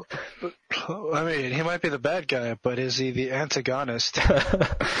 I mean, he might be the bad guy, but is he the antagonist?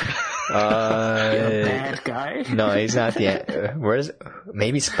 bad guy. No, he's not the...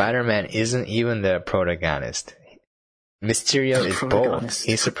 maybe Spider-Man isn't even the protagonist. Mysterio is both. Protagonist.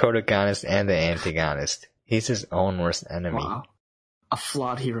 He's the protagonist and the antagonist. He's his own worst enemy. Wow. A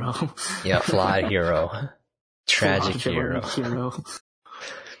flawed hero. Yeah, flawed hero. Tragic Flawed hero. hero.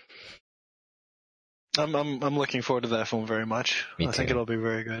 I'm looking forward to that film very much. Me I think too. it'll be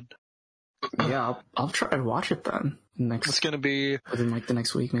very good. Yeah, I'll try to watch it then. It's gonna be... Within like the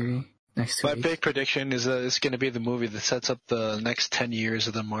next week, maybe. Next 2 My weeks. big prediction is that it's going to be the movie that sets up the next 10 years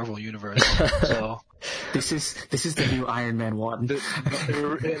of the Marvel Universe. So This is the new Iron Man 1.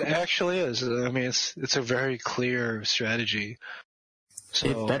 it actually is. I mean, it's a very clear strategy. So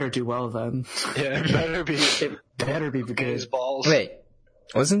It better do well then. yeah, it better be. It better be His good. balls. Wait,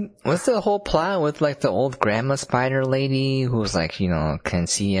 what's the whole plot with like the old grandma spider lady who's like, can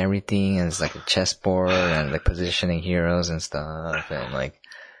see everything and it's like a chessboard and like positioning heroes and stuff and like,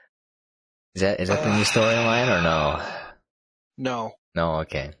 is that the new storyline or no? No, No,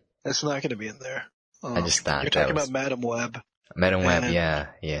 okay. it's not going to be in there. I just thought you're that talking was about Madam Web. Madam Web, and-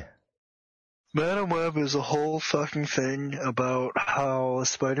 yeah. Madam Web is a whole fucking thing about how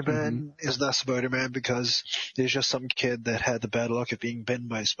Spider-Man is not Spider-Man because there's just some kid that had the bad luck of being bitten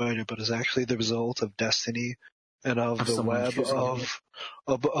by a spider, but is actually the result of destiny and of the someone web choosing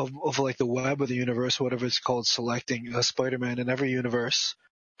of like the web of the universe, whatever it's called, selecting a Spider-Man in every universe.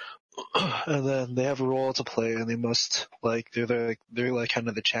 And then they have a role to play, and they must they're like kind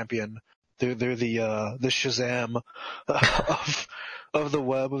of the champion. They're the Shazam of the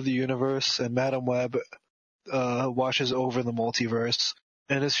web of the universe, and Madam Web watches over the multiverse,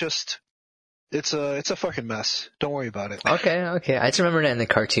 and it's a fucking mess. Don't worry about it. Okay. I just remember that in the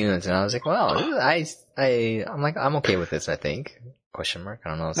cartoons, and I was like, well, I'm okay with this. I think question mark. I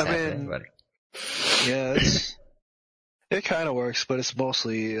don't know what's happening, but yeah, it kind of works, but it's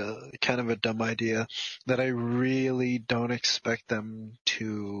mostly kind of a dumb idea that I really don't expect them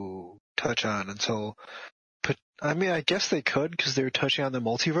to touch on until. I mean, I guess they could because they're touching on the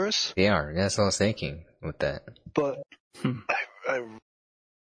multiverse. they are. That's what I was thinking with that. But I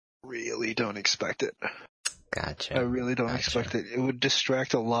really don't expect it. Gotcha. I really don't expect it. It would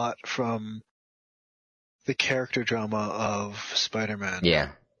distract a lot from the character drama of Spider-Man.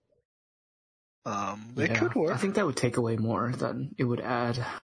 Yeah. It could work. I think that would take away more than it would add.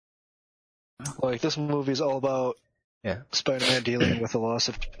 Like, this movie is all about Yeah. Spider-Man dealing with the loss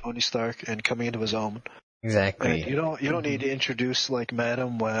of Tony Stark and coming into his own. Exactly. And you don't need to introduce like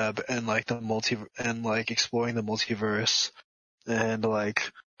Madam Web and like exploring the multiverse and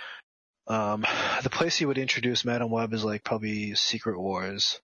like the place you would introduce Madam Web is like probably Secret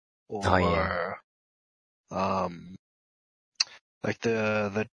Wars or like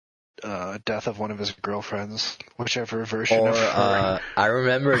the death of one of his girlfriends, whichever version of her. I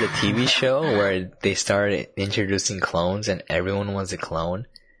remember the TV show where they started introducing clones and everyone was a clone.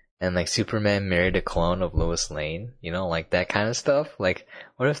 And like Superman married a clone of Lois Lane, like that kind of stuff. Like,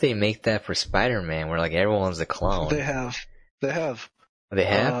 what if they make that for Spider-Man where like everyone's a clone? They have. They have?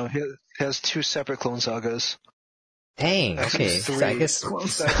 He has 2 separate clone sagas. Dang, Actually, okay. 3. So I guess,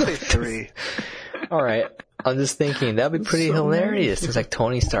 It's actually 3. alright. I'm just thinking, that'd be pretty hilarious. It's like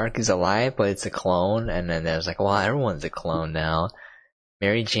Tony Stark is alive, but it's a clone, and then there's like, well, everyone's a clone now.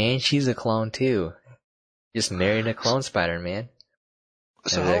 Mary Jane, she's a clone too. Just married a clone Spider-Man.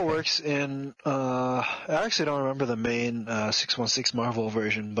 So how it works in, I actually don't remember the main 616 Marvel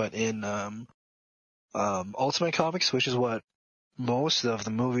version, but in Ultimate Comics, which is what most of the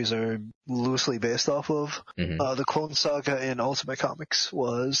movies are loosely based off of, the Clone Saga in Ultimate Comics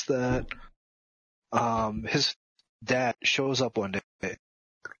was that his dad shows up one day,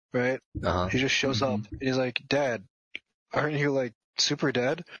 right? Uh-huh. He just shows up, and he's like, Dad, aren't you like super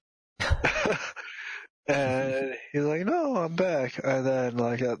dead? And he's like, no, I'm back. And then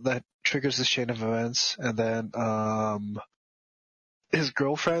like that triggers this chain of events. And then his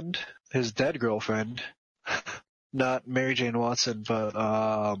girlfriend, his dead girlfriend, not Mary Jane Watson,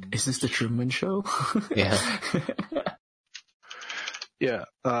 but Is this the Truman Show? Yeah. yeah.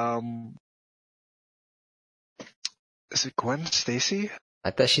 Is it Gwen Stacy?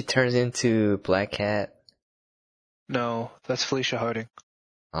 I thought she turns into Black Cat. No, that's Felicia Harding.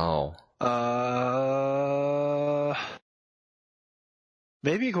 Oh.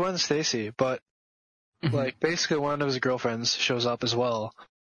 Maybe Gwen Stacy, but like basically one of his girlfriends shows up as well,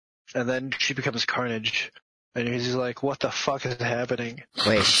 and then she becomes Carnage, and he's like, "What the fuck is happening?"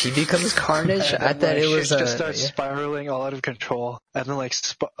 Wait, she becomes Carnage? And I thought it was shit just starts spiraling all out of control, and then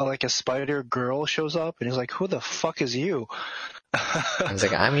like a spider girl shows up, and he's like, "Who the fuck is you?" I was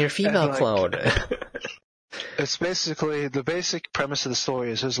like, I'm your female clone. It's basically the basic premise of the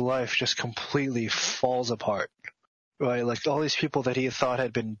story is his life just completely falls apart. Right, like all these people that he thought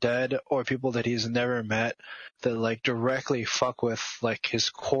had been dead, or people that he's never met, that like directly fuck with like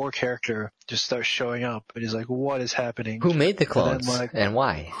his core character, just start showing up, and he's like, "What is happening?" Who made the clones and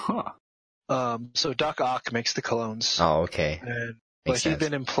why? So Doc Ock makes the clones. Oh, okay. And Makes he's sense.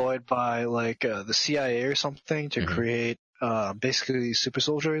 been employed by like the CIA or something to create basically super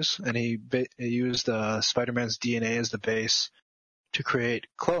soldiers, and he used Spider-Man's DNA as the base to create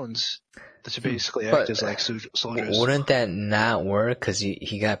clones to basically act as like soldiers. Wouldn't that not work? Because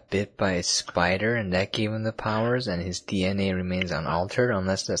he got bit by a spider and that gave him the powers, and his DNA remains unaltered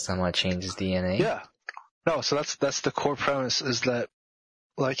unless that somehow changes DNA? Yeah. No, so that's the core premise, is that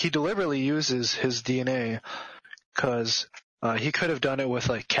like he deliberately uses his DNA because he could have done it with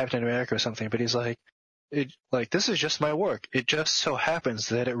like Captain America or something, but he's like, this is just my work. It just so happens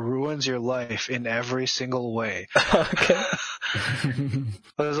that it ruins your life in every single way. Okay.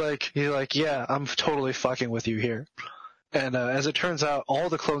 I was like, he's like, yeah, I'm totally fucking with you here. And as it turns out, all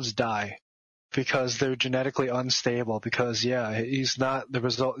the clones die because they're genetically unstable. Because he's not the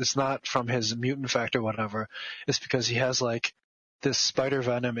result. It's not from his mutant factor, or whatever. It's because he has like this spider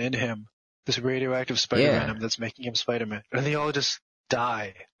venom in him, this radioactive spider venom that's making him Spider-Man, and they all just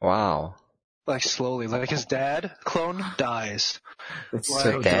die. Wow. Like slowly, like his dad clone dies.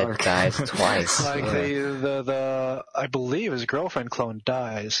 So dad dies twice. Like the I believe his girlfriend clone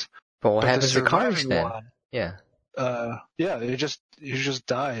dies. But what happens to Carnage then? Yeah. He just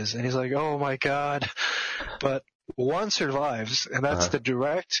dies, and he's like, oh my god. But one survives, and that's the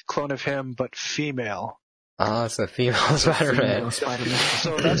direct clone of him, but female. Oh, it's a female Spider-Man.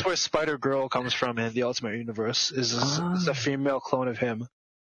 So that's where Spider-Girl comes from in the Ultimate Universe, is a female clone of him.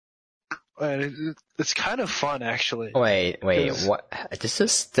 And it's kind of fun, actually. Wait, what?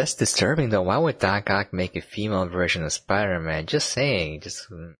 That's disturbing, though. Why would Doc Ock make a female version of Spider-Man? Just saying,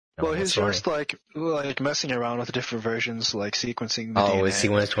 well, he's just like messing around with different versions, like sequencing the DNA. Is he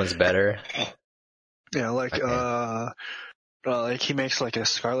which one's better? Yeah, like he makes like a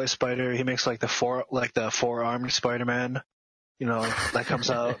Scarlet Spider. He makes like the four-armed Spider-Man. You know, that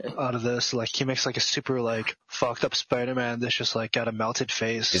comes out of this. Like he makes like a super like fucked up Spider-Man that's just like got a melted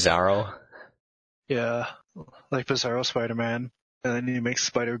face. Bizarro. Yeah, like Bizarro Spider-Man, and then he makes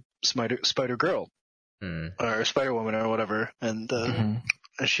Spider-Girl, or Spider-Woman or whatever, and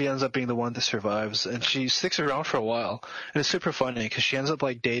she ends up being the one that survives, and she sticks around for a while, and it's super funny because she ends up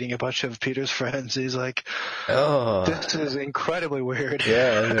like dating a bunch of Peter's friends. He's like, "Oh, this is incredibly weird."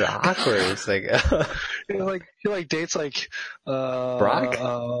 Yeah, it's awkward. It's like, she like dates like Brock.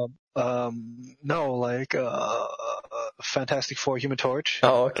 No, like Fantastic Four, Human Torch.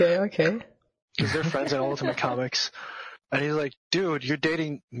 Oh, okay. Because they're friends in Ultimate Comics. And he's like, dude, you're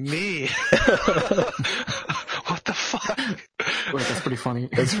dating me. What the fuck? Wait, that's pretty funny.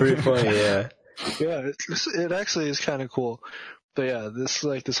 That's pretty funny, yeah. Yeah, it actually is kind of cool. But yeah,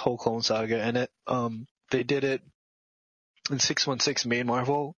 this whole Clone Saga, and they did it in 616 Main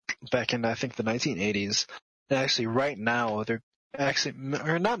Marvel back in, I think, the 1980s. And actually, right now, or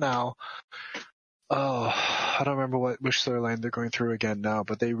not now. Oh, I don't remember which storyline they're going through again now,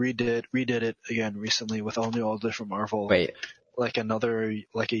 but they redid it again recently with all different Marvel. Wait, like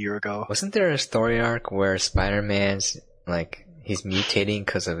a year ago. Wasn't there a story arc where Spider-Man's like he's mutating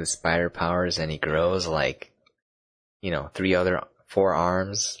because of his spider powers, and he grows like, 4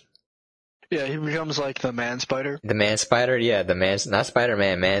 arms? Yeah, he becomes like the Man Spider. The Man Spider, yeah, not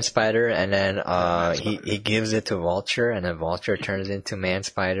Spider-Man, Man Spider, and then he gives it to Vulture, and then Vulture turns into Man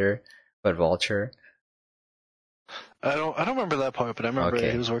Spider, but Vulture. I don't remember that part, but I remember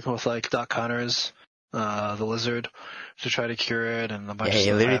he was working with like Doc Connors, the Lizard, to try to cure it, and a bunch of stuff.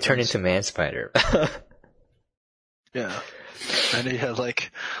 He literally turned into Man Spider. Yeah. And he had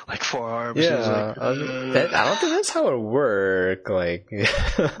like 4 arms. Yeah, I don't think that's how it works. Like,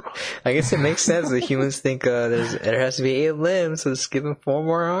 I guess it makes sense that humans think there has to be 8 limbs, so just give him 4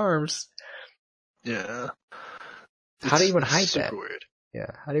 more arms. Yeah. How do you even hide that? Super weird.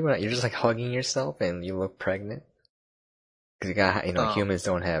 Yeah, how do you even? You're just like hugging yourself and you look pregnant. Because you got, humans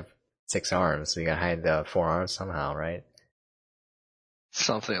don't have 6 arms, so you gotta hide the 4 arms somehow, right?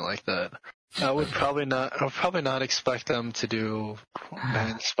 Something like that. I would probably not expect them to do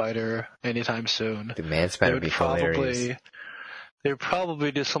Man Spider anytime soon. The Man Spider would be hilarious. They would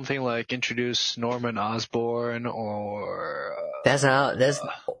probably do something like introduce Norman Osborn or... That's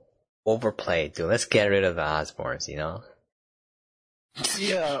overplayed, dude. Let's get rid of the Osborns,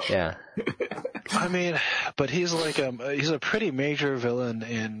 Yeah. Yeah. I mean, but he's like he's a pretty major villain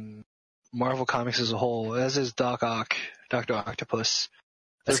in Marvel Comics as a whole, as is Doc Ock, Dr. Octopus.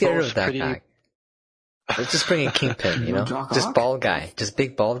 Let's get rid of Doc Ock. Let's just bring in Kingpin, just bald guy, just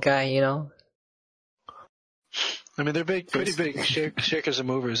big bald guy, I mean, they're pretty big shakers and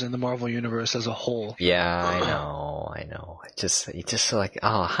movers in the Marvel universe as a whole. Yeah, I know. It's just like,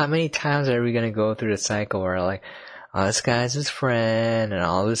 how many times are we gonna go through the cycle where like, this guy's his friend, and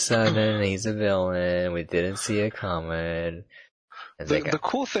all of a sudden he's a villain. We didn't see it coming. The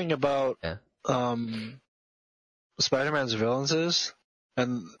cool thing about Spider-Man's villains is,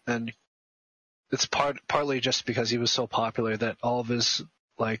 and it's partly just because he was so popular that all of his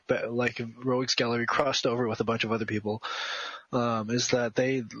like Rogues Gallery crossed over with a bunch of other people. Is that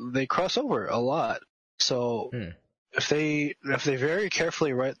they cross over a lot. So if they very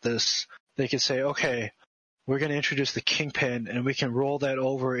carefully write this, they could say, okay, we're going to introduce the Kingpin, and we can roll that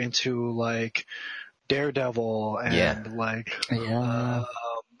over into like Daredevil and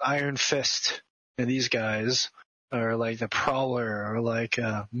Iron Fist and these guys, or like the Prowler, or like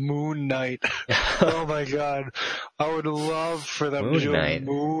Moon Knight. Oh my god, I would love for them to do a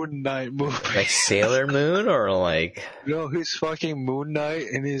Moon Knight movie. Like Sailor Moon, or like... No, he's fucking Moon Knight,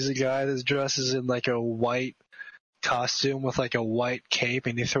 and he's a guy that dresses in like a white costume with like a white cape,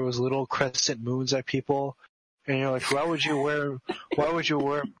 and he throws little crescent moons at people. And you're like, why would you wear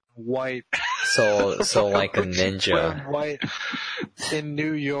white? So like a ninja. White in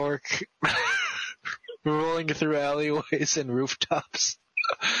New York, rolling through alleyways and rooftops.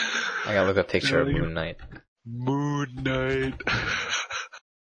 I gotta look up a picture of Moon Knight. Moon Knight.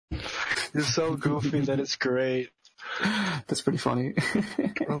 It's so goofy that it's great. That's pretty funny.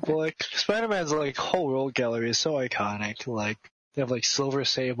 But like, Spider-Man's like whole world gallery is so iconic. Like, they have like Silver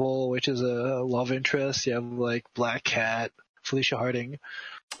Sable, which is a love interest. You have like Black Cat, Felicia Harding.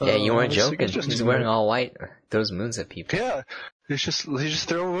 Yeah, you weren't joking. He's wearing all white. Throws moons at people. Yeah, he just throws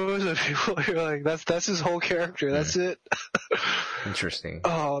moons at people. You're like, that's his whole character. That's it. Interesting.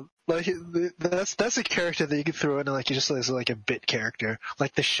 Like that's a character that you can throw in, like you just as like a bit character,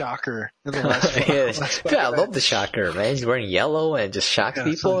 like the Shocker in the last. Dude, I love the Shocker, man. He's wearing yellow and just shocks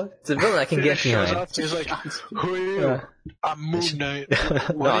people. It's a villain I can get behind. He's like, who are you? I'm Moon Knight.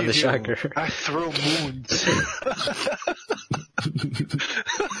 No, I'm the Shocker. I throw moons.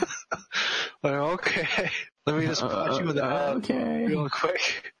 Like, okay, let me just punch you with that real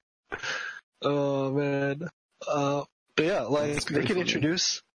quick. Oh man. But yeah, like they can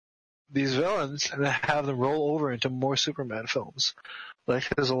introduce these villains and have them roll over into more Superman films. Like,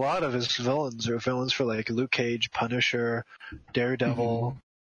 there's a lot of his villains are villains for like Luke Cage, Punisher, Daredevil,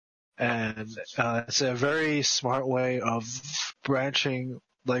 and it's a very smart way of branching,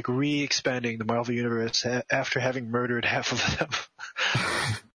 like re-expanding the Marvel Universe after having murdered half of them.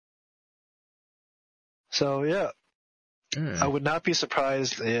 So yeah, I would not be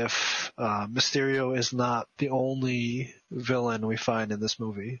surprised if Mysterio is not the only villain we find in this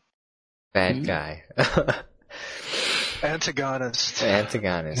movie. Bad guy. Antagonist.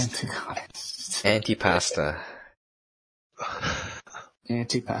 Antipasta.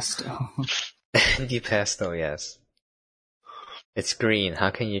 Antipasto, yes. It's green. How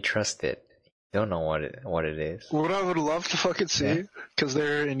can you trust it? You don't know what it is. What I would love to fucking see, because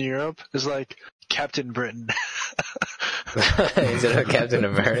they're in Europe, is like Captain Britain. Is it a Captain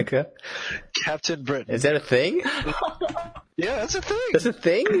America? Captain Britain. Is that a thing? Yeah, that's a thing. That's a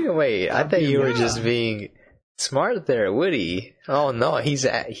thing? Wait, I thought you were just being smart there, witty. Oh no, his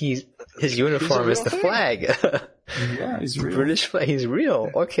uniform is the flag. Yeah, he's real. British flag. He's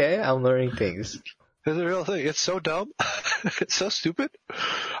real. Okay, I'm learning things. It's a real thing. It's so dumb. It's so stupid.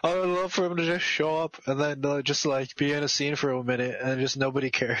 I would love for him to just show up and then just like be in a scene for a minute and just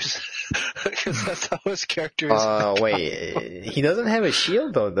nobody cares. Because that's how his character is. Wait, he doesn't have a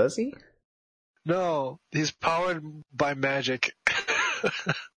shield though, does he? No, he's powered by magic.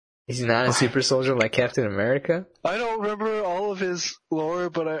 He's not a super soldier like Captain America? I don't remember all of his lore,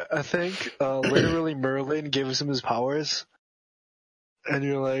 but I think literally Merlin gives him his powers. And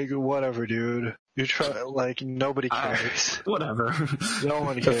you're like, whatever, dude. You try, like, nobody cares. Whatever. No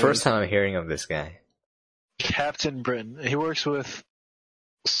one cares. The first time I'm hearing of this guy. Captain Britain. He works with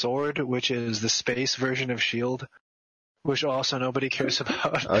Sword, which is the space version of S.H.I.E.L.D., which also nobody cares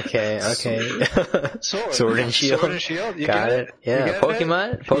about. Okay. Sword and Shield. Sword and Shield. You got it. Yeah.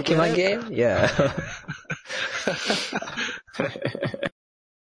 Pokemon game? Yeah.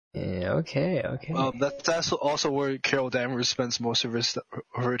 Yeah, okay. That's also where Carol Danvers spends most of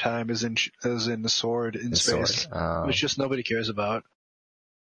her time is in the Sword in space, which just nobody cares about.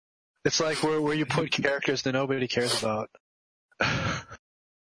 It's like where you put characters that nobody cares about.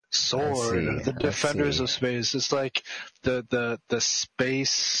 Sword, the Defenders of Space. It's like the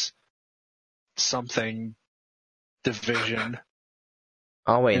space something division.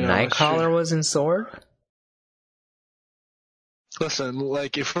 Oh wait, Nightcrawler was in Sword? Listen,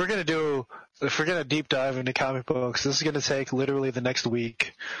 like if we're gonna deep dive into comic books, this is gonna take literally the next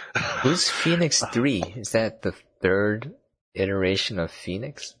week. Who's Phoenix 3? Is that the third iteration of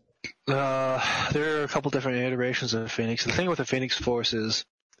Phoenix? There are a couple different iterations of Phoenix. The thing with the Phoenix Force is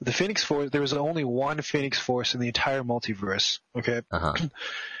the Phoenix Force. There was only one Phoenix Force in the entire multiverse. Okay,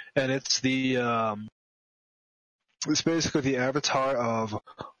 and it's it's basically the avatar of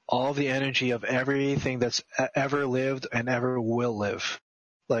all the energy of everything that's ever lived and ever will live.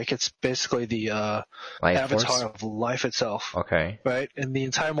 Like, it's basically the avatar of life itself. Okay. Right? In the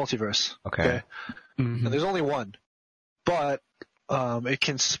entire multiverse. Okay. And there's only one. But it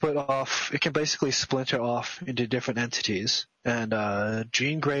can split off. It can basically splinter off into different entities. And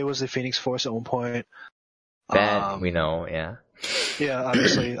Jean Grey was the Phoenix Force at one point. That we know, yeah. Yeah,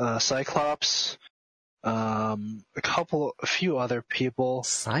 obviously Cyclops. A few other people.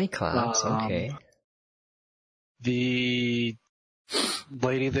 Cyclops, okay. The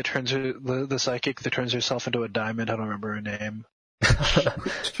lady that the psychic that turns herself into a diamond. I don't remember her name.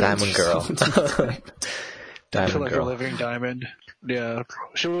 Diamond Girl. I feel like a living diamond. Yeah,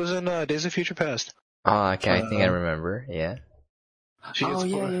 she was in Days of Future Past. Oh, okay, I think I remember. Yeah.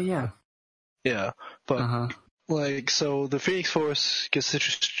 Yeah, but so the Phoenix Force gets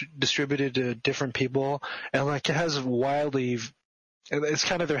distributed to different people, and like it has wildly. It's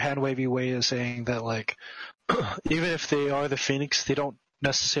kind of their hand wavy way of saying that like, even if they are the Phoenix, they don't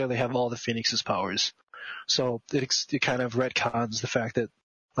necessarily have all the Phoenix's powers. So it kind of retcons the fact that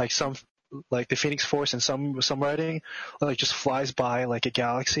like the Phoenix Force in some writing like just flies by like a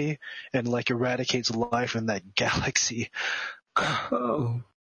galaxy and like eradicates life in that galaxy. Oh.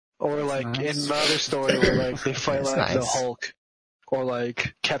 Or like in another story where like they fight like the Hulk or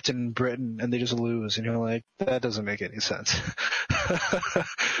like Captain Britain and they just lose and you're like, that doesn't make any sense.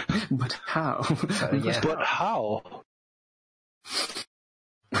 But how? But how?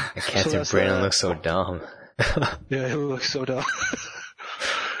 Captain Britain looks so dumb. Yeah, he looks so dumb.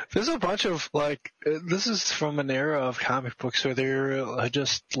 There's a bunch of like, this is from an era of comic books where they're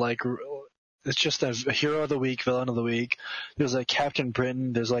just like, it's just a hero of the week, villain of the week. There's like Captain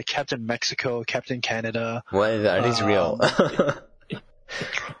Britain, there's like Captain Mexico, Captain Canada. What are these real?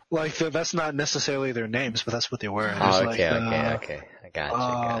 Like that's not necessarily their names, but that's what they were. Oh, okay. I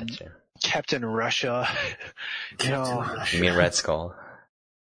gotcha. Captain Russia. You mean Red Skull?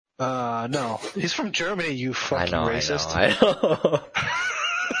 No. He's from Germany, you fucking racist. I know.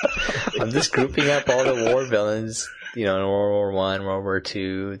 I'm just grouping up all the war villains, in World War One, World War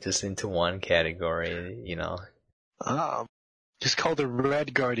Two, just into one category, Just called the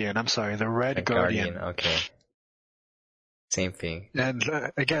Red Guardian. I'm sorry, the Red Guardian. Okay. Same thing. And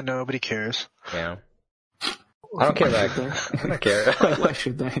again, nobody cares. Yeah. I don't care I don't care. Why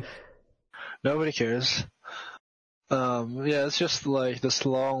should they? Nobody cares. Yeah, it's just like this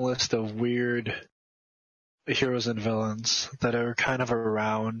long list of weird heroes and villains that are kind of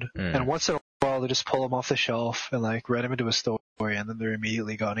around. And once in a while, they just pull them off the shelf and like write them into a story, and then they're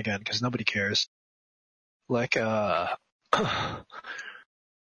immediately gone again because nobody cares. Like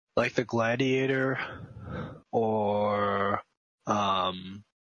like the Gladiator, or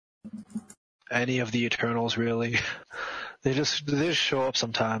any of the Eternals, really. They just show up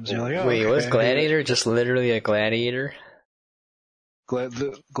sometimes. You're like, wait, was Gladiator just literally a gladiator?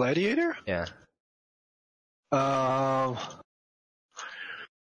 The Gladiator? Yeah.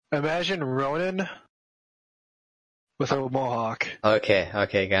 Imagine Ronin with a mohawk. Okay,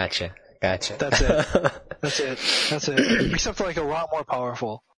 gotcha. That's it. That's it. Except like a lot more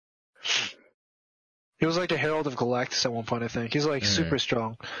powerful. He was like the Herald of Galactus at one point, I think. He's like super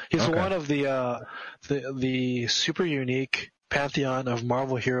strong. He's one of the super unique pantheon of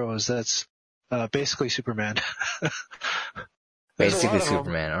Marvel heroes that's basically Superman. Basically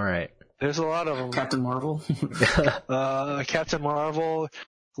Superman, alright. There's a lot of them. Captain Marvel? Captain Marvel,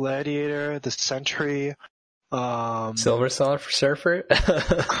 Gladiator, the Sentry, Silver Surfer?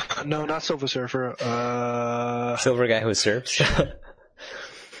 No, not Silver Surfer. Silver guy who surfs?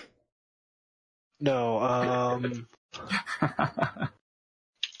 No,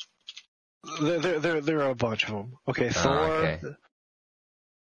 there are a bunch of them. Okay, Thor. Okay.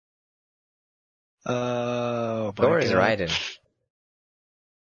 Oh, Thor is Raiden.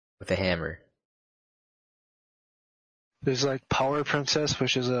 With a hammer. There's like Power Princess,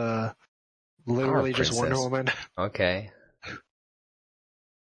 which is literally just Wonder Woman. Okay.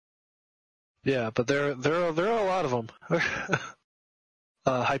 Yeah, but there are a lot of them.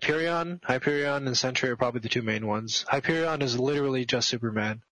 Hyperion and Sentry are probably the two main ones. Hyperion is literally just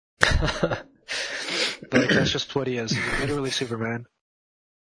Superman. Like that's just what he is. He's literally Superman.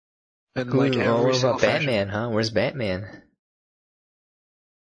 And like what about Batman, huh? Where's Batman?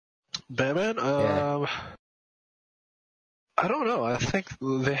 Batman? Yeah. I don't know. I think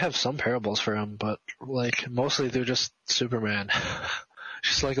they have some parables for him, but like mostly they're just Superman.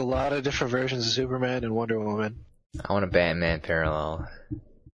 Just like a lot of different versions of Superman and Wonder Woman. I want a Batman parallel.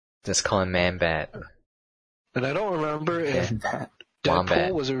 Just call him Man-Bat. And I don't remember if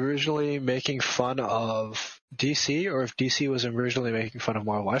Deadpool was originally making fun of DC or if DC was originally making fun of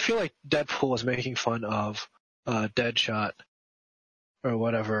Marvel. I feel like Deadpool was making fun of Deadshot or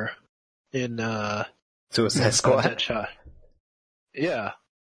whatever in Suicide Squad. Deadshot. Yeah.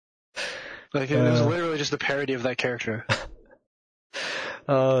 Like it was literally just a parody of that character.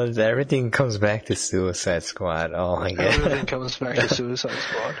 Oh, everything comes back to Suicide Squad. Oh my god. Everything comes back to Suicide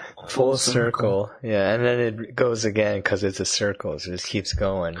Squad. Full circle. Yeah, and then it goes again because it's a circle, so it just keeps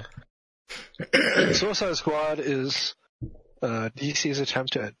going. Suicide Squad is DC's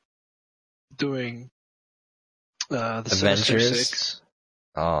attempt at doing the Sinister Avengers? Six,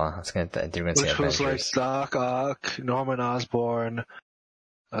 Oh, I was gonna say which was like Avengers. Doc Ock, Norman Osborn,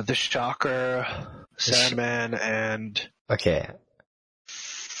 the Shocker, Sandman, and Okay,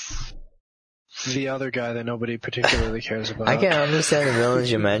 the other guy that nobody particularly cares about. I can understand the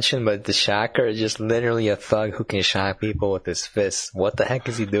villains you mentioned, but the Shocker is just literally a thug who can shock people with his fists. What the heck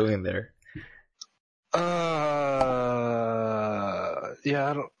is he doing there?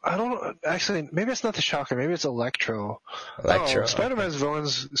 Yeah, I don't, actually, maybe it's not the Shocker, maybe it's Electro. Electro. Oh, Spider-Man's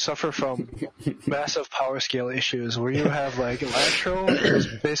villains suffer from massive power scale issues where you have like Electro, who's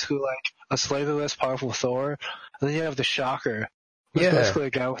basically like a slightly less powerful Thor, and then you have the Shocker, who's Yeah. basically a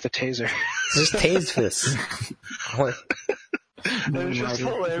guy with a taser. Just tase fists. What? And it's just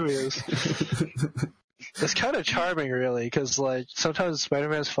hilarious. It's kind of charming, really, because like sometimes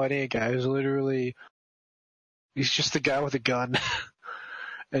Spider-Man's fighting a guy who's literally, he's just a guy with a gun.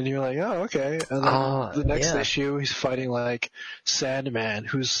 And you're like, oh, okay. And then the next issue, he's fighting like Sandman,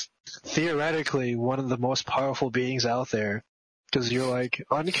 who's theoretically one of the most powerful beings out there. Because you're like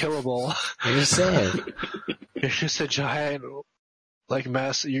unkillable. What are you saying? You're just a giant, like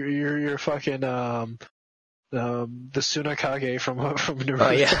mass. You're fucking the Tsunakage from Naruto.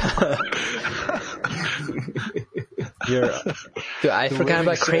 Oh yeah. Dude, I forgot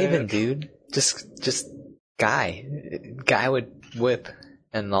about Kraven, dude. Just guy with whip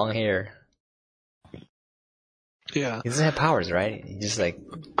and long hair. Yeah. He doesn't have powers, right? He's just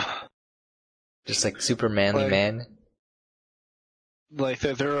like super manly man. Like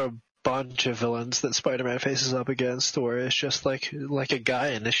there are a bunch of villains that Spider-Man faces up against, where it's just like a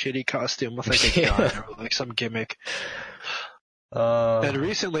guy in a shitty costume with like a gun or like some gimmick. And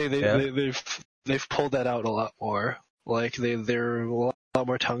recently they've pulled that out a lot more. Like they're a lot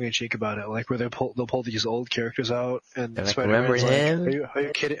more tongue in cheek about it. Like where they'll pull these old characters out and like, Spider-Man's remember like, him? Are you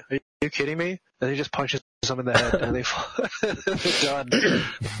kidding? Are you kidding me? And he just punches them in the head and they're done.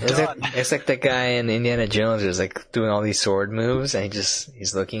 It's like that guy in Indiana Jones who's like doing all these sword moves and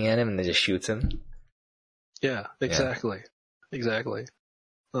he's looking at him and then just shoots him. Yeah, exactly. Exactly.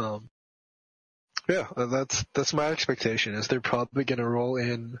 Yeah, that's my expectation, is they're probably gonna roll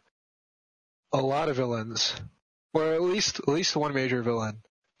in a lot of villains. Or at least one major villain,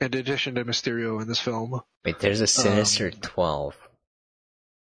 in addition to Mysterio in this film. Wait, there's a Sinister 12.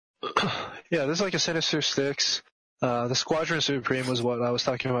 Yeah, there's like a Sinister Six. The Squadron Supreme was what I was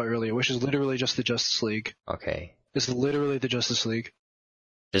talking about earlier, which is literally just the Justice League. Okay. It's literally the Justice League.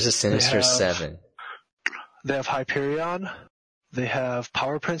 There's a Sinister 7. They have Hyperion. They have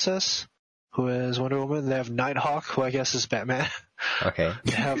Power Princess, who is Wonder Woman. They have Nighthawk, who I guess is Batman. Okay.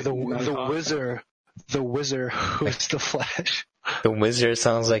 They have the Wizard. The Wizard, who is the Flash. The Wizard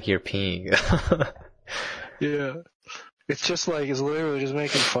sounds like you're peeing. Yeah. It's just like, it's literally just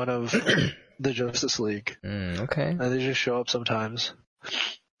making fun of the Justice League. Okay. And they just show up sometimes.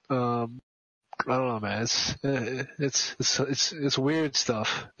 I don't know, man. It's weird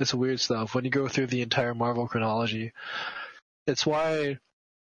stuff. It's weird stuff when you go through the entire Marvel chronology. It's why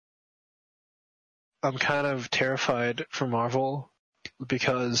I'm kind of terrified for Marvel,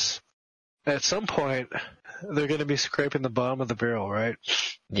 because at some point they're going to be scraping the bottom of the barrel, right?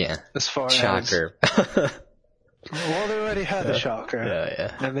 Yeah. As far Shocker. Well, they already had the Shocker.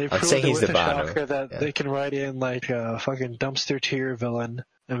 Yeah. And they proved it with the Shocker that they can write in like a fucking dumpster tier villain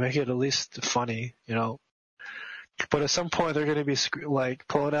and make it at least funny, you know? But at some point they're going to be like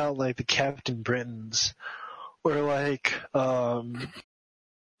pulling out like the Captain Britons, or like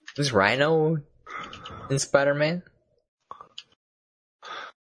Is Rhino in Spider-Man?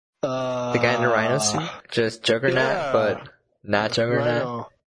 The guy in the Rhino suit? Just Juggernaut, but not Juggernaut? Rhino.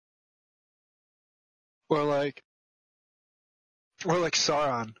 Or like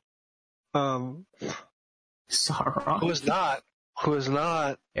Sauron. Sauron? Who is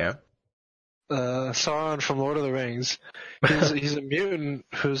not Yeah. Sauron from Lord of the Rings. He's a mutant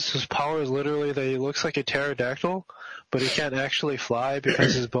whose power is literally that he looks like a pterodactyl, but he can't actually fly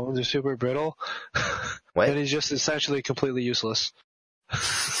because his bones are super brittle. What? And he's just essentially completely useless.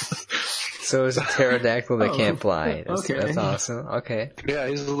 So it's a pterodactyl that can't fly. Okay. That's awesome. Okay. Yeah,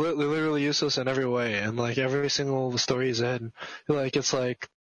 he's literally useless in every way, and like every single story he's in, like it's like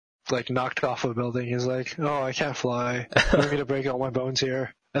knocked off a building. He's like, oh, I can't fly. I'm gonna break all my bones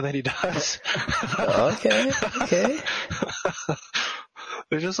here, and then he does. Okay.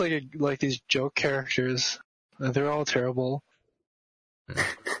 They're just like these joke characters. And they're all terrible.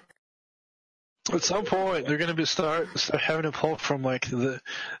 At some point, they're going to start having to pull from like the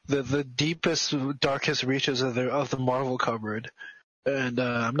deepest, darkest reaches of the Marvel cupboard, and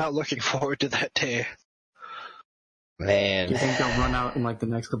I'm not looking forward to that day. Man, Do you think they'll run out in like the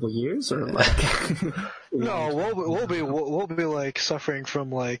next couple of years, or like? No, we'll be like suffering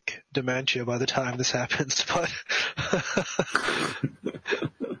from like dementia by the time this happens, but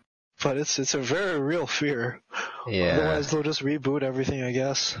but it's a very real fear. yeah. Otherwise, they'll just reboot everything, I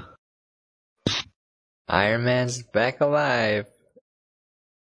guess. Iron Man's back alive.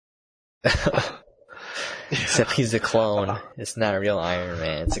 Except he's a clone. It's not a real Iron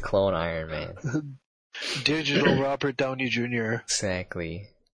Man. It's a clone Iron Man. Digital Robert Downey Jr. Exactly.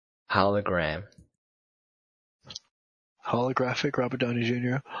 Hologram. Holographic Robert Downey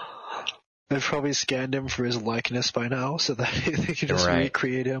Jr. They've probably scanned him for his likeness by now, so that they can just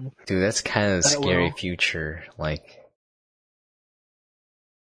recreate him. Dude, that's kind of a scary will. future. Like,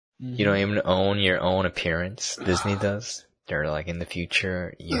 you don't even own your own appearance. Disney does. They're like, in the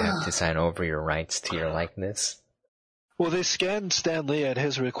future, you have to sign over your rights to your likeness. Well, they scanned Stan Lee at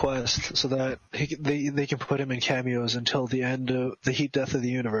his request so that they can put him in cameos until the end of the heat death of the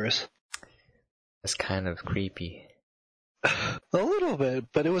universe. That's kind of creepy. A little bit,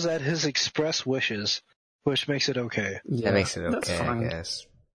 but it was at his express wishes, which makes it okay. Yeah, that makes it okay, I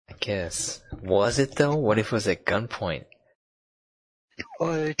guess. Was it though? What if it was at gunpoint?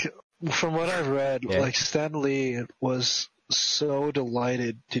 Like, from what I've read, like Stan Lee was so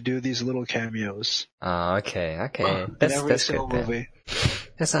delighted to do these little cameos. Oh, okay. That's every that's single good, movie.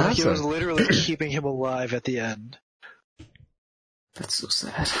 That's like awesome. He was literally keeping him alive at the end. That's so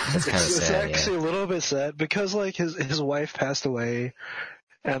sad. That's kind of sad. It's actually a little bit sad because like his wife passed away,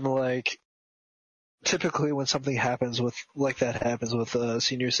 and like typically when something happens with a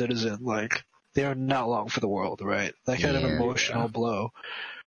senior citizen, like they are not long for the world, right? That kind of emotional blow.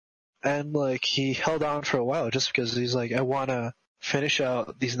 And like he held on for a while just because he's like, I want to finish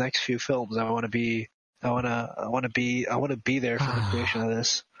out these next few films. I want to be there for the creation of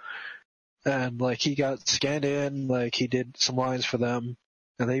this. And like he got scanned in, like he did some lines for them,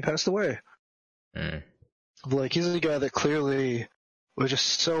 and then he passed away. Like he's a guy that clearly was just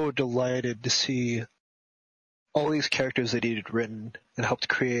so delighted to see all these characters that he had written and helped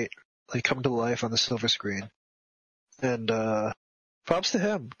create, like come to life on the silver screen. And props to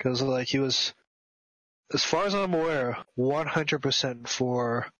him, because like he was, as far as I'm aware, 100%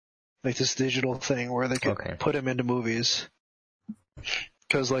 for like this digital thing where they could put him into movies.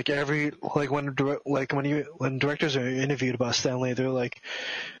 Because like when directors are interviewed about Stan Lee, they're like,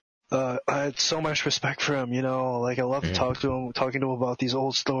 I had so much respect for him, you know, like I love talking to him about these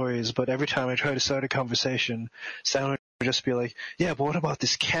old stories, but every time I try to start a conversation, Stan Lee would just be like, yeah, but what about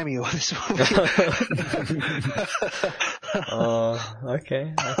this cameo in this movie?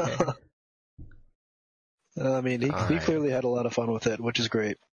 Okay. I mean, he clearly had a lot of fun with it, which is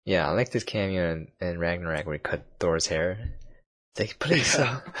great. Yeah, I like this cameo in Ragnarok where he cut Thor's hair. It's like, please,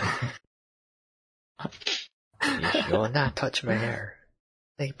 you will not touch my hair.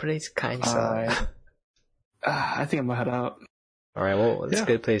 Like, please, kind sir. I think I'm gonna head out. Alright, well, that's a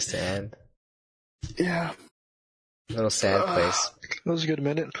good place to end. Yeah. A little sad place. That was a good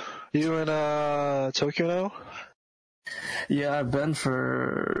minute. You in Tokyo now? Yeah, I've been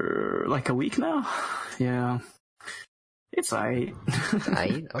for like a week now. Yeah. It's aight.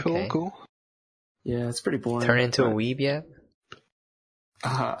 Aight? Okay. Cool. Yeah, it's pretty boring. Turn into a weeb yet?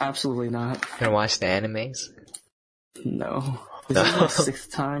 Absolutely not. You gonna watch the animes? No. This is my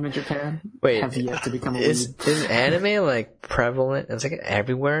 6th time in Japan. Wait, have yet to become a is anime like prevalent? It's like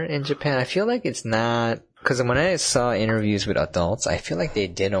everywhere in Japan. I feel like it's not, because when I saw interviews with adults, I feel like they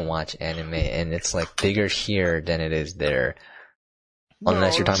didn't watch anime, and it's like bigger here than it is there.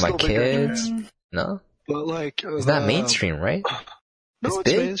 Unless you're talking about kids. No? But like, it's not mainstream, right? No,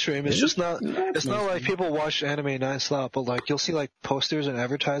 it's mainstream. It's just not. It's not like people watch anime nonstop, but like you'll see like posters and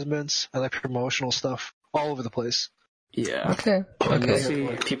advertisements and like promotional stuff all over the place. Yeah. Okay. You'll see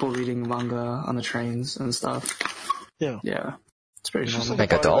people reading manga on the trains and stuff. Yeah. Yeah. It's pretty normal.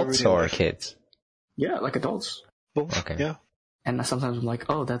 Like adults or kids? Yeah, like adults. Both. Okay. Yeah. And sometimes I'm like,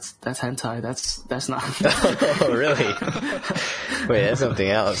 oh, that's hentai. That's not. Oh, really? Wait, that's something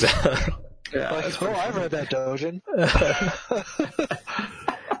else. Yeah, like, I've read that Dojin.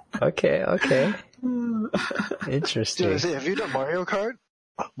 Okay. Interesting. Dude, have you done Mario Kart?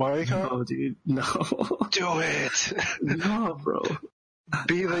 No, dude, no. Do it. No, bro.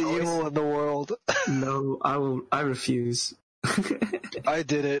 Be the evil in the world. No, I refuse. I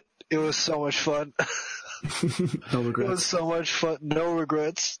did it. It was so much fun. No regrets. It was so much fun. No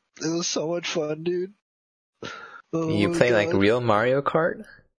regrets. It was so much fun, dude. Oh You my play like God. real Mario Kart?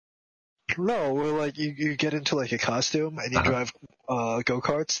 No, we're like you get into like a costume and you drive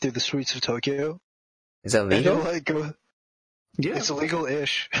go-karts through the streets of Tokyo. Is that And you legal? like go. Yeah, It's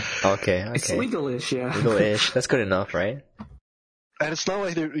illegal-ish. Okay, it's okay. legal-ish, yeah. Legal-ish. That's good enough, right? And it's not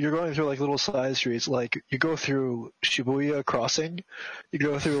like you're going through like little side streets. Like you go through Shibuya Crossing, you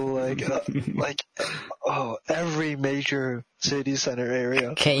go through like every major city center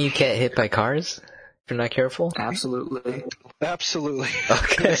area. Can't you get hit by cars if you're not careful? Absolutely. Absolutely.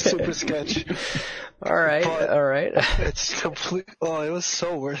 Okay. It's super sketch. Alright, But- alright. It's complete. Oh, it was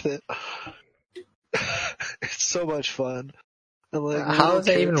so worth it. It's so much fun. And, like, How little does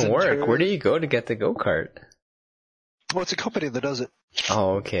that kids even and work? Where do tourists- you go to get the go-kart? Well, it's a company that does it.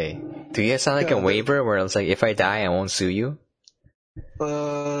 Oh, okay. Do you sign like Yeah, a waiver where it's like, if I die, I won't sue you?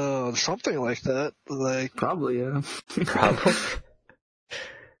 Something like that. Like Probably, yeah. Probably.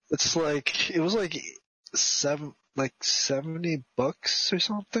 it's like it was like $70 or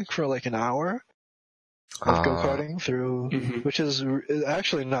something for like an hour of go-karting through, Mhm. which is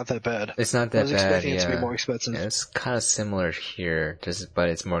actually not that bad. It's not I that was bad, expecting it to be yeah. more expensive. Yeah, it's kind of similar here, but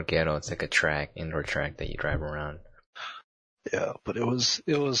it's more ghetto. It's like a track, indoor track that you drive around. Yeah, but it was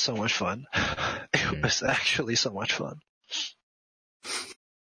so much fun. It was actually so much fun.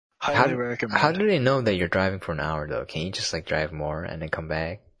 Highly recommend. How do they know that you're driving for an hour though? Can you just like drive more and then come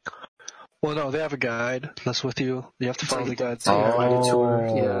back? Well, no, they have a guide that's with you. You have to follow the guide. like a guided tour,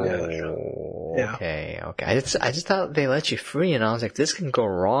 Yeah. Okay, okay. I just thought they let you free, and I was like, this can go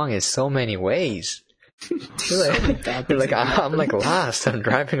wrong in so many ways. You're like, I'm like lost. I'm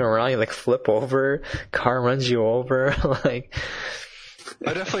driving around. You like flip over, car runs you over. Like,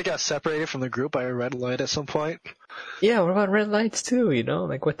 I definitely got separated from the group by a red light at some point. yeah. What about red lights too? You know,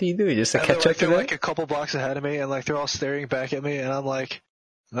 like what do you do? Just like And catch up to they're them? like a couple blocks ahead of me, and like they're all staring back at me, and I'm like,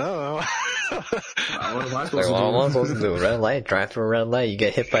 oh. What am I Like, supposed what to am I do? supposed to do? Red light, drive through a red light. You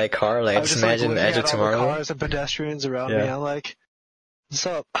get hit by a car. Like, I'm just just like, imagine the looking edge of at all the tomorrow. cars and pedestrians around Yeah. me. I'm like, what's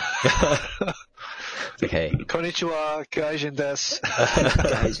up? It's like, hey, Konnichiwa, gaijin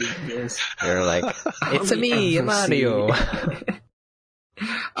desu. Yes. you're like, it's me, ever Mario. I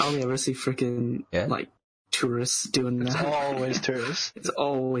only ever see freaking Yeah? like tourists doing It's that. always tourists. It's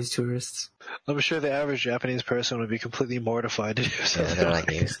always tourists. I'm sure the average Japanese person would be completely mortified to do Yeah, something. they're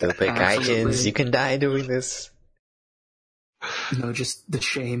like, you stupid Absolutely. gaijins, you can die doing this. No, just the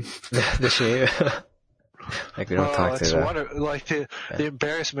shame. The shame. Like, we don't talk to it's them. like the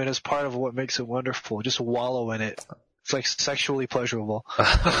embarrassment is part of what makes it wonderful. Just wallow in it. It's like sexually pleasurable.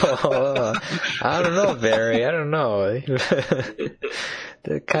 I don't know, Barry. I don't know.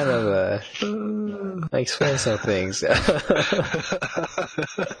 They're kind of, explain some things.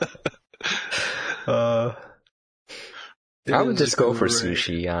 I would just go for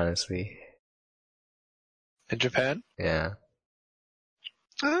sushi, honestly. In Japan? Yeah.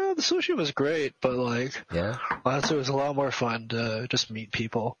 The sushi was great, but like, Yeah? honestly, it was a lot more fun to just meet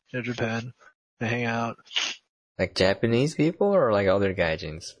people in Japan and hang out. Like Japanese people or like other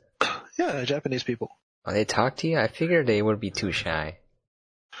gaijins? Yeah, Japanese people. Oh, they talk to you? I figured they would be too shy.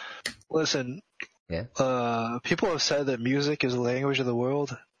 Listen, Yeah? people have said that music is the language of the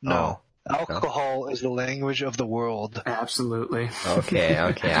world. No. Alcohol is the language of the world. Absolutely. Okay,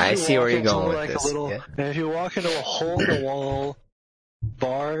 okay. I If you see where walk you're into, going with like, this. and if you walk into a hole-in-the-wall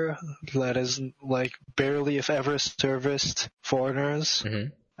bar that is like barely, if ever, serviced foreigners, Mm-hmm.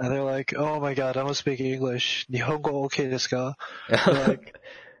 and they're like, "Oh my God, I don't speak English. Nihongo okay desu ka?" They're like,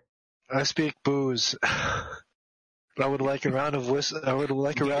 "I speak booze." I would like a round of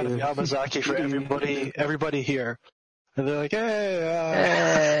Yamazaki for everybody here. And they're like, "Hey,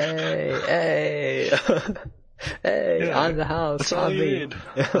 Hey, hey, Yeah, on the house, that's all on you me. need.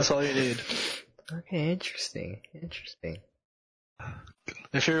 That's all you need." Okay, interesting.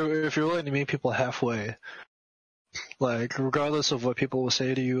 If you're willing to meet people halfway, like regardless of what people will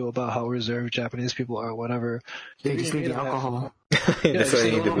say to you about how reserved Japanese people are, or whatever, They you just can need meet the them halfway. alcohol. Yeah, That's just what a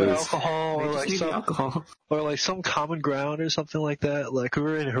you need to little bit of boost. alcohol, They or just like need the alcohol. some common ground or something like that. Like we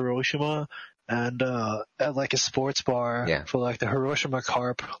were in Hiroshima and at like a sports bar Yeah. for like the Hiroshima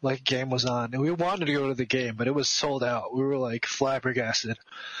Carp like game was on, and we wanted to go to the game, but it was sold out. We were like flabbergasted.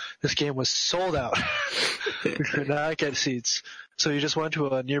 This game was sold out. We could not get seats, so you just went to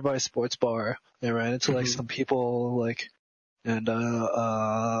a nearby sports bar and ran into like some people like. And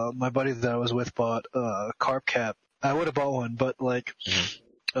my buddy that I was with bought a carp cap. I would have bought one, but like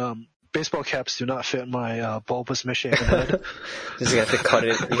baseball caps do not fit my bulbous misshapen head. Just you have to cut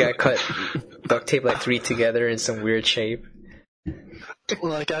it. You gotta cut duct tape like 3 together in some weird shape.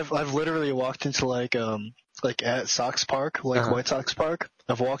 Like I've literally walked into like at Sox Park, like Uh-huh. White Sox Park.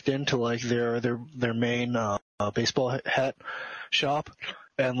 I've walked into like their main baseball hat shop,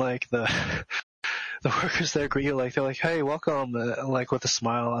 and like the workers there greet you like they're like, "Hey, welcome," like with a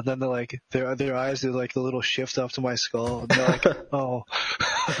smile, and then they're like their eyes do like the little shift up to my skull, and they're like, "Oh,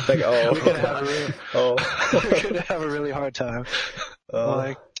 Like, oh, you're gonna have a really, oh, you're gonna have a really hard time." I'm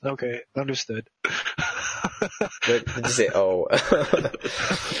like, okay, understood. Did you say, oh?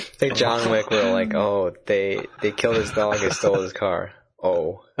 Like John Wick were like, oh, they killed his dog and stole his car.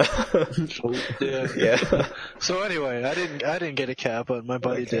 Oh. Yeah. Yeah. So anyway, I didn't get a cap, but my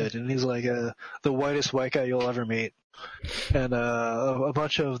buddy did, and he's like the whitest white guy you'll ever meet. And a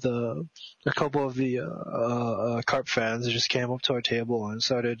couple of the Carp fans just came up to our table and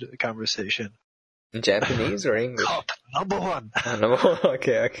started a conversation. In Japanese or English? Cup number one. Oh, no.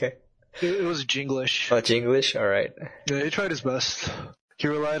 Okay. It was Jinglish. Oh, Jinglish? Alright. Yeah, he tried his best. He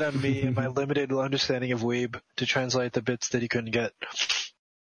relied on me and my limited understanding of Weeb to translate the bits that he couldn't get.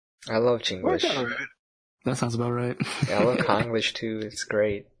 I love Jinglish. Right. That sounds about right. Yeah, I love Konglish too. It's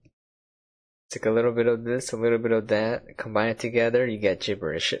great. It's like a little bit of this, a little bit of that. Combine it together, you get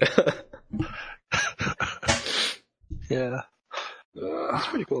gibberish. Yeah. That's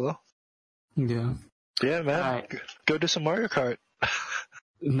pretty cool though. Yeah. Yeah, man. Right. Go do some Mario Kart.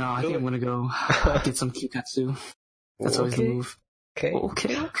 No, I think I'm gonna go get some Kikatsu. That's always the move. Okay.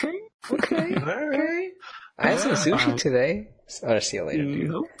 Okay. Alright. I had some sushi today. I'll see you later, dude.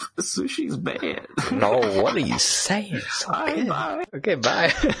 Nope. Sushi's bad. No, what are you saying? It's okay. Bye. Okay,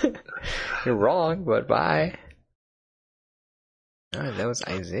 bye. You're wrong, but bye. Alright, that was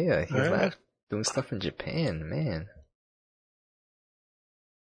Isaiah. He's like doing stuff in Japan, man.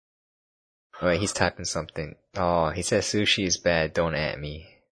 Alright, he's typing something. Oh, he says sushi is bad, don't add me.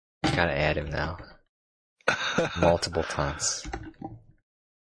 Gotta add him now. Multiple times.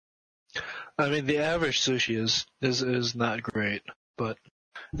 I mean, the average sushi is not great, but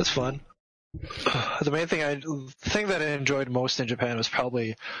it's fun. The thing that I enjoyed most in Japan was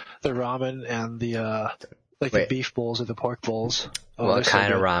probably the ramen and the the beef bowls or the pork bowls. What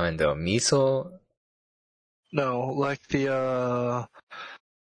kind of ramen though? Miso? No, like the I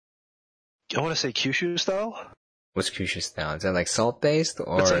want to say Kyushu style. What's Kyushu style? Is that like salt based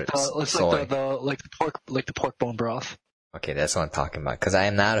or soy? Like the pork bone broth. Okay, that's what I'm talking about. Because I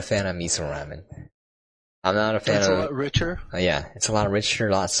am not a fan of miso ramen. I'm not a fan It's a lot richer. Yeah, it's a lot richer,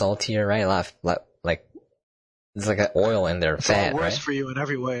 a lot saltier, right? A lot like there's like an oil in there, fat, it's a lot worse right? for you in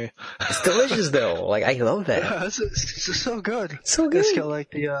every way. It's delicious though. Like I love that. Yeah, it's so good. So good. It's got like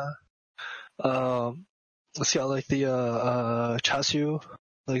the chashu,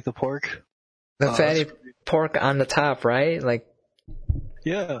 like the pork. The fatty pork on the top, right? Like.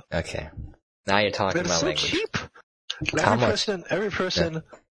 Yeah. Okay. Now you're talking about so language. Cheap. Every person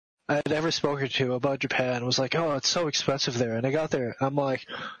I had ever spoken to about Japan was like, "Oh, it's so expensive there." And I got there, I'm like,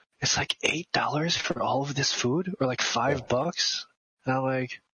 "It's like $8 for all of this food, or like $5." And I'm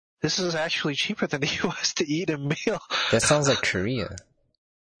like, "This is actually cheaper than the U.S. to eat a meal." That sounds like Korea.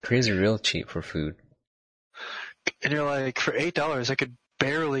 Korea's real cheap for food. And you're like, for $8, I could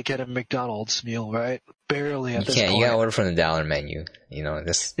barely get a McDonald's meal, right? Barely at this point. You gotta order from the dollar menu. You know,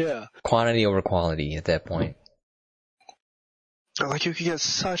 this quantity over quality at that point. Like you could get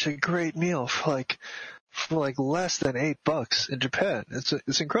such a great meal for less than $8 in Japan.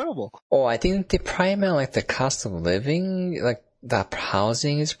 It's incredible. Oh, I think they probably meant like the cost of living, like the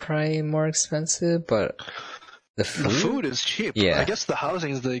housing is probably more expensive, but the food is cheap. Yeah, I guess the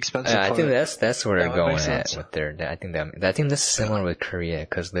housing is the expensive part. I think that's where they're going at with their. I think that's similar with Korea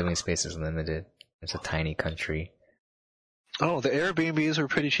because living space is limited. It's a tiny country. Oh, the Airbnbs were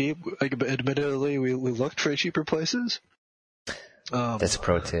pretty cheap. Like, admittedly, we looked for cheaper places. That's a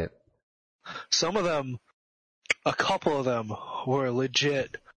pro tip. Some of them, a couple of them, were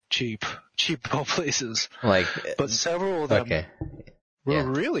legit cheap places. But several of them were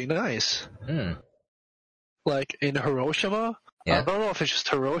really nice. Like in Hiroshima, I don't know if it's just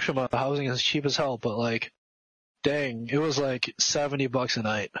Hiroshima, the housing is cheap as hell, but like, dang, it was like $70 a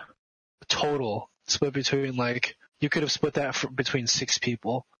night total, split between like. You could have split that between 6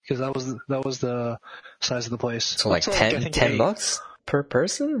 people because that was the size of the place. So like $10 per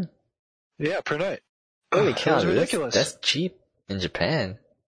person? Yeah, per night. Holy cow! It was ridiculous. That's cheap in Japan.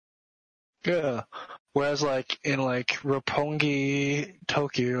 Yeah. Whereas like in like Roppongi,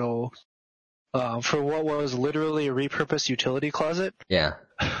 Tokyo, for what was literally a repurposed utility closet. Yeah.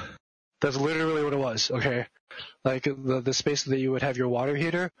 That's literally what it was. Okay. Like the space that you would have your water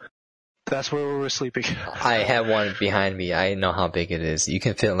heater. That's where we were sleeping. I have one behind me. I know how big it is. You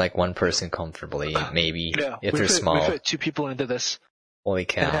can fit like one person comfortably, maybe, if they're small. We fit 2 people into this. Holy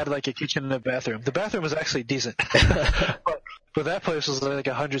cow. It had like a kitchen and a bathroom. The bathroom was actually decent. But that place was like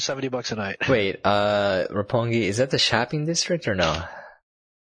 $170 a night. Wait, Roppongi, is that the shopping district or no?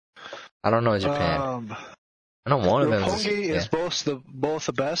 I don't know Japan. I know one of them Roppongi is both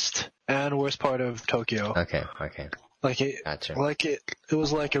the best and worst part of Tokyo. Okay. Gotcha. It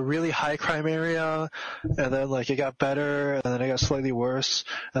was like a really high crime area, and then like it got better, and then it got slightly worse,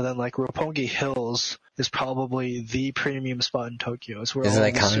 and then like Roppongi Hills is probably the premium spot in Tokyo. It's where is it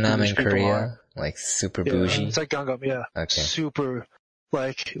like Gangnam in Korea? Are. Like super bougie? It's like Gangnam, yeah. Okay. Super,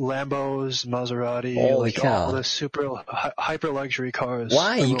 like Lambos, Maserati, Holy like cow. all the super hyper luxury cars.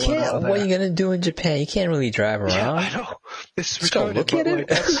 Why? You can't. What are you gonna do in Japan? You can't really drive around. Yeah, I know. It's just go look at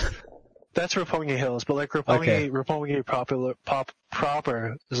it. That's Roppongi Hills, but like Roppongi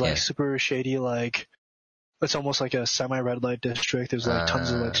proper is like super shady. Like it's almost like a semi-red light district. There's like tons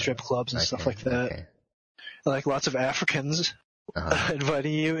of like strip clubs and stuff like that. Like lots of Africans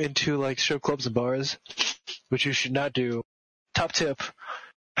inviting you into like strip clubs and bars, which you should not do. Top tip: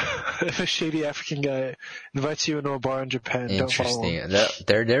 if a shady African guy invites you into a bar in Japan, don't follow him. Interesting.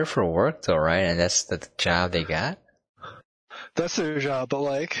 They're there for work though, right? And that's the job they got. That's their job, but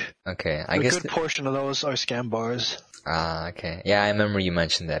like, okay, I guess a good portion of those are scam bars. Okay. Yeah, I remember you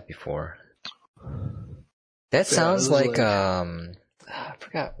mentioned that before. That sounds like I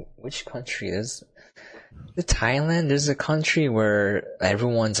forgot which country it is. The Thailand, there's a country where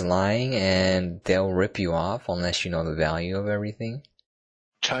everyone's lying and they'll rip you off unless you know the value of everything.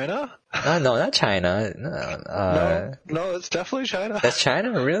 China? No, not China. No, it's definitely China. That's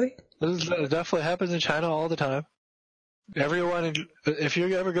China, really? It definitely happens in China all the time. Everyone, if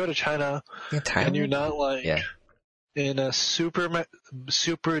you ever go to China and you're not like in a super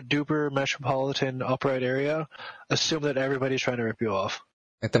duper metropolitan upright area, assume that everybody's trying to rip you off.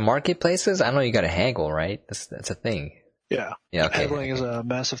 Like the marketplaces, I know you got to haggle, right? That's a thing. Yeah. Yeah. Okay. Haggling is a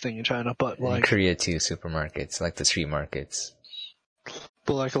massive thing in China, but like in Korea too, supermarkets, like the street markets.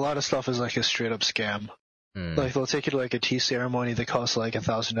 But like a lot of stuff is like a straight up scam. Like they'll take you to like a tea ceremony that costs like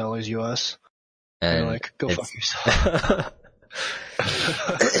 $1,000 US. And you're like, go fuck yourself.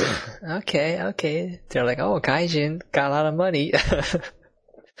 Okay. They're like, oh, Gaijin got a lot of money.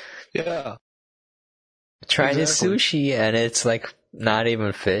 Yeah. Try this sushi and it's like not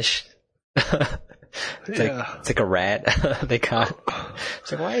even fish. It's like a rat they caught.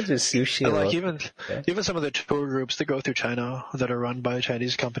 It's like, why is this sushi? And like even some of the tour groups that go through China that are run by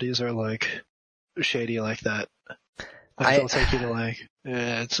Chinese companies are like shady like that. Like they'll take you to like,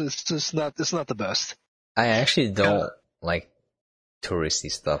 it's just not the best. I actually don't like touristy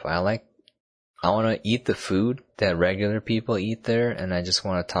stuff. I want to eat the food that regular people eat there, and I just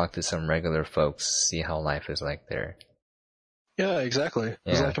want to talk to some regular folks, see how life is like there. Yeah, exactly.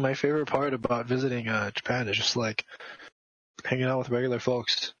 It's like my favorite part about visiting Japan is just like hanging out with regular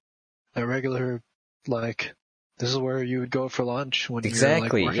folks. A regular, like, this is where you would go for lunch when you're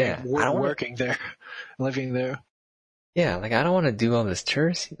like working there, living there. Yeah, like I don't want to do all this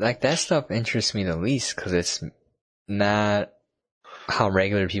touristy. Like that stuff interests me the least because it's not how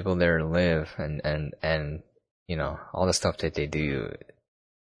regular people there live and you know all the stuff that they do.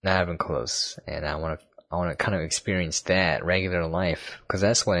 Not even close. And I want to kind of experience that regular life because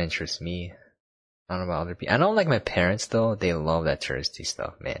that's what interests me. I don't know about other people. I don't like my parents though. They love that touristy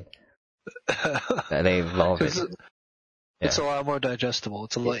stuff, man. They love it. It's a lot more digestible.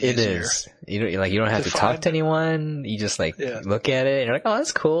 It's a lot easier. It is. You don't have to talk to anyone. You just look at it and you're like, oh,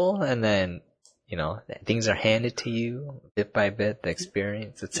 that's cool. And then, you know, things are handed to you bit by bit, the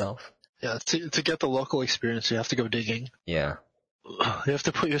experience itself. Yeah. To get the local experience, you have to go digging. Yeah. You have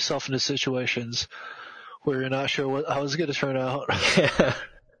to put yourself into situations where you're not sure how it's going to turn out.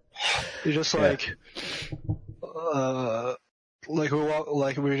 You're just like we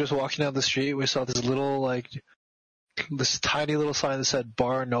were just walking down the street. We saw this little this tiny little sign that said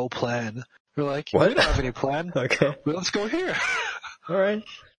 "Bar No Plan." We're like, what? We don't have any plan. Okay, well, let's go here. All right.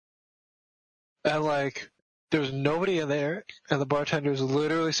 And there was nobody in there, and the bartender was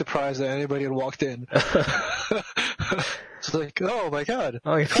literally surprised that anybody had walked in. It's like, oh my god,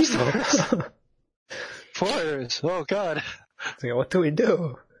 oh, people. Foreigners, oh god. It's like, what do we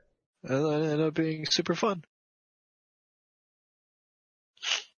do? And it ended up being super fun.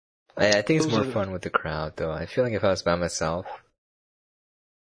 I think it's more fun with the crowd, though. I feel like if I was by myself,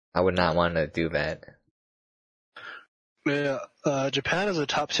 I would not want to do that. Yeah, Japan is a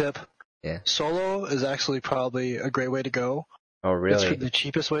top tip. Yeah. Solo is actually probably a great way to go. Oh, really? It's the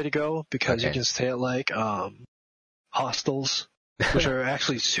cheapest way to go because you can stay at hostels, which are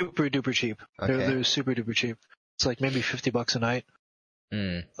actually super duper cheap. Okay. They're super duper cheap. It's like maybe $50 a night.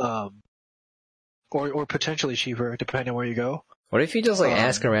 Or potentially cheaper depending on where you go. What if you just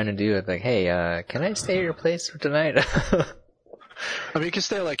ask around and do it? Like, hey, can I stay at your place for tonight? I mean, you can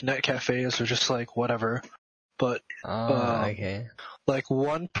stay at like net cafes or just like whatever, but okay. like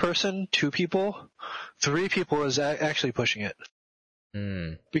one person, 2 people, 3 people is actually pushing it.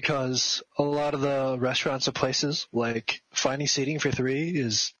 Because a lot of the restaurants and places, like finding seating for 3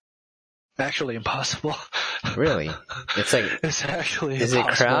 is actually impossible. Really? It's like, it's actually is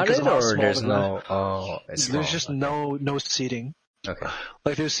impossible it crowded or there's the- no? Oh, it's small. There's just no seating. Okay.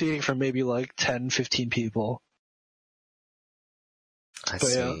 Like there's seating for maybe like 10, 15 people. I But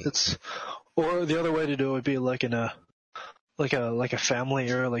see. yeah, it's or the other way to do it would be like in a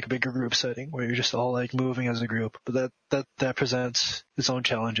family or like a bigger group setting where you're just all like moving as a group. But that presents its own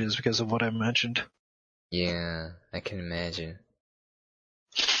challenges because of what I mentioned. Yeah, I can imagine.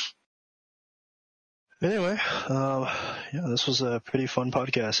 Anyway, yeah, this was a pretty fun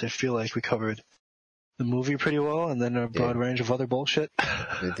podcast. I feel like we covered the movie pretty well, and then a broad range of other bullshit.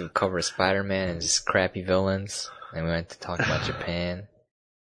 We did cover Spider-Man and just crappy villains, and we went to talk about Japan.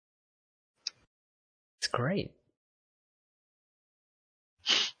 It's great.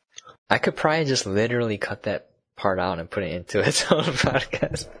 I could probably just literally cut that part out and put it into its own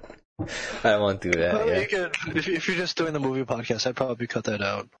podcast. I won't do that. Yeah. You could, if you're just doing the movie podcast, I'd probably cut that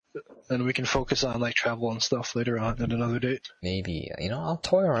out, and we can focus on like travel and stuff later on at another date. Maybe, I'll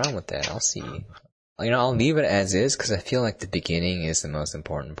toy around with that. I'll see. I'll leave it as is because I feel like the beginning is the most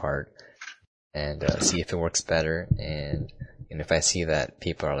important part, and see if it works better. And if I see that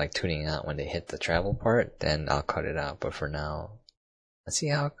people are like tuning out when they hit the travel part, then I'll cut it out. But for now, let's see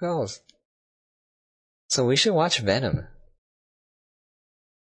how it goes. So we should watch Venom.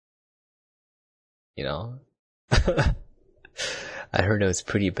 I heard it was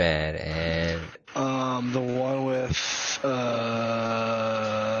pretty bad, and the one with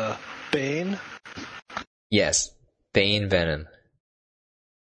Bane. yes, Bane Venom.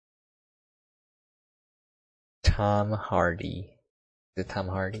 Tom Hardy. Is it Tom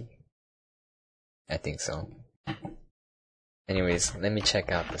Hardy? I think so. Anyways, let me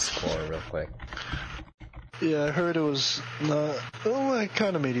check out the score real quick. Yeah, I heard it was not like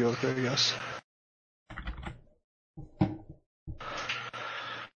kind of mediocre, I guess.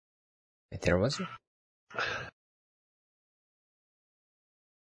 There was it?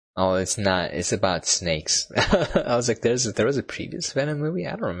 Oh, it's not. It's about snakes. I was like, there was a previous Venom movie?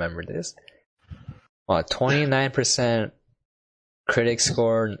 I don't remember this. Well, 29% critic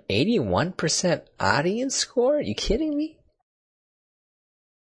score, 81% audience score? Are you kidding me?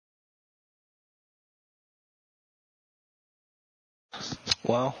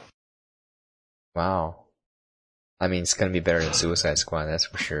 Wow. I mean, it's gonna be better than Suicide Squad, that's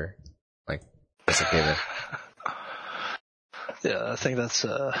for sure. Like, that's a given. Yeah, I think that's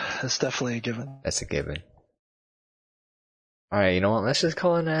definitely a given. That's a given. Alright, you know what? Let's just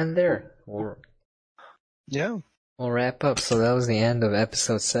call it an end there. We'll wrap up. So that was the end of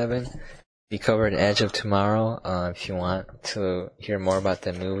episode 7. We covered Edge of Tomorrow. If you want to hear more about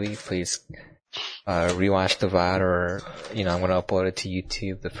that movie, please rewatch the VOD, or I'm gonna upload it to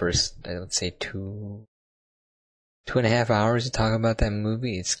YouTube. The first, let's say 2.5 hours to talk about that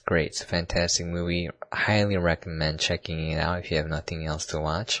movie. It's great. It's a fantastic movie. Highly recommend checking it out if you have nothing else to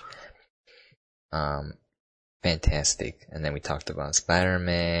watch. Fantastic. And then we talked about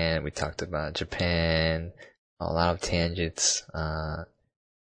Spider-Man. We talked about Japan. A lot of tangents. But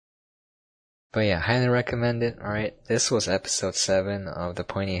yeah, highly recommend it. Alright, this was episode 7 of the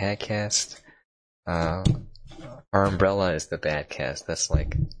Pointy Hatcast. Our umbrella is the bad cast. That's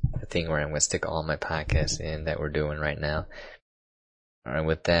like the thing where I'm going to stick all my podcasts in that we're doing right now. Alright,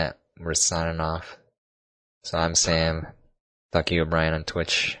 with that, we're signing off. So I'm Sam. Ducky O'Brien on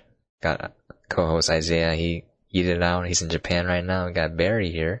Twitch. Got co-host Isaiah. He eat it out. He's in Japan right now. We got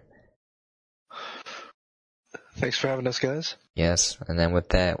Barry here. Thanks for having us, guys. Yes, and then with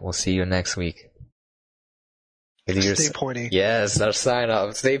that, we'll see you next week. Stay pointy. Yes, our sign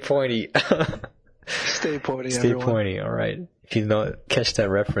off. Stay pointy. Stay pointy, Stay everyone. pointy, alright. If you don't catch that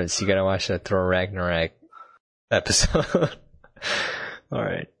reference, you gotta watch that Thor Ragnarok episode.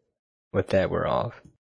 Alright. With that, we're off.